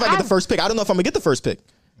 That's if I get the first pick. I don't know if I'm gonna get the first pick.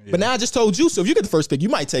 Yeah. But now I just told you. So if you get the first pick, you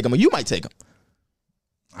might take him, or you might take him.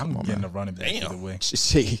 I'm getting a running back either way.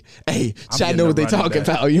 Hey, chat know what they talking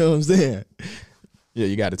about. You know what I'm saying? Yeah,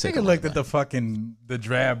 you got to take. Take a look at the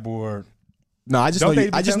draft board. No, I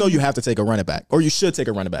just know you have to take a running back, or you should take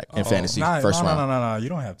a running back in fantasy first round. No, you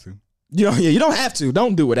don't have to. You don't have to.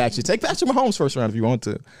 Don't do it. Actually, take Patrick Mahomes first round if you want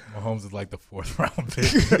to. Mahomes is like the 4th round pick.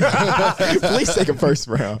 Please take him first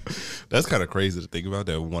round. That's kind of crazy to think about.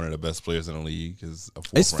 That one of the best players in the league is a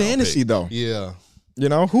 4th It's round fantasy pick. though. Yeah. You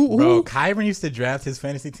know who? Bro, Kyron used to draft his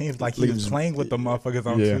fantasy teams like he was playing with the motherfuckers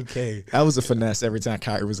on 2K. That was a finesse every time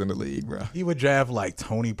Kyrie was in the league, bro. He would draft like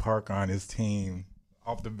Tony Parker on his team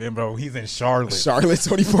off the bench, bro. He's in Charlotte.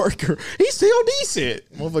 Tony Parker. He's still decent.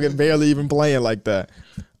 Motherfucker barely even playing like that.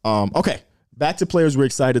 Okay, back to players we're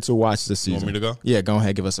excited to watch this season. Want me to go? Yeah, go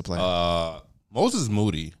ahead. Give us a play. Moses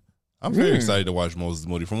Moody. I'm very excited to watch Moses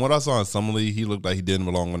Moody. From what I saw in Summer League, he looked like he didn't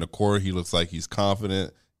belong on the court. He looks like he's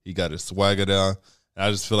confident. He got his swagger down. I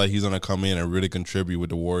just feel like he's going to come in and really contribute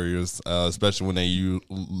with the Warriors, especially when they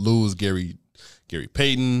lose Gary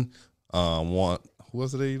Payton. Who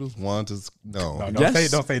was it they lose? Don't say his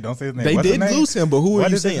name. They did lose him, but who are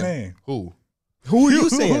you saying? Who are you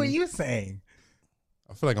saying? Who are you saying?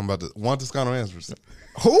 I feel like I'm about to want Toscano Anderson.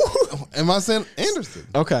 Who? Am I saying Anderson?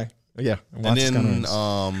 Okay. Yeah. And then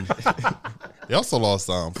they also lost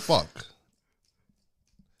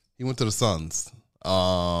he went to the Suns.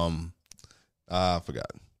 I forgot.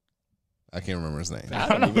 I can't remember his name. I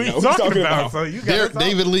don't know who you're talking about. So you got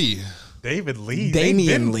David Lee. Damian Lee. David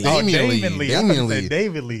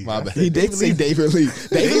Lee. My bad. He did say David Lee.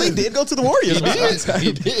 David Lee did go to the Warriors.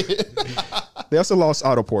 He did. They also lost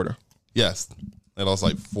Otto Porter. Yes. They lost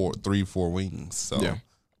like 4 wings. So yeah.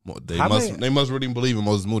 They must really believe in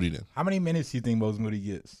Moses Moody then. How many minutes do you think Moses Moody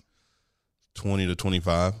gets? 20 to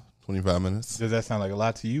 25 minutes. Does that sound like a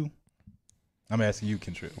lot to you? I'm asking you,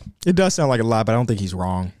 Kentrill. It does sound like a lot, but I don't think he's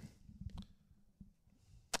wrong.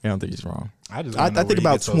 I don't think he's wrong. I think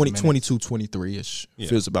about 22, 23-ish. Yeah.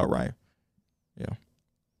 Feels about right. Yeah.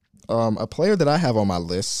 A player that I have on my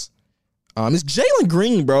list is Jalen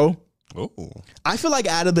Green, bro. Oh. I feel like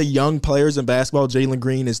out of the young players in basketball, Jalen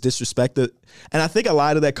Green is disrespected. And I think a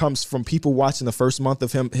lot of that comes from people watching the first month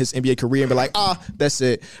of his NBA career and be like, that's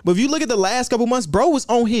it. But if you look at the last couple months, bro was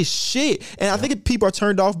on his shit. And I think people are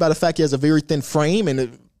turned off by the fact he has a very thin frame.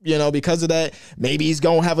 And, because of that, maybe he's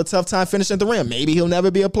going to have a tough time finishing at the rim. Maybe he'll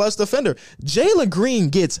never be a plus defender. Jalen Green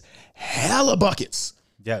gets hella buckets.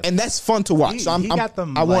 Yeah, and that's fun to watch. He got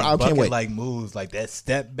them I can't wait. Like moves, like that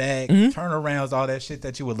step back, turnarounds, all that shit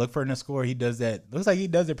that you would look for in a score. He does that. Looks like he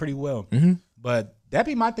does it pretty well. But that'd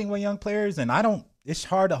be my thing with young players, and it's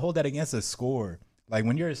hard to hold that against a scorer. Like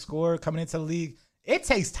when you're a scorer coming into the league, it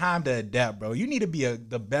takes time to adapt, bro. You need to be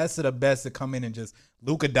the best of the best to come in and just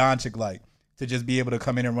Luka Doncic to just be able to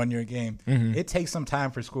come in and run your game. It takes some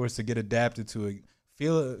time for scorers to get adapted to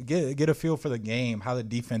it, get a feel for the game, how the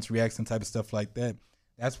defense reacts and type of stuff like that.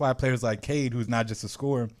 That's why players like Cade, who's not just a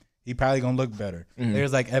scorer, he probably going to look better.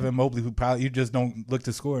 Players like Evan Mobley, who probably you just don't look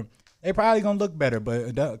to score, they probably going to look better.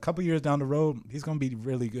 But a couple years down the road, he's going to be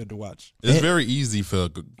really good to watch. It's very easy for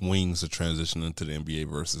wings to transition into the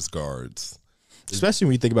NBA versus guards. Especially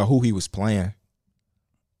when you think about who he was playing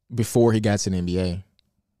before he got to the NBA.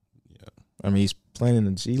 Yeah. I mean, he's playing in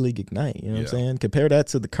the G League Ignite. You know what I'm saying? Compare that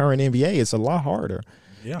to the current NBA, it's a lot harder.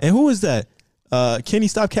 Yeah. And who is that? Kenny,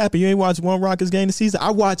 stop capping. You ain't watched one Rockets game this season.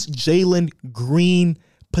 I watched Jalen Green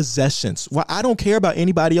possessions. Well, I don't care about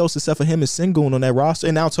anybody else except for him and Sengun on that roster.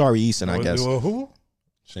 And now Tari Eason, I guess. Who?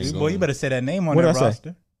 Boy, you better say that name on that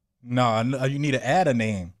roster. No, you need to add a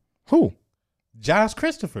name. Who? Josh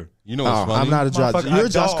Christopher. You know what's funny? I'm not a Josh. You're a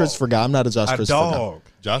Josh Christopher guy. I'm not a Josh Christopher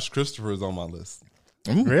guy. Josh Christopher is on my list.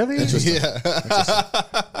 Really? Yeah.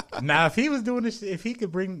 Now, if he was doing this, if he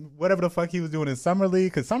could bring whatever the fuck he was doing in Summer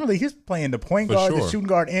League, because Summer League, he's playing the point guard, the shooting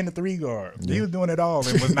guard, and the 3 guard. Yeah. He was doing it all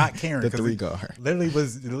and was not caring. The 3 guard. Literally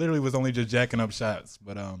was only just jacking up shots.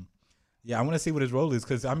 But yeah, I want to see what his role is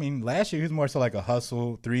because last year he was more so like a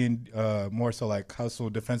hustle more so like hustle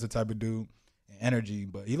defensive type of dude, energy.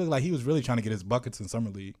 But he looked like he was really trying to get his buckets in Summer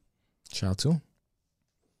League. Shout out to him.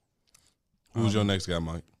 Who's your next guy,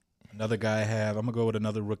 Mike? Another guy I have, I'm going to go with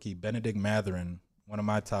another rookie, Benedict Mathurin, one of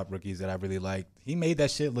my top rookies that I really liked. He made that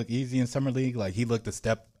shit look easy in Summer League. Like, he looked a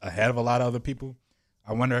step ahead of a lot of other people.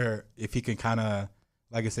 I wonder if he can kind of,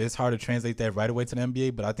 like I said, it's hard to translate that right away to the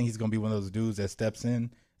NBA, but I think he's going to be one of those dudes that steps in,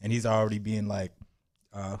 and he's already being like,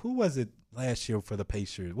 who was it last year for the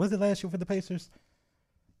Pacers? Was it last year for the Pacers?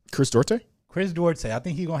 Chris Duarte? Chris Duarte. I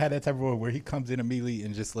think he's going to have that type of role where he comes in immediately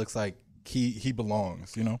and just looks like he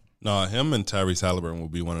belongs, No, him and Tyrese Halliburton will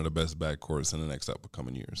be one of the best backcourts in the next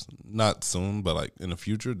upcoming years. Not soon, but like in the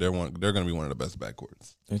future, they're going to be one of the best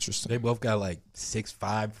backcourts. Interesting. They both got like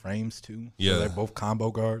 6'5" frames too. Yeah, so they're both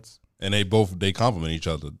combo guards, and they complement each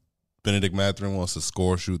other. Benedict Mathurin wants to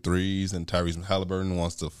score, shoot threes, and Tyrese Halliburton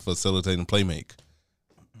wants to facilitate and play make.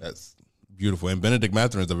 That's beautiful. And Benedict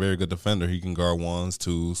Mathurin is a very good defender. He can guard 1s,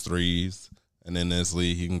 2s, 3s, and in this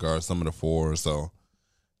league, he can guard some of the 4s. So.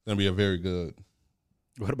 Gonna be a very good.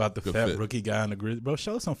 What about the fat rookie guy in the Grizzlies? Bro,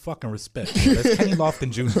 show some fucking respect. Bro. That's Kenny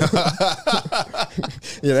Lofton Jr.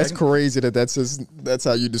 Yeah, that's crazy that's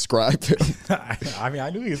how you describe him. I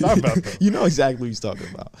knew he was talking about that. You know exactly what he's talking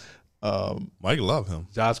about. Mike love him.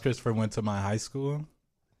 Josh Christopher went to my high school.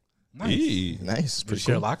 Nice. Nice. Did you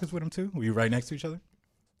share lockers with him too? Were you right next to each other?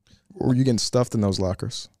 Or were you getting stuffed in those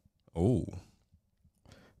lockers? Oh.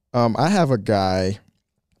 I have a guy.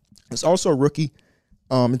 It's also a rookie.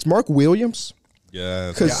 It's Mark Williams.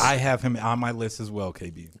 Yeah, I have him on my list as well,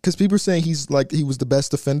 KB. Because people are saying he was the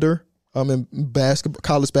best defender in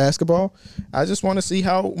college basketball. I just want to see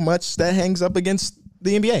how much that hangs up against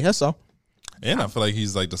the NBA. That's all. And I feel like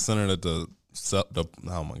he's like the center that the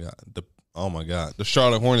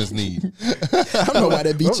Charlotte Hornets need. I don't know why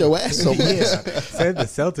they beat your ass so much. Said the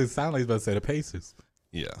Celtics sound like he's about to say the Pacers.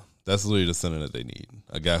 Yeah, that's literally the center that they need.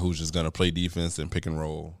 A guy who's just gonna play defense and pick and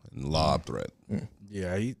roll and lob threat.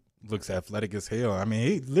 Yeah, he looks athletic as hell. I mean,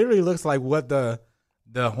 he literally looks like what the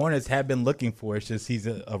Hornets have been looking for. It's just he's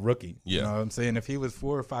a rookie. Yeah. You know what I'm saying? If he was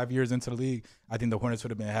 4 or 5 years into the league, I think the Hornets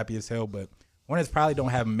would have been happy as hell. But Hornets probably don't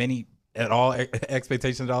have many at all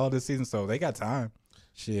expectations at all this season, so they got time.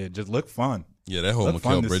 Shit, just look fun. Yeah, that whole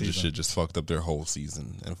Mikal Bridges shit just fucked up their whole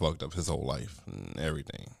season and fucked up his whole life and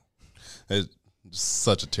everything. It's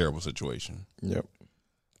such a terrible situation. Yep.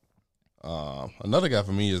 Another guy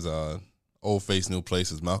for me is old face, new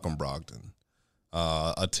places, Malcolm Brogdon.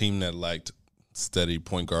 A team that lacked steady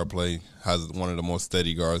point guard play has one of the most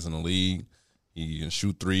steady guards in the league. He can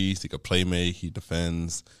shoot threes. He can play make. He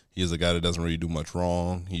defends. He is a guy that doesn't really do much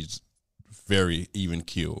wrong. He's very even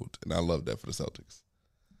keeled, and I love that for the Celtics.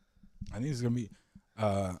 I think he's gonna be.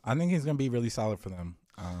 I think he's gonna be really solid for them.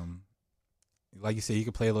 Like you said, he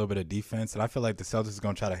could play a little bit of defense, and I feel like the Celtics are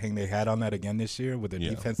gonna try to hang their hat on that again this year with the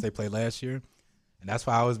defense they played last year, and that's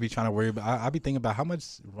why I always be trying to worry about. I be thinking about how much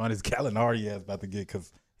run is Gallinari about to get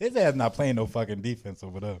because his ass not playing no fucking defense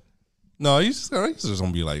over there. No, he's just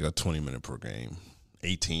gonna be like a 20-minute per game,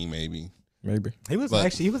 18 maybe. He was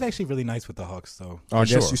actually really nice with the Hawks though. Oh, I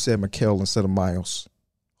guess you said Mikal instead of Miles.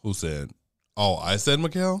 Who said? Oh, I said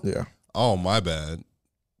Mikal? Yeah. Oh, my bad.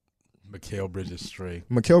 Mikal Bridges straight.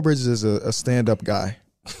 Mikal Bridges is a stand-up guy.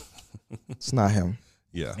 It's not him.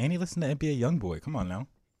 Yeah. And he listened to NBA YoungBoy. Come on now.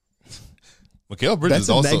 Mikal Bridges That's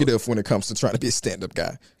a also negative when it comes to trying to be a stand-up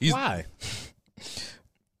guy. Why?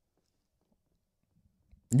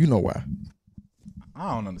 You know why.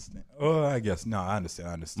 I don't understand. Oh, I guess. No, I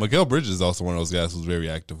understand. Mikal Bridges is also one of those guys who's very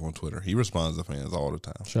active on Twitter. He responds to fans all the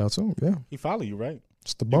time. Shout out to him, yeah. He follow you, right?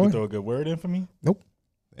 It's the You boy. can throw a good word in for me? Nope.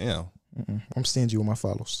 Damn. I'm stingy with my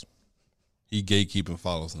follows. He gatekeeping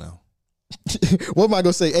follows now. What am I going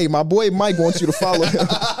to say? Hey, my boy Mike wants you to follow him.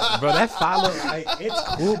 Bro, that follow, it's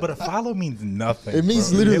cool, but a follow means nothing. It means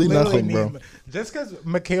bro. literally nothing, bro. Just because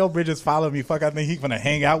Mikal Bridges followed me, fuck, I think he's going to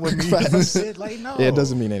hang out with me. Or some shit. Like, no. Yeah, it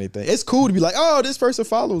doesn't mean anything. It's cool to be like, oh, this person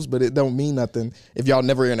follows, but it don't mean nothing if y'all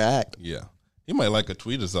never interact. Yeah. He might like a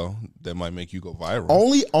tweet or so that might make you go viral.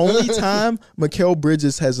 Only time Mikal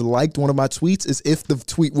Bridges has liked one of my tweets is if the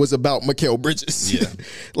tweet was about Mikal Bridges. Yeah.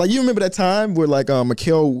 Like, you remember that time where, like,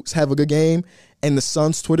 Mikal have a good game and the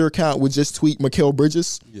Suns' Twitter account would just tweet Mikal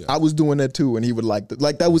Bridges? Yeah. I was doing that, too, and he would like that.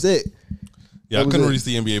 Like, that was it. Yeah, I couldn't really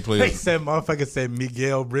see NBA They players. said, motherfucker said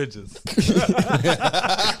Miguel Bridges.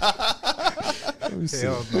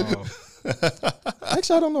 Hell no.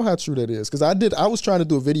 Actually, I don't know how true that is because I was trying to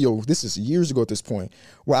do a video. This is years ago at this point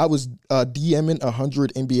where I was DMing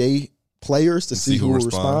 100 NBA players to see who would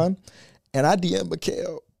respond, and I DM'd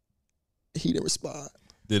Mikal. He didn't respond.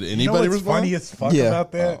 Did You know anybody what's respond? funny as fuck Yeah.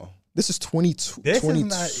 about that? Oh. This is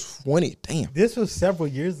 2020. Damn. This was several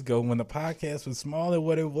years ago when the podcast was smaller than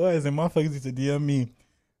what it was, and motherfuckers used to DM me,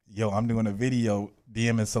 yo, I'm doing a video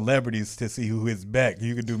DMing celebrities to see who is back.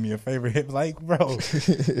 You could do me a favor. Like, bro,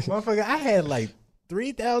 motherfucker, I had like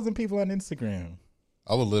 3,000 people on Instagram.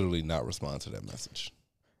 I would literally not respond to that message.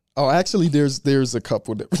 Oh, actually, there's a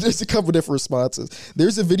couple different responses.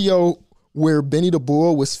 There's a video where Benny the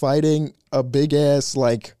Bull was fighting a big ass,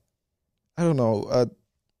 like, I don't know,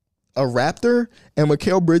 a raptor, and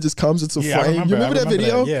Mikal Bridges comes into Yeah, I frame. You remember that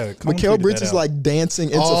video? that. Yeah, Mikal Bridges is like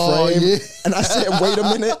dancing into frame, yeah. and I said, "Wait a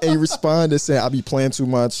minute!" And he responded saying, "I be playing too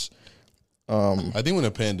much." I think when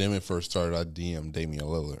the pandemic first started, I DM'd Damian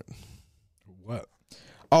Lillard. What?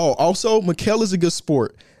 Oh, also, Mikal is a good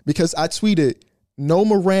sport because I tweeted, "No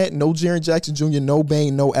Morant, no Jaren Jackson Jr., no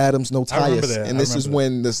Bane, no Adams, no I remember Tyus," that. and I this is remember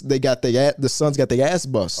when the Suns got their ass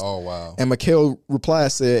bust. Oh, wow. And Mikal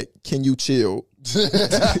replied said, "Can you chill?"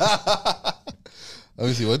 Let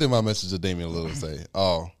me see. What did my message to Damian Lillard say?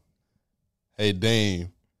 Oh, hey,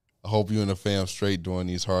 Dame, I hope you and the fam straight during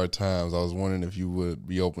these hard times. I was wondering if you would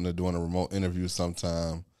be open to doing a remote interview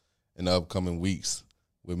sometime in the upcoming weeks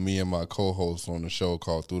with me and my co-host on the show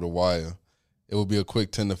called Through the Wire. It will be a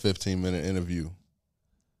quick 10 to 15-minute interview.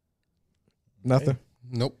 Nothing.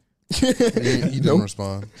 Nope. He didn't Nope.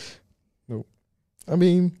 respond. I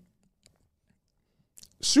mean,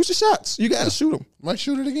 shoot your shots. You got to shoot them. Might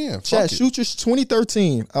shoot it again. Chad, Fuck it. shoot your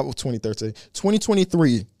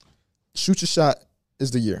 2023. Shoot your shot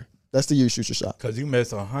is the year. That's the year you shoot your shot. Because you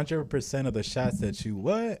miss 100% of the shots that you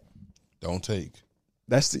what? Don't take.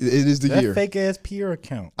 It is the That year. fake ass peer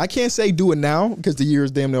account. I can't say do it now because the year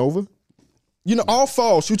is damn near over. You know, all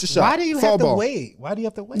fall, shoot your shot. Why do you fall have to ball. wait? Why do you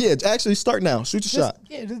have to wait? Yeah, actually start now. Shoot your shot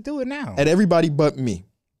Yeah, just do it now. at everybody but me.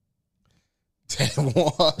 Damn.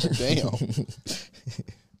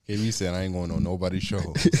 KB said I ain't going on nobody's show.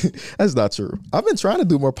 That's not true. I've been trying to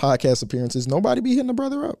do more podcast appearances. Nobody be hitting the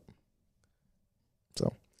brother up.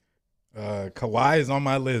 So Kawhi is on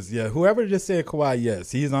my list. Yeah, whoever just said Kawhi, yes,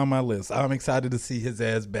 he's on my list. I'm excited to see his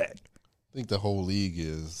ass back. I think the whole league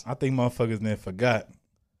is. I think motherfuckers never forgot.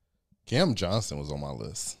 Cam Johnson was on my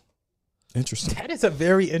list. interesting. That is a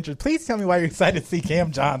very interesting. Please tell me why you're excited to see Cam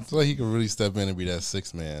I Johnson. feel like he can really step in and be that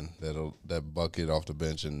sixth man that bucket off the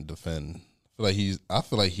bench and defend. I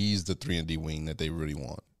feel like he's the 3-and-D wing that they really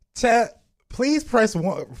want. Chat, Please press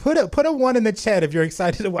one. Put a one in the chat if you're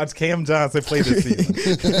excited to watch Cam Johnson play this season.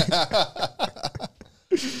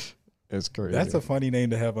 It's crazy. That's a funny name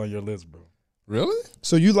to have on your list, bro. Really?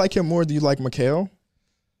 So you like him more than you like Mikal?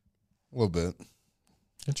 A little bit.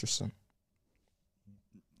 Interesting.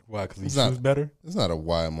 Why? Because he It's not- shoots better. It's not a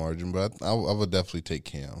wide margin, but I would definitely take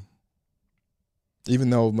Cam. Even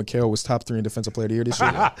though Mikal was top 3 in defensive player of the year this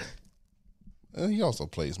year. And he also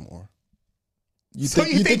plays more. You So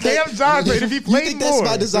you think Cam Johnson, if he you played think that's more?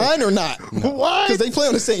 by design or not? What? Because they play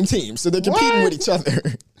on the same team, so they're competing with each other.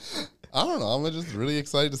 I don't know. I'm just really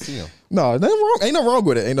excited to see him. No, nothing wrong. Ain't no wrong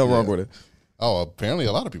with it. Ain't no wrong with it. Oh, apparently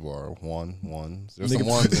a lot of people are one. There's some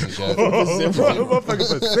ones in the chat.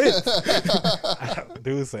 Motherfucker for 6.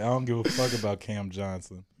 Dude say I don't give a fuck about Cam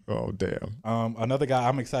Johnson. Oh damn. Another guy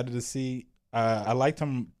I'm excited to see. I liked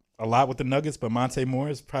him a lot with the Nuggets, but Monte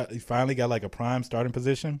Morris finally got like a prime starting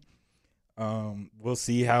position. We'll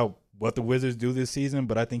see what the Wizards do this season,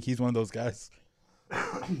 but I think he's one of those guys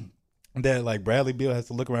that like Bradley Beal has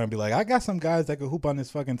to look around and be like, I got some guys that could hoop on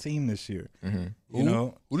this fucking team this year. Mm-hmm. You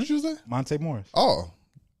know, Who did you say? Monte Morris. Oh,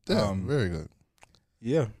 damn, very good.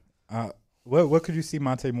 Yeah. What could you see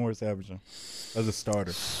Monte Morris averaging as a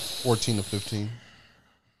starter? 14 to 15.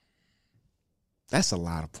 That's a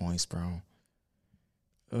lot of points, bro.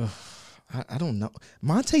 I don't know.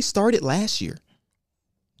 Monte started last year.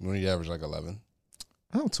 When he averaged like 11.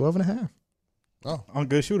 Oh, 12 and a half. Oh, I'm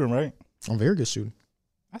good shooting, right? I'm very good shooting.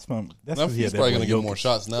 That's fun. That's now 'cause he he's had that probably boy going to get more Jokic.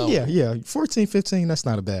 shots now. Yeah. 14, 15, that's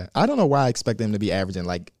not a bad. I don't know why I expect him to be averaging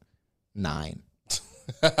like 9.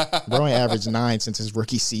 Bro ain't averaged 9 since his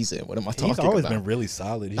rookie season. What am I talking He's always about? been really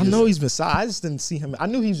solid. I know he's been solid. I just didn't see him. I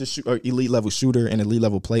knew he was a elite level shooter and elite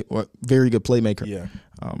level very good playmaker. Yeah.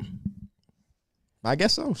 I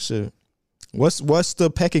guess so. Shit. What's the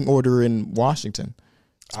pecking order in Washington?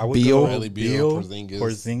 I would Beal, go Bradley Beal,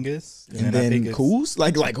 Porzingis, and then Kuz?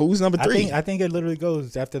 Like who's number 3? I think it literally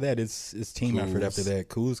goes after that. It's team effort after that.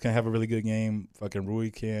 Kuz can have a really good game. Fucking Rui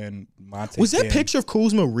can. Monte Was that can. picture of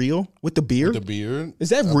Kuzma real with the beard? The beard. Is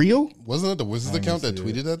that real? Wasn't it the Wizards account that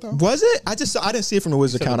tweeted that though? Was it? I didn't see it from the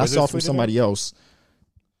Wizards said the account. I saw it Wizards from tweeted somebody else.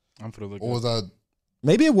 I'm for the look. Or was that?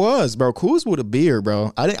 Maybe it was, bro. Kuz with a beard,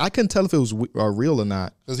 bro. I couldn't tell if it was real or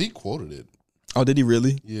not. Because he quoted it. Oh, did he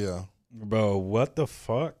really? Yeah. Bro, what the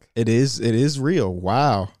fuck? It is real.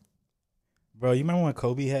 Wow. Bro, you remember when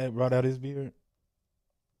Kobe brought out his beard?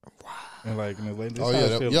 Wow. And like in his late, Oh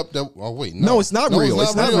yeah. Oh wait. No, it's not real.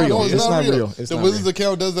 It's not real. No, It's not real. It's The not Wizards real.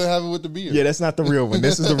 account doesn't have it with the beard. Yeah, that's not the real one.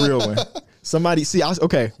 This is the real one. Somebody see.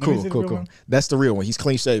 Okay, Let me see the cool. real one. That's the real one. He's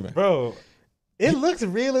clean shaven. Bro, it looks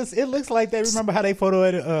realist. It looks like they remember how they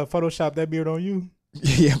photoshopped that beard on you.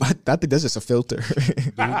 Yeah, but I think that's just a filter.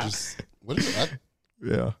 Dude, what is that?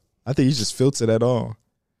 Yeah, I think he just filtered at all.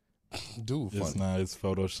 Dude, It's funny. not. It's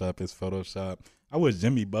Photoshop. It's Photoshop. I wish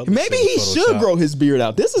Jimmy Butler. Maybe said he it's should Photoshop. grow his beard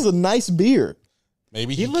out. This is a nice beard.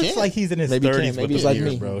 Maybe He looks can. like he's in his Maybe he 30s can. with Maybe the he's like beard,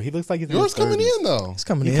 me. bro. He looks like he's in Yours his 30s. coming in though. It's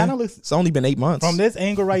coming He in. kinda looks- It's only been 8 months. From this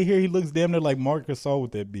angle right here, he looks damn near like Marc Gasol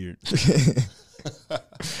with that beard.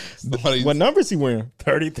 Somebody- What numbers he wearing?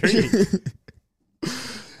 33.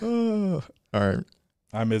 All right.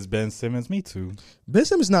 I miss Ben Simmons. Me too. Ben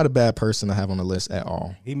Simmons is not a bad person to have on the list at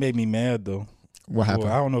all. He made me mad though. What happened?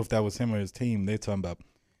 Well, I don't know if that was him or his team. They talking about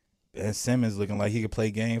Ben Simmons looking like he could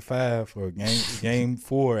play Game 5 or Game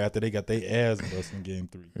 4 after they got their ass busted in Game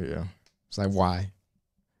 3. Yeah. It's like, why?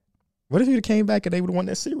 What if he came back and they would have won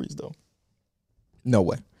that series, though? No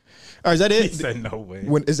way. All right, is that He it? said no way.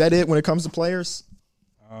 Is that it when it comes to players?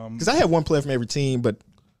 Because I have one player from every team, but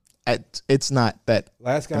it's not that.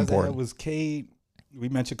 Last guy I important. had was Cade. We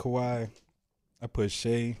mentioned Kawhi. I put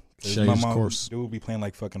Shea. 'Cause Shea, my of mom, course. Dude would be playing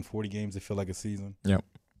like fucking 40 games. It feel like a season. Yep.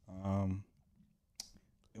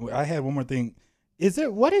 I had one more thing.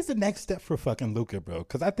 What is the next step for fucking Luka, bro?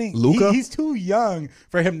 Because I think Luka? he's too young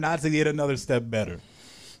for him not to get another step better.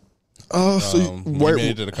 Oh, so he where?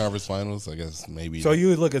 made it to the conference finals. I guess maybe. So you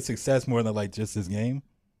would look at success more than like just his game.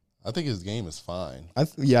 I think his game is fine. I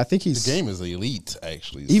think he's. His game is elite,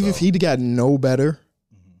 actually. Even if so. he'd got no better,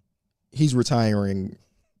 he's retiring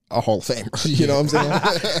a Hall of Famer. You know what I'm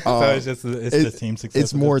saying? So it's just team success.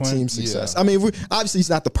 It's more team success. Yeah. I mean, obviously he's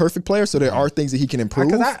not the perfect player, so there are things that he can improve.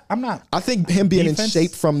 Because I'm not. I think him being Defense? in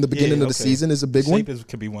shape from the beginning of the okay. season is a big one. Shape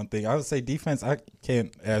could be one thing. I would say defense. I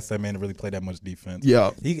can't ask that man to really play that much defense.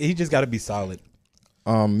 Yeah. he just got to be solid.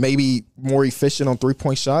 Maybe more efficient on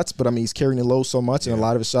 3-point shots, but I mean he's carrying the load so much, and a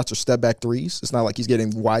lot of his shots are step back threes. It's not like he's getting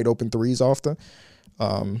wide open threes often.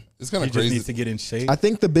 It's kind He of just crazy. needs to get in shape. I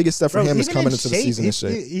think the biggest stuff for Bro, him is even coming in into the season in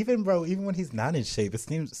shape. Even when he's not in shape, it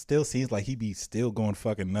still seems like he be still going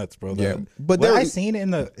fucking nuts, bro. Yeah, but but what there- I seen in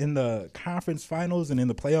the conference finals and in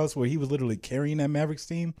the playoffs where he was literally carrying that Mavericks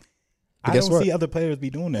team, I guess don't what? see other players be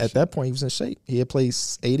doing that. At shit. that point, he was in shape. He had played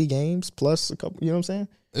 80 games plus a couple. You know what I'm saying?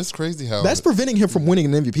 It's crazy how That's preventing him from winning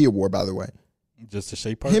an MVP award, by the way. Just the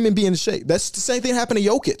shape part. Him and being in shape. That's the same thing happened to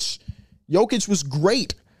Jokic. Jokic was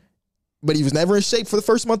great, but he was never in shape for the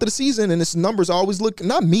first month of the season, and his numbers always look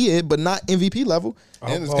not mid, but not MVP level.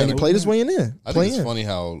 And it's And he kinda- played his way in. I think it's funny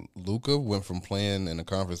how Luka went from playing in the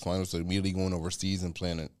conference finals to immediately going overseas and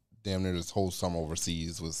playing it damn near this whole summer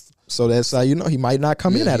overseas. Was So that's how you know he might not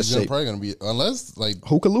come in out of he's shape. probably gonna be unless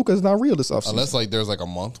Hookah Luka is not real this offseason. unless there's a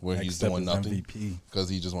month where he's Except doing as nothing MVP. because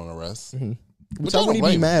he just want to rest. Which I wouldn't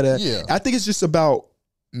be mad at. Yeah, I think it's just about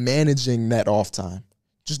managing that off time.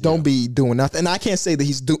 Just don't be doing nothing. And I can't say that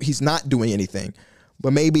he's not doing anything,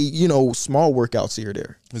 but maybe small workouts here or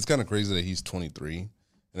there. it's kind of crazy that he's 23, and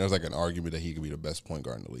there's an argument that he could be the best point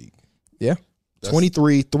guard in the league. Yeah,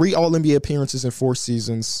 23, 3 All NBA appearances in 4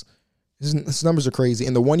 seasons. His numbers are crazy.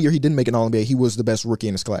 And the 1 year he didn't make an All NBA, he was the best rookie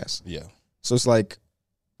in his class. Yeah, So it's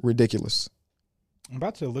ridiculous. I'm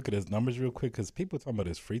about to look at his numbers real quick because people talking about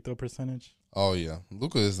his free throw percentage. oh yeah,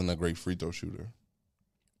 Luka isn't a great free throw shooter.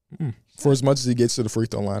 For as much as he gets to the free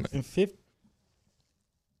throw line. In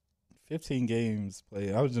 15 games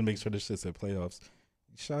played, I was just making sure this shit said playoffs.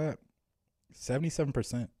 He shot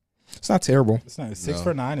 77%. It's not terrible. It's not 6 No.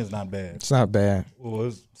 for 9 is not bad. It's not bad. Well, it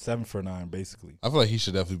was 7 for 9 basically. I feel like he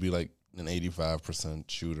should definitely be an 85%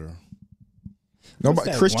 shooter.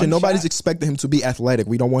 Nobody, that, Christian, one nobody's shot? expecting him to be athletic.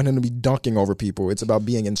 We don't want him to be dunking over people. It's about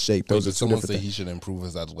being in shape. Those Did are two someone different say things. he should improve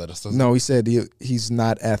his athleticism? No, he said he's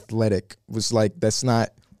not athletic. Was that's not.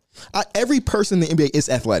 Every person in the NBA is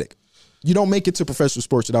athletic. You don't make it to professional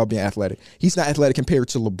sports without being athletic. He's not athletic compared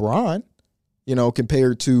to LeBron,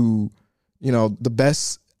 compared to, the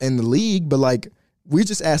best in the league. But we're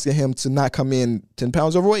just asking him to not come in 10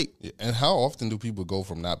 pounds overweight. Yeah, and how often do people go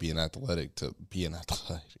from not being athletic to being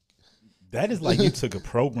athletic? That is like you took a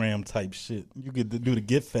program type shit. You could do the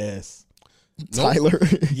Get Fast. Tyler.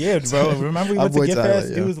 Yeah, bro. Remember we Our went to boy Get Tyler, Fast?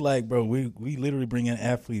 yeah. He was like, bro, we literally bring in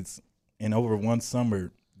athletes and over one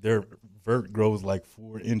summer, their vert grows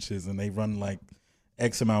 4 inches and they run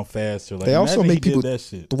X amount faster. They also imagine make he did people that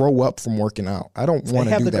shit. throw up from working out. I don't They want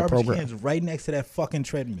to have do the that garbage program. cans right next to that fucking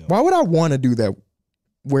treadmill. Why would I want to do that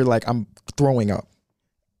where I'm throwing up?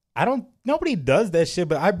 Nobody does that shit,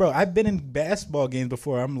 but I've been in basketball games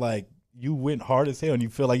before. I'm like, you went hard as hell and you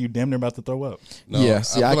feel like you damn near about to throw up. No, Yeah,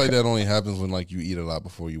 see, I feel I like that only happens when you eat a lot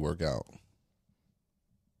before you work out.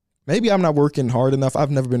 Maybe I'm not working hard enough.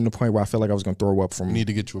 I've never been to the point where I feel like I was going to throw up from. You need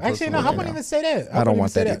to get you a Actually, no, personal I wouldn't trainer. even say that. I don't wouldn't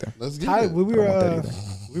want even that say either. Let's get Ty, it. we I don't want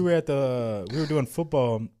that were we were doing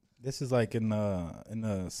football. This is in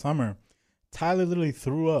the summer. Tyler literally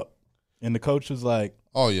threw up, and the coach was like,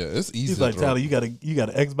 Oh yeah, it's easy. he's to like, throw. Tyler, you got an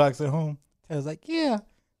Xbox at home? Tyler's like, yeah.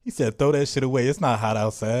 He said, throw that shit away. It's not hot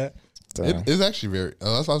outside. It's actually very.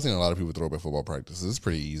 That's why I've seen a lot of people throw up at football practices. It's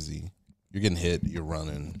pretty easy. You're getting hit. You're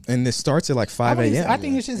running. And it starts at 5 a.m. I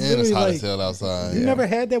think it's just And it's hot literally as hell outside. you never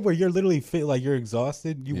had that where you're literally fit you're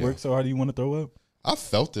exhausted. You Yeah. work so hard you want to throw up. I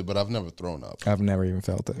felt it, but I've never thrown up. I've never even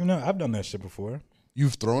felt it. I've done that shit before.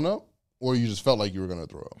 You've thrown up, or you just felt like you were gonna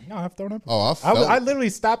throw up. No, I've thrown up. Oh, I felt. I literally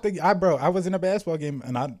stopped. I was in a basketball game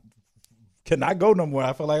and I could not go no more.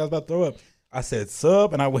 I felt like I was about to throw up. I said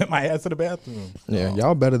sub and I went my ass to the bathroom. Yeah,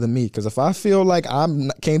 y'all better than me. Because if I feel like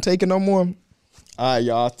can't take it no more, all right,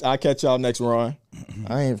 y'all. I'll catch y'all next run.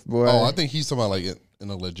 I ain't, boy. Oh, I think he's talking about in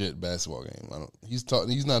a legit basketball game. He's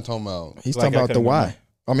not talking about. He's Like, talking I about the couldn't Y. remember.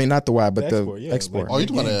 I mean, not the Y, but The the export, yeah, export. Oh, you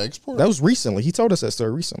talking about the export? That was recently. He told us that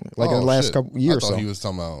story recently, in the last shit. couple years I or thought so. he was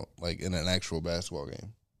talking about in an actual basketball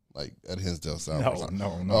game, at Hinsdale South. or something.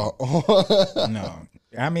 No. Oh. No.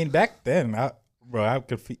 I mean, back then, I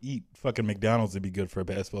could eat fucking McDonald's to be good for a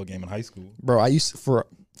basketball game in high school. Bro, I used to,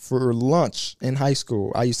 for lunch in high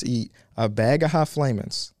school, I used to eat a bag of Hot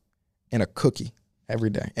Flamings and a cookie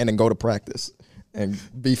every day, and then go to practice and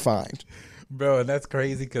be fined. Bro, and that's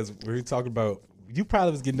crazy because we were talking about, you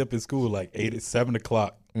probably was getting up in school 7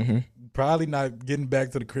 o'clock. Mm-hmm. Probably not getting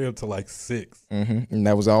back to the crib till 6. Mm-hmm. And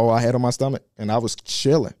that was all I had on my stomach, and I was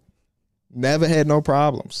chilling. Never had no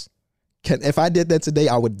problems. If I did that today,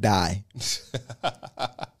 I would die.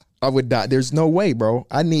 I would die. There's no way, bro.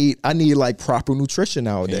 I need proper nutrition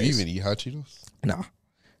Can you nowadays. even eat hot Cheetos? No.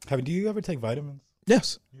 Do you ever take vitamins?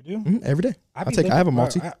 Yes. You do? Mhm. Every day. I have a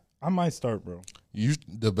multi. I might start, bro.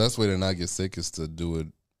 The best way to not get sick is to do it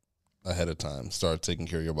ahead of time. Start taking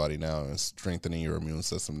care of your body now and strengthening your immune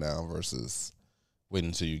system now versus wait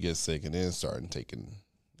until you get sick and then start taking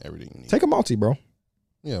everything you need. Take a multi, bro.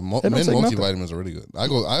 Yeah, They don't men take nothing. multivitamins are really good.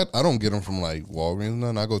 I don't get them from like Walgreens.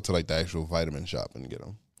 None. I go to like the actual vitamin shop and get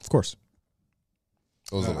them. Of course.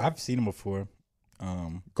 Those are I've seen them before.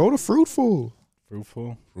 Go to Fruitful.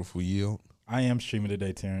 Fruitful. Yield. I am streaming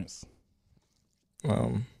today, Terrence.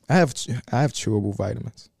 I have chewable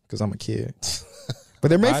vitamins because I'm a kid, but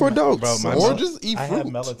they're made for adults. Bro, Or just eat I fruit. have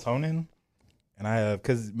melatonin, and I have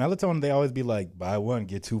because melatonin they always be like buy one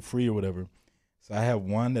get two free or whatever. So I have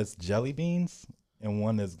one that's jelly beans and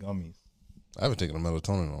one that's gummies. I haven't taken a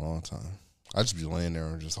melatonin in a long time. I just be laying there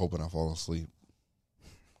and just hoping I fall asleep.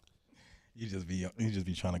 You just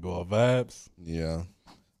be trying to go off vibes. Yeah.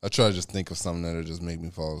 I try to just think of something that'll just make me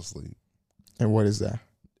fall asleep. And what is that?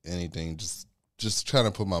 Anything, just trying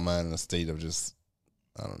to put my mind in a state of just,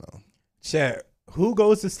 I don't know. Chat, who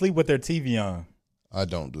goes to sleep with their TV on? I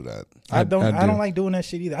don't do that. I do. don't like doing that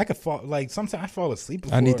shit either. I could fall sometimes I fall asleep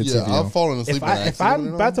before. I need the Yeah, TV I'm on. falling asleep. if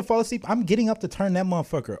I'm about to fall asleep, I'm getting up to turn that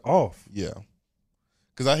motherfucker off. Yeah.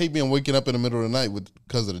 Because I hate being waking up in the middle of the night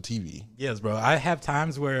because of the TV. Yes, bro. I have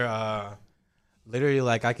times where literally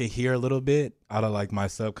like I can hear a little bit out of like my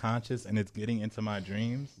subconscious and it's getting into my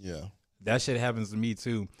dreams. Yeah. That shit happens to me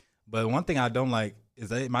too. But one thing I don't like is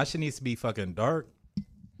that my shit needs to be fucking dark,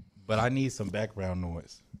 but I need some background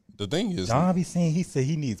noise. The thing is, John be saying he said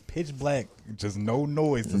he needs pitch black, just no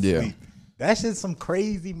noise to sleep. That shit's some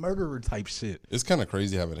crazy murderer type shit. it's kind of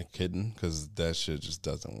crazy having a kitten because that shit just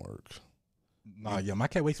doesn't work. Nah, yeah, my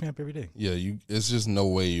cat wakes me up every day. Yeah, it's just no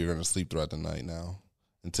way you're going to sleep throughout the night now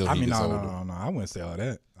until I he mean, gets no, older. no, I wouldn't say all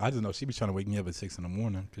that. I just know she be trying to wake me up at 6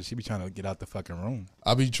 a.m. because she be trying to get out the fucking room.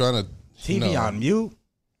 I be trying to... TV on mute.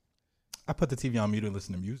 I put the TV on mute and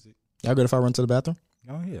listen to music. Y'all good if I run to the bathroom?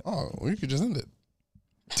 Oh, yeah. Oh, well, you could just end it.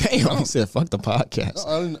 Damn, he said fuck the podcast.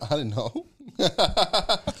 No, I didn't know.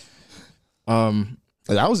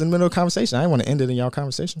 I was in the middle of a conversation. I didn't want to end it in y'all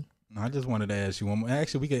conversation. No, I just wanted to ask you one more.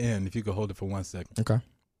 Actually, we could end if you could hold it for 1 second. Okay.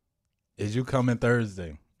 Is you coming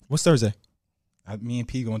Thursday? What's Thursday? Me and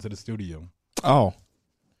P going to the studio. Oh.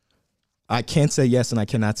 I can't say yes and I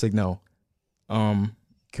cannot say no.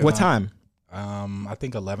 What time? I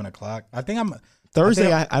think 11 o'clock. I think I'm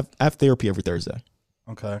Thursday, I have therapy every Thursday.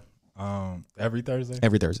 okay. Every Thursday.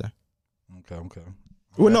 Every Thursday. Okay.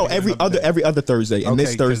 Well, no, Happy every another other day. Thursday, and Okay,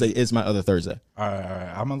 this Thursday is my other Thursday. All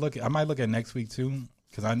right. I'm gonna look. I might look at next week too,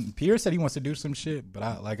 because Pierre said he wants to do some shit,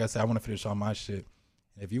 but like I said, I want to finish all my shit.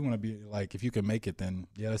 If you want to be like, if you can make it, then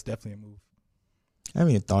yeah, that's definitely a move. I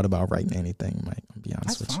haven't even thought about writing anything, Mike. I'll be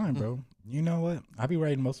honest That's with fine, bro. You know what? I be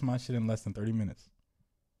writing most of my shit in less than 30 minutes.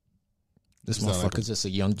 you. This You sound like motherfucker's just a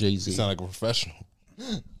young You Jay-Z. sound like a professional.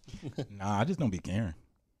 Nah, I just don't be caring.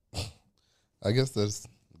 I guess that's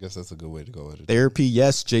a good way to go with it. Therapy,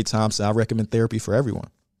 yes, Jay Thompson. I recommend therapy for everyone.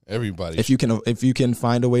 Everybody. If you can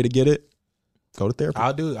find a way to get it, go to therapy.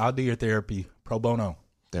 I'll do your therapy pro bono.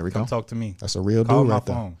 There we Come go. talk to me. That's a real Call dude my right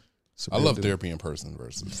there. phone. That's a I real love dude. therapy in person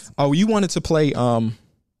versus Oh, you wanted to play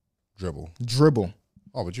dribble. dribble.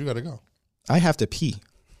 Oh, but you got to go. I have to pee.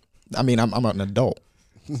 I mean, I'm an adult.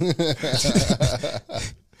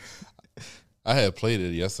 I had played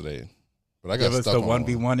it yesterday, but I got Give us stuck the on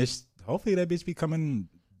 1v1 ish. Hopefully that bitch be coming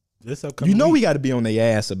this upcoming. You know week. we got to be on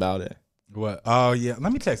their ass about it. What? Oh yeah.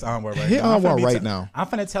 Let me text Anwar right Hit now. I'm finna Anwar be right now. I'm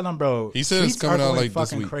finna tell him, bro. He said it's streets coming are out, going like, this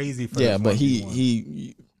fucking week. crazy for Yeah, this but 1v1.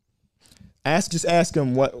 he ask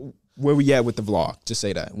him where we at with the vlog. Just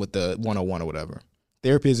say that with the 101 or whatever.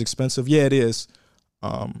 Therapy is expensive. Yeah, it is.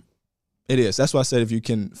 It is. That's why I said if you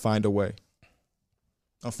can find a way.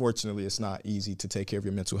 Unfortunately, it's not easy to take care of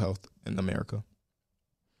your mental health in America.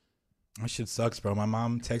 That shit sucks, bro. My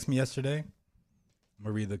mom texted me yesterday.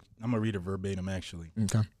 I'm gonna read it verbatim actually.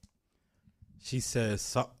 Okay. She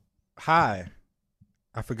says, "Hi,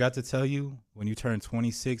 I forgot to tell you, when you turn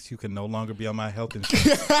 26, you can no longer be on my health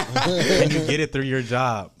insurance. And you get it through your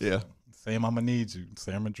job. Yeah. Sam, I'm gonna need you.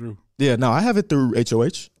 Sam and Drew. Yeah. No, I have it through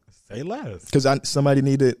HOH Say less. because somebody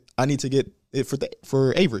needed. I need to get it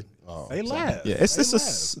for Avery. Oh, Say less. Yeah,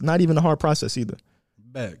 it's not even a hard process either.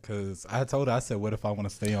 Bet, because I told her, I said, what if I want to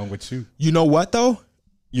stay on with you? You know what though?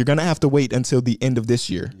 You're gonna have to wait until the end of this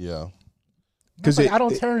year. yeah. Because I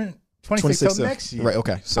don't turn 26 till next year. Right.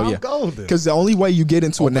 Okay. So I'm yeah. golden. Because the only way you get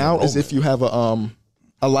into Open it now is enrollment. if you have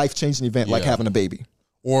a life changing event like Yeah. having a baby.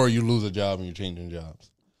 Or you lose a job and you're changing jobs.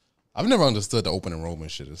 I've never understood the open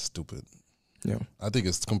enrollment shit. It's stupid. Yeah. I think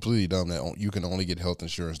it's completely dumb that you can only get health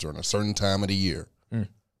insurance during a certain time of the year.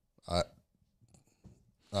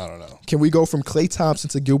 I don't know. Can we go from Klay Thompson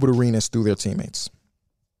to Gilbert Arenas through their teammates?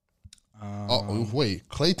 Oh wait,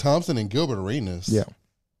 Klay Thompson and Gilbert Arenas. Yeah.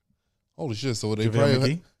 Holy shit! So they JaVale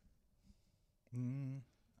probably McGee?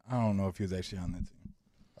 I don't know if he was actually on that team.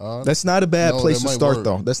 That's not a bad no, place that to might start, work.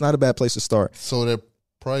 though. That's not a bad place to start. So they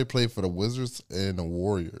probably play for the Wizards and the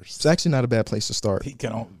Warriors. It's actually not a bad place to start.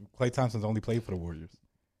 Clay Thompson's only played for the Warriors.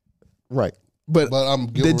 Right. But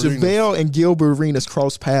did JaVale and Gilbert Arenas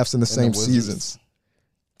cross paths in the same seasons?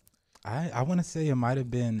 I want to say it might have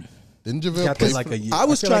been. Didn't JaVale play like a year? I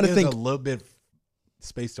was trying to think a little bit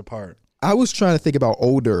spaced apart. I was trying to think about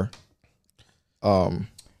older.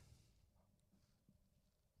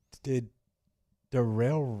 Did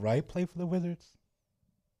Darrell Wright play for the Wizards?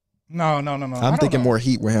 No. I'm thinking more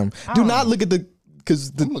Heat with him. Do not look at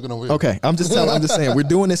I'm looking over here. Okay, I'm just saying we're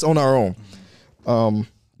doing this on our own.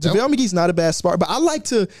 JaVale McGee's not a bad spot, but I like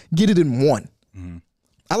to get it in one. Mm-hmm.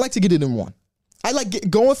 I like to get it in one. I like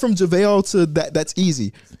going from JaVale to that. That's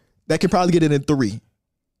easy. That can probably get it in 3.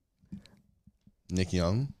 Nick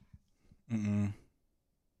Young.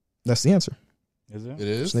 That's the answer. Is it? It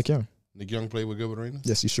is. It's Nick Young. Nick Young played with Gilbert Arenas?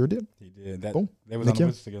 Yes, he sure did. He did. That Boom. they was Nick on the Young.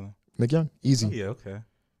 Wizards together. Nick Young. Easy. Oh, yeah. Okay.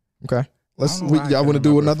 Okay. Y'all want to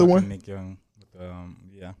do another one? Nick Young.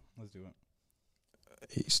 Yeah. Let's do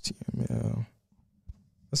it. HTML.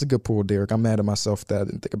 That's a good pull, Derek. I'm mad at myself that I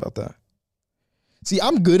didn't think about that. See,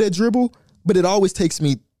 I'm good at dribble, but it always takes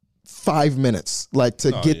me 5 minutes,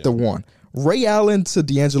 to get the one. Ray Allen to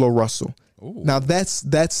D'Angelo Russell. Ooh. Now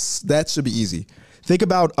that should be easy. Think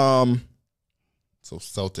about So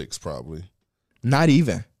Celtics probably. not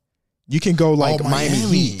even. You can go Miami Miami.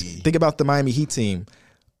 Heat. Think about the Miami Heat team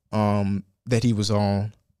that he was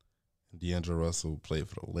on. D'Angelo Russell played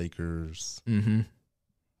for the Lakers. Mm-hmm.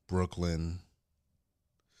 Brooklyn.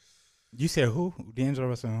 You said who? D'Angelo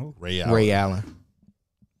Russell and who? Ray Allen.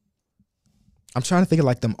 I'm trying to think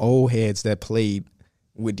of them old heads that played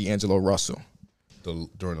with D'Angelo Russell.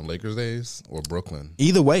 During the Lakers days or Brooklyn?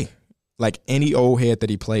 Either way, any old head that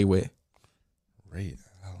he played with. Ray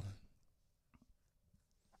Allen.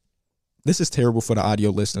 This is terrible for the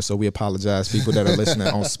audio listeners, so we apologize, people that are listening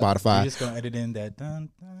on You're Spotify. just gonna edit in that. Dun,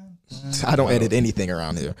 dun, dun. I don't edit anything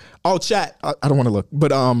around here. Oh, chat. I don't want to look,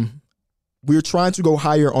 but we're trying to go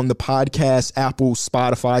higher on the podcast, Apple,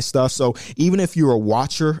 Spotify stuff. So even if you're a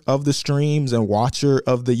watcher of the streams and watcher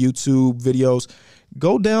of the YouTube videos,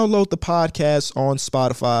 go download the podcast on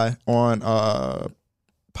Spotify, on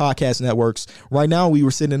podcast networks. Right now, we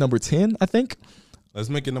were sitting at number 10, I think. Let's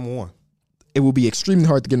make it number 1. It will be extremely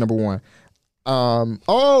hard to get number 1.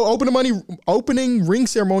 Opening ring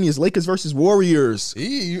ceremony is Lakers versus Warriors.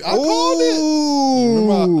 I called it.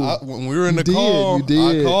 Remember when we were in the call, you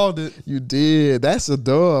did. I called it. You did. That's a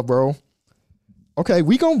dub, bro. Okay,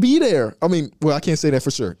 we gonna be there. I mean, well, I can't say that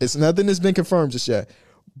for sure. It's nothing that's been confirmed just yet.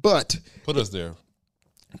 But Put us there.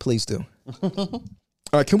 please do. All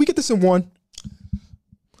right, can we get this in 1?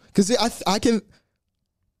 Because I can.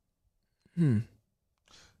 D'Angelo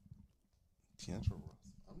Russell.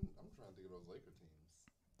 I'm trying to think of those Laker teams.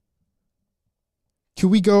 Can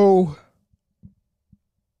we go?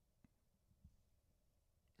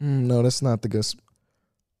 No, that's not the good.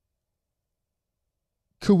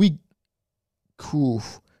 Could we? Cool.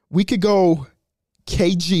 We could go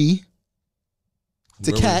KG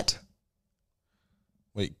to Cat.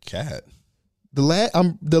 Wait, Cat.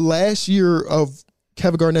 The last year of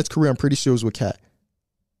Kevin Garnett's career, I'm pretty sure was with Cat.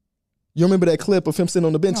 You remember that clip of him sitting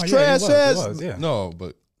on the bench? Oh, yeah, Trash ass. it was, yeah. No,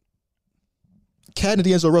 but Cat and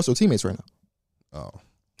D'Angelo Russell teammates right now. oh,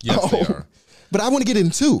 yes, they are. But I want to get it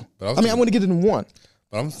in 2. But I want to get it in 1.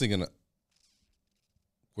 But I'm thinking,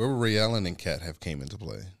 where would Ray Allen and Cat have came into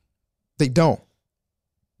play? They don't.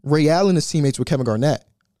 Ray Allen is teammates with Kevin Garnett.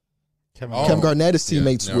 Kevin Garnett is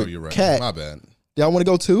teammates no, with you're right. Cat. My bad. Y'all want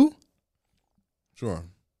to go 2? Sure.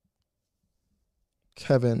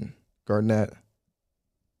 Kevin Garnett,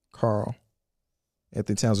 Carl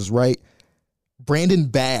Anthony Towns is right. Brandon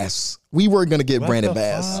Bass. We weren't going to get Brandon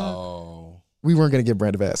Bass. Oh. We weren't going to get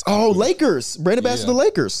Brandon Bass. Oh, Lakers. Brandon Bass of the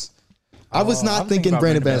Lakers. I was not thinking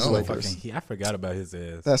Brandon Bass of the Lakers. I forgot about his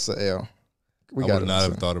ass. That's an L. We I got would it. not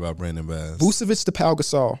have thought about Brandon Bass. Vucevic to Pau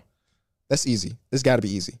Gasol. That's easy. This got to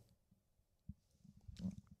be easy.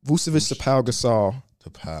 Vucevic to Pau Gasol. To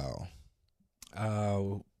Powell.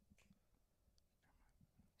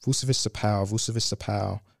 Vucevic to Pau. Vucevic to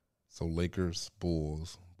Pau. So Lakers,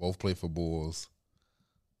 Bulls. Both play for Bulls.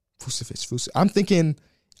 Vucevic. I'm thinking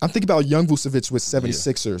about young Vucevic with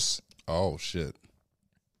 76ers. Oh, shit.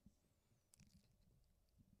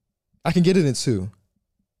 I can get it in 2.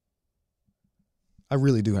 I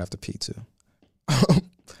really do have to pee too.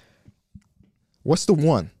 What's the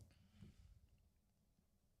 1?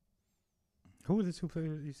 Who were the 2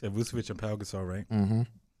 players? You said Vucevic and Pau Gasol, right? Mm-hmm.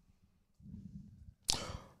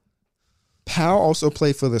 Pau also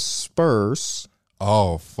played for the Spurs.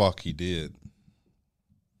 Oh, fuck, he did.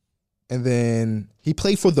 and then he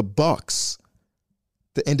played for the Bucks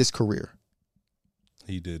to end his career.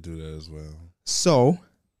 He did do that as well. So,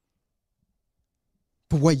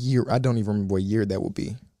 but what year? I don't even remember what year that would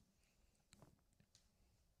be.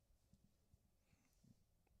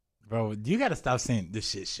 Bro, you got to stop saying this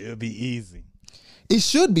shit should be easy. It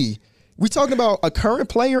should be. We're talking about a current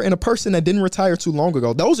player and a person that didn't retire too long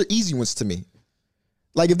ago. Those are easy ones to me.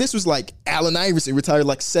 Like if this was like Allen Iverson retired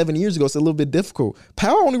like 7 years ago, it's a little bit difficult.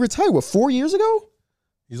 Powell only retired, 4 years ago?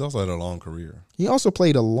 He's also had a long career. He also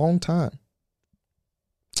played a long time.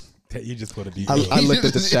 You just put a deep. I looked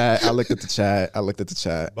at the chat. I looked at the chat. I looked at the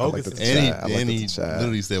chat. I looked at the chat. And he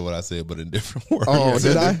literally said what I said, but in different words. Oh,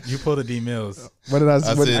 did I? You pulled a D Mills. What did I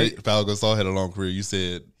say? I said Pau Gasol had a long career. You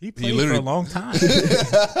said He played for a long time.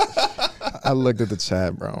 I looked at the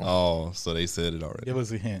chat, bro. Oh, so they said it already. Give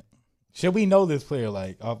us a hint. Should we know this player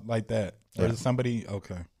like that? Or is it somebody?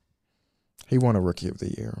 Okay. He won a Rookie of the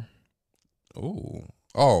Year.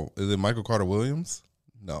 Oh, is it Michael Carter Williams?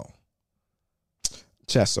 No.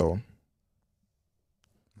 Chesso.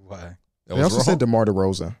 Why? They also said DeMar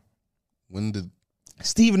DeRozan. When did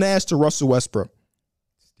Steve Nash to Russell Westbrook?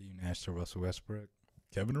 Steve Nash to Russell Westbrook.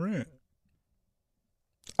 Kevin Durant.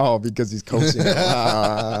 Oh, because he's coaching.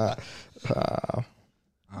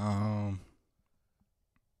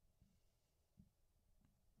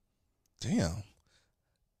 Damn.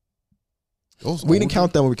 We didn't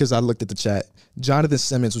count that one because I looked at the chat. Jonathan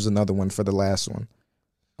Simmons was another one for the last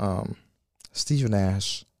one. Steve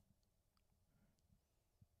Nash.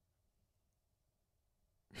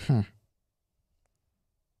 Say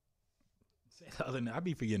the other name. I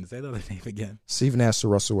be forgetting. Say the other name again. Steve Nash to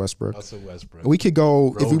Russell Westbrook. Russell Westbrook. We could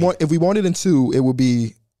go if we wanted in two. It would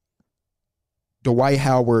be Dwight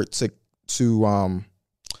Howard to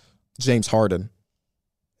James Harden.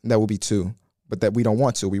 That would be two, but that we don't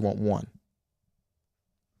want to. We want one.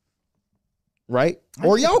 Right?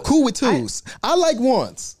 Or y'all cool with twos? I like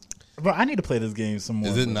ones. Bro, I need to play this game some more.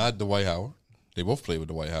 Is it not Dwight Howard? They both played with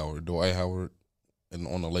Dwight Howard. Dwight Howard and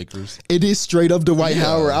on the Lakers. It is straight up Dwight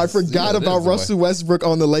Howard. I forgot about Russell Westbrook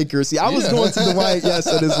on the Lakers. See, I was going to Dwight. Yes,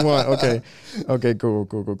 that is one. Okay, cool.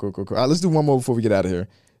 All right, let's do one more before we get out of here.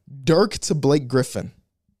 Dirk to Blake Griffin.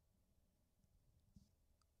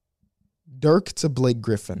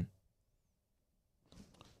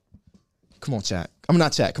 Come on, chat. I'm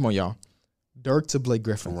not chat. Come on, y'all. Dirk to Blake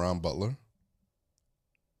Griffin. Ron Butler.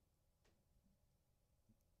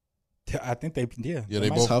 I think they they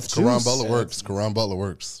both. Caron Butler works. Caron Butler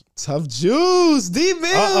works. Tough juice. D-Mills.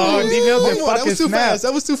 That was too fast.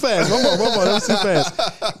 One more. That was too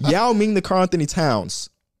fast. Yao Ming to Karl Anthony Towns.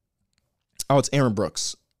 Oh, it's Aaron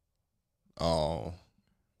Brooks. Oh.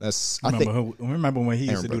 That's remember when he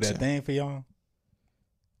used to do Brooks, that thing for y'all?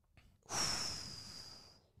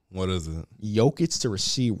 What is it? Jokic to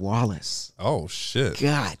Rasheed Wallace. Oh shit.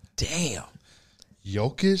 God damn.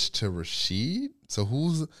 Jokic to Rasheed? So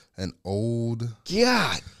who's an old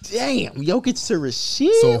God damn. Jokic to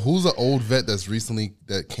Rasheed? So who's an old vet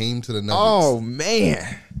that came to the Nuggets? Oh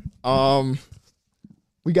man.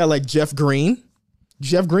 We got like Jeff Green.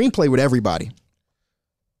 Jeff Green played with everybody.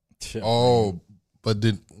 Oh, but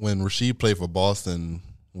when Rasheed played for Boston,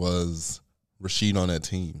 was Rasheed on that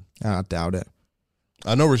team? I doubt it.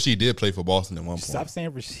 I know Rasheed did play for Boston at one point. Stop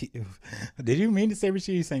saying Rasheed. Did you mean to say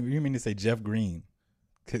Rasheed? You mean to say Jeff Green?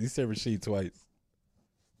 Because you said Rasheed twice.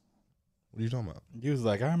 What are you talking about? You was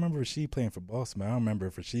like, I remember Rasheed playing for Boston, but I don't remember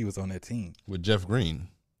if Rasheed was on that team. With Jeff Green.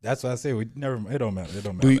 That's what I said. It don't matter. It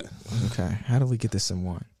don't matter. Okay. How do we get this in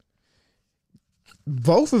one?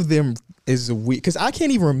 Both of them is a week because I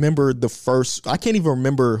can't even remember I can't even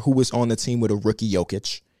remember who was on the team with a rookie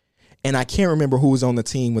Jokic. And I can't remember who was on the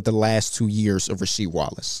team with the last 2 years of Rasheed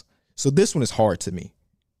Wallace. So this one is hard to me.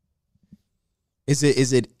 Is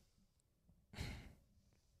it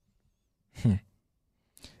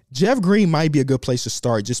Jeff Green might be a good place to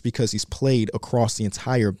start just because he's played across the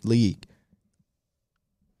entire league.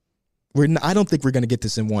 I don't think we're going to get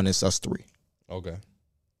this in one. It's us three. Okay.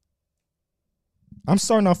 I'm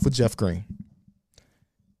starting off with Jeff Green.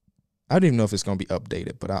 I don't even know if it's going to be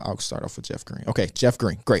updated, but I'll start off with Jeff Green. Okay, Jeff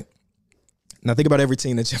Green. Great. Now think about every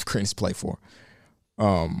team that Jeff Green has played for.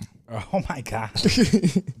 Oh my God.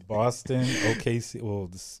 Boston, OKC,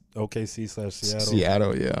 OKC/Seattle.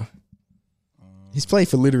 Seattle, yeah. He's played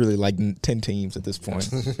for literally like 10 teams at this point.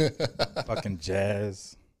 Fucking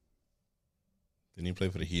Jazz. Didn't he play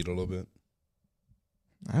for the Heat a little bit?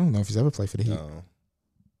 I don't know if he's ever played for the Heat. No.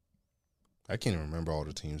 I can't even remember all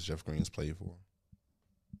the teams Jeff Green's played for.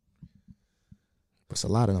 But it's a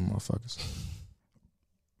lot of them motherfuckers.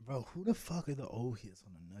 Bro, who the fuck are the old hits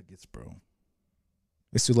on the Nuggets, bro?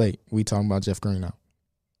 It's too late. We talking about Jeff Green now.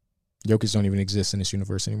 Jokic don't even exist in this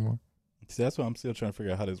universe anymore. See, that's why I'm still trying to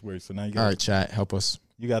figure out how this works. So now you All right, chat, help us.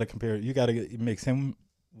 You got to compare. You got to mix him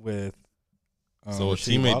with. So a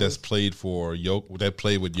Rasheed teammate Wallace. that's played for that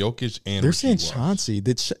played with Jokic and They're Rasheed saying Wallace. Chauncey.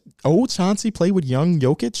 Did old Chauncey play with young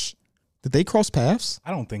Jokic? Did they cross paths?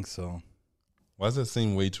 I don't think so. Why does that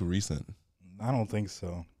seem way too recent? I don't think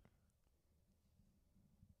so.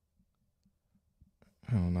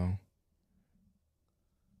 I don't know.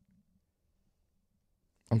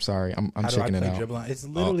 I'm sorry. I'm How do I checking it play out. dribbling? It's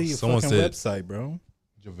literally a someone fucking said- website, bro.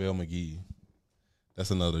 JaVale McGee.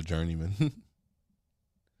 That's another journeyman.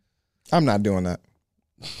 I'm not doing that.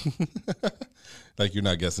 Like you're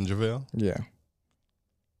not guessing JaVale? Yeah.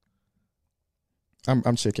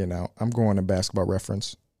 I'm checking out. I'm going to Basketball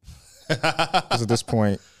Reference. Because at this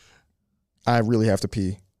point, I really have to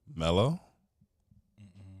pee. Melo?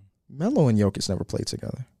 Melo and Jokic never played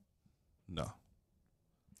together. No.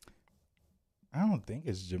 I don't think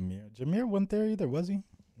it's Jameer. Jameer wasn't there either, was he?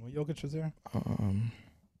 When Jokic was there?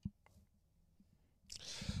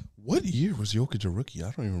 What year was Jokic a rookie?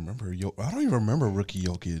 I don't even remember. I don't even remember rookie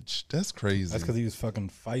Jokic. That's crazy. That's because he was fucking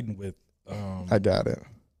fighting with. I got it.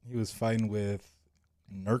 He was fighting with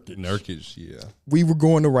Nurkic. Nurkic, yeah. We were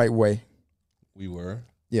going the right way. We were.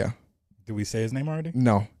 Yeah. Did we say his name already?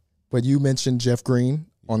 No. But you mentioned Jeff Green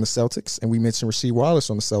on the Celtics, and we mentioned Rasheed Wallace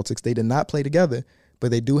on the Celtics. They did not play together,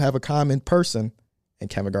 but they do have a common person in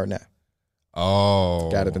Kevin Garnett.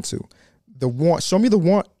 Oh. Got it in 2. The one, show me the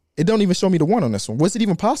one. It don't even show me the one on this one. Was it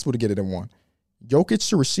even possible to get it in 1? Jokic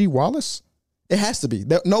to Rasheed Wallace? It has to be.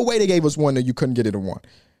 No way they gave us one that you couldn't get it in 1.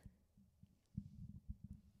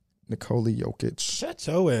 Nikola Jokic. Shut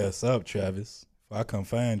your ass up, Travis. If I come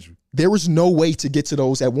find you. There was no way to get to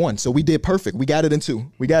those at 1, so we did perfect. We got it in 2.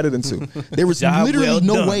 There was Job literally well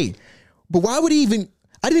no done. way. But why would he even?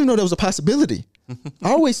 I didn't even know that was a possibility.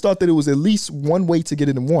 I always thought that it was at least one way to get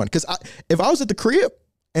it in 1. Because if I was at the crib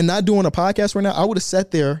and not doing a podcast right now, I would have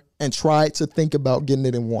sat there and tried to think about getting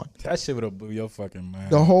it in 1. That shit would have blew your fucking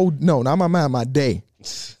mind. No, not my mind, my day.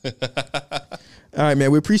 All right,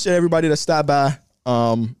 man. We appreciate everybody that stopped by.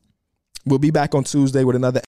 We'll be back on Tuesday with another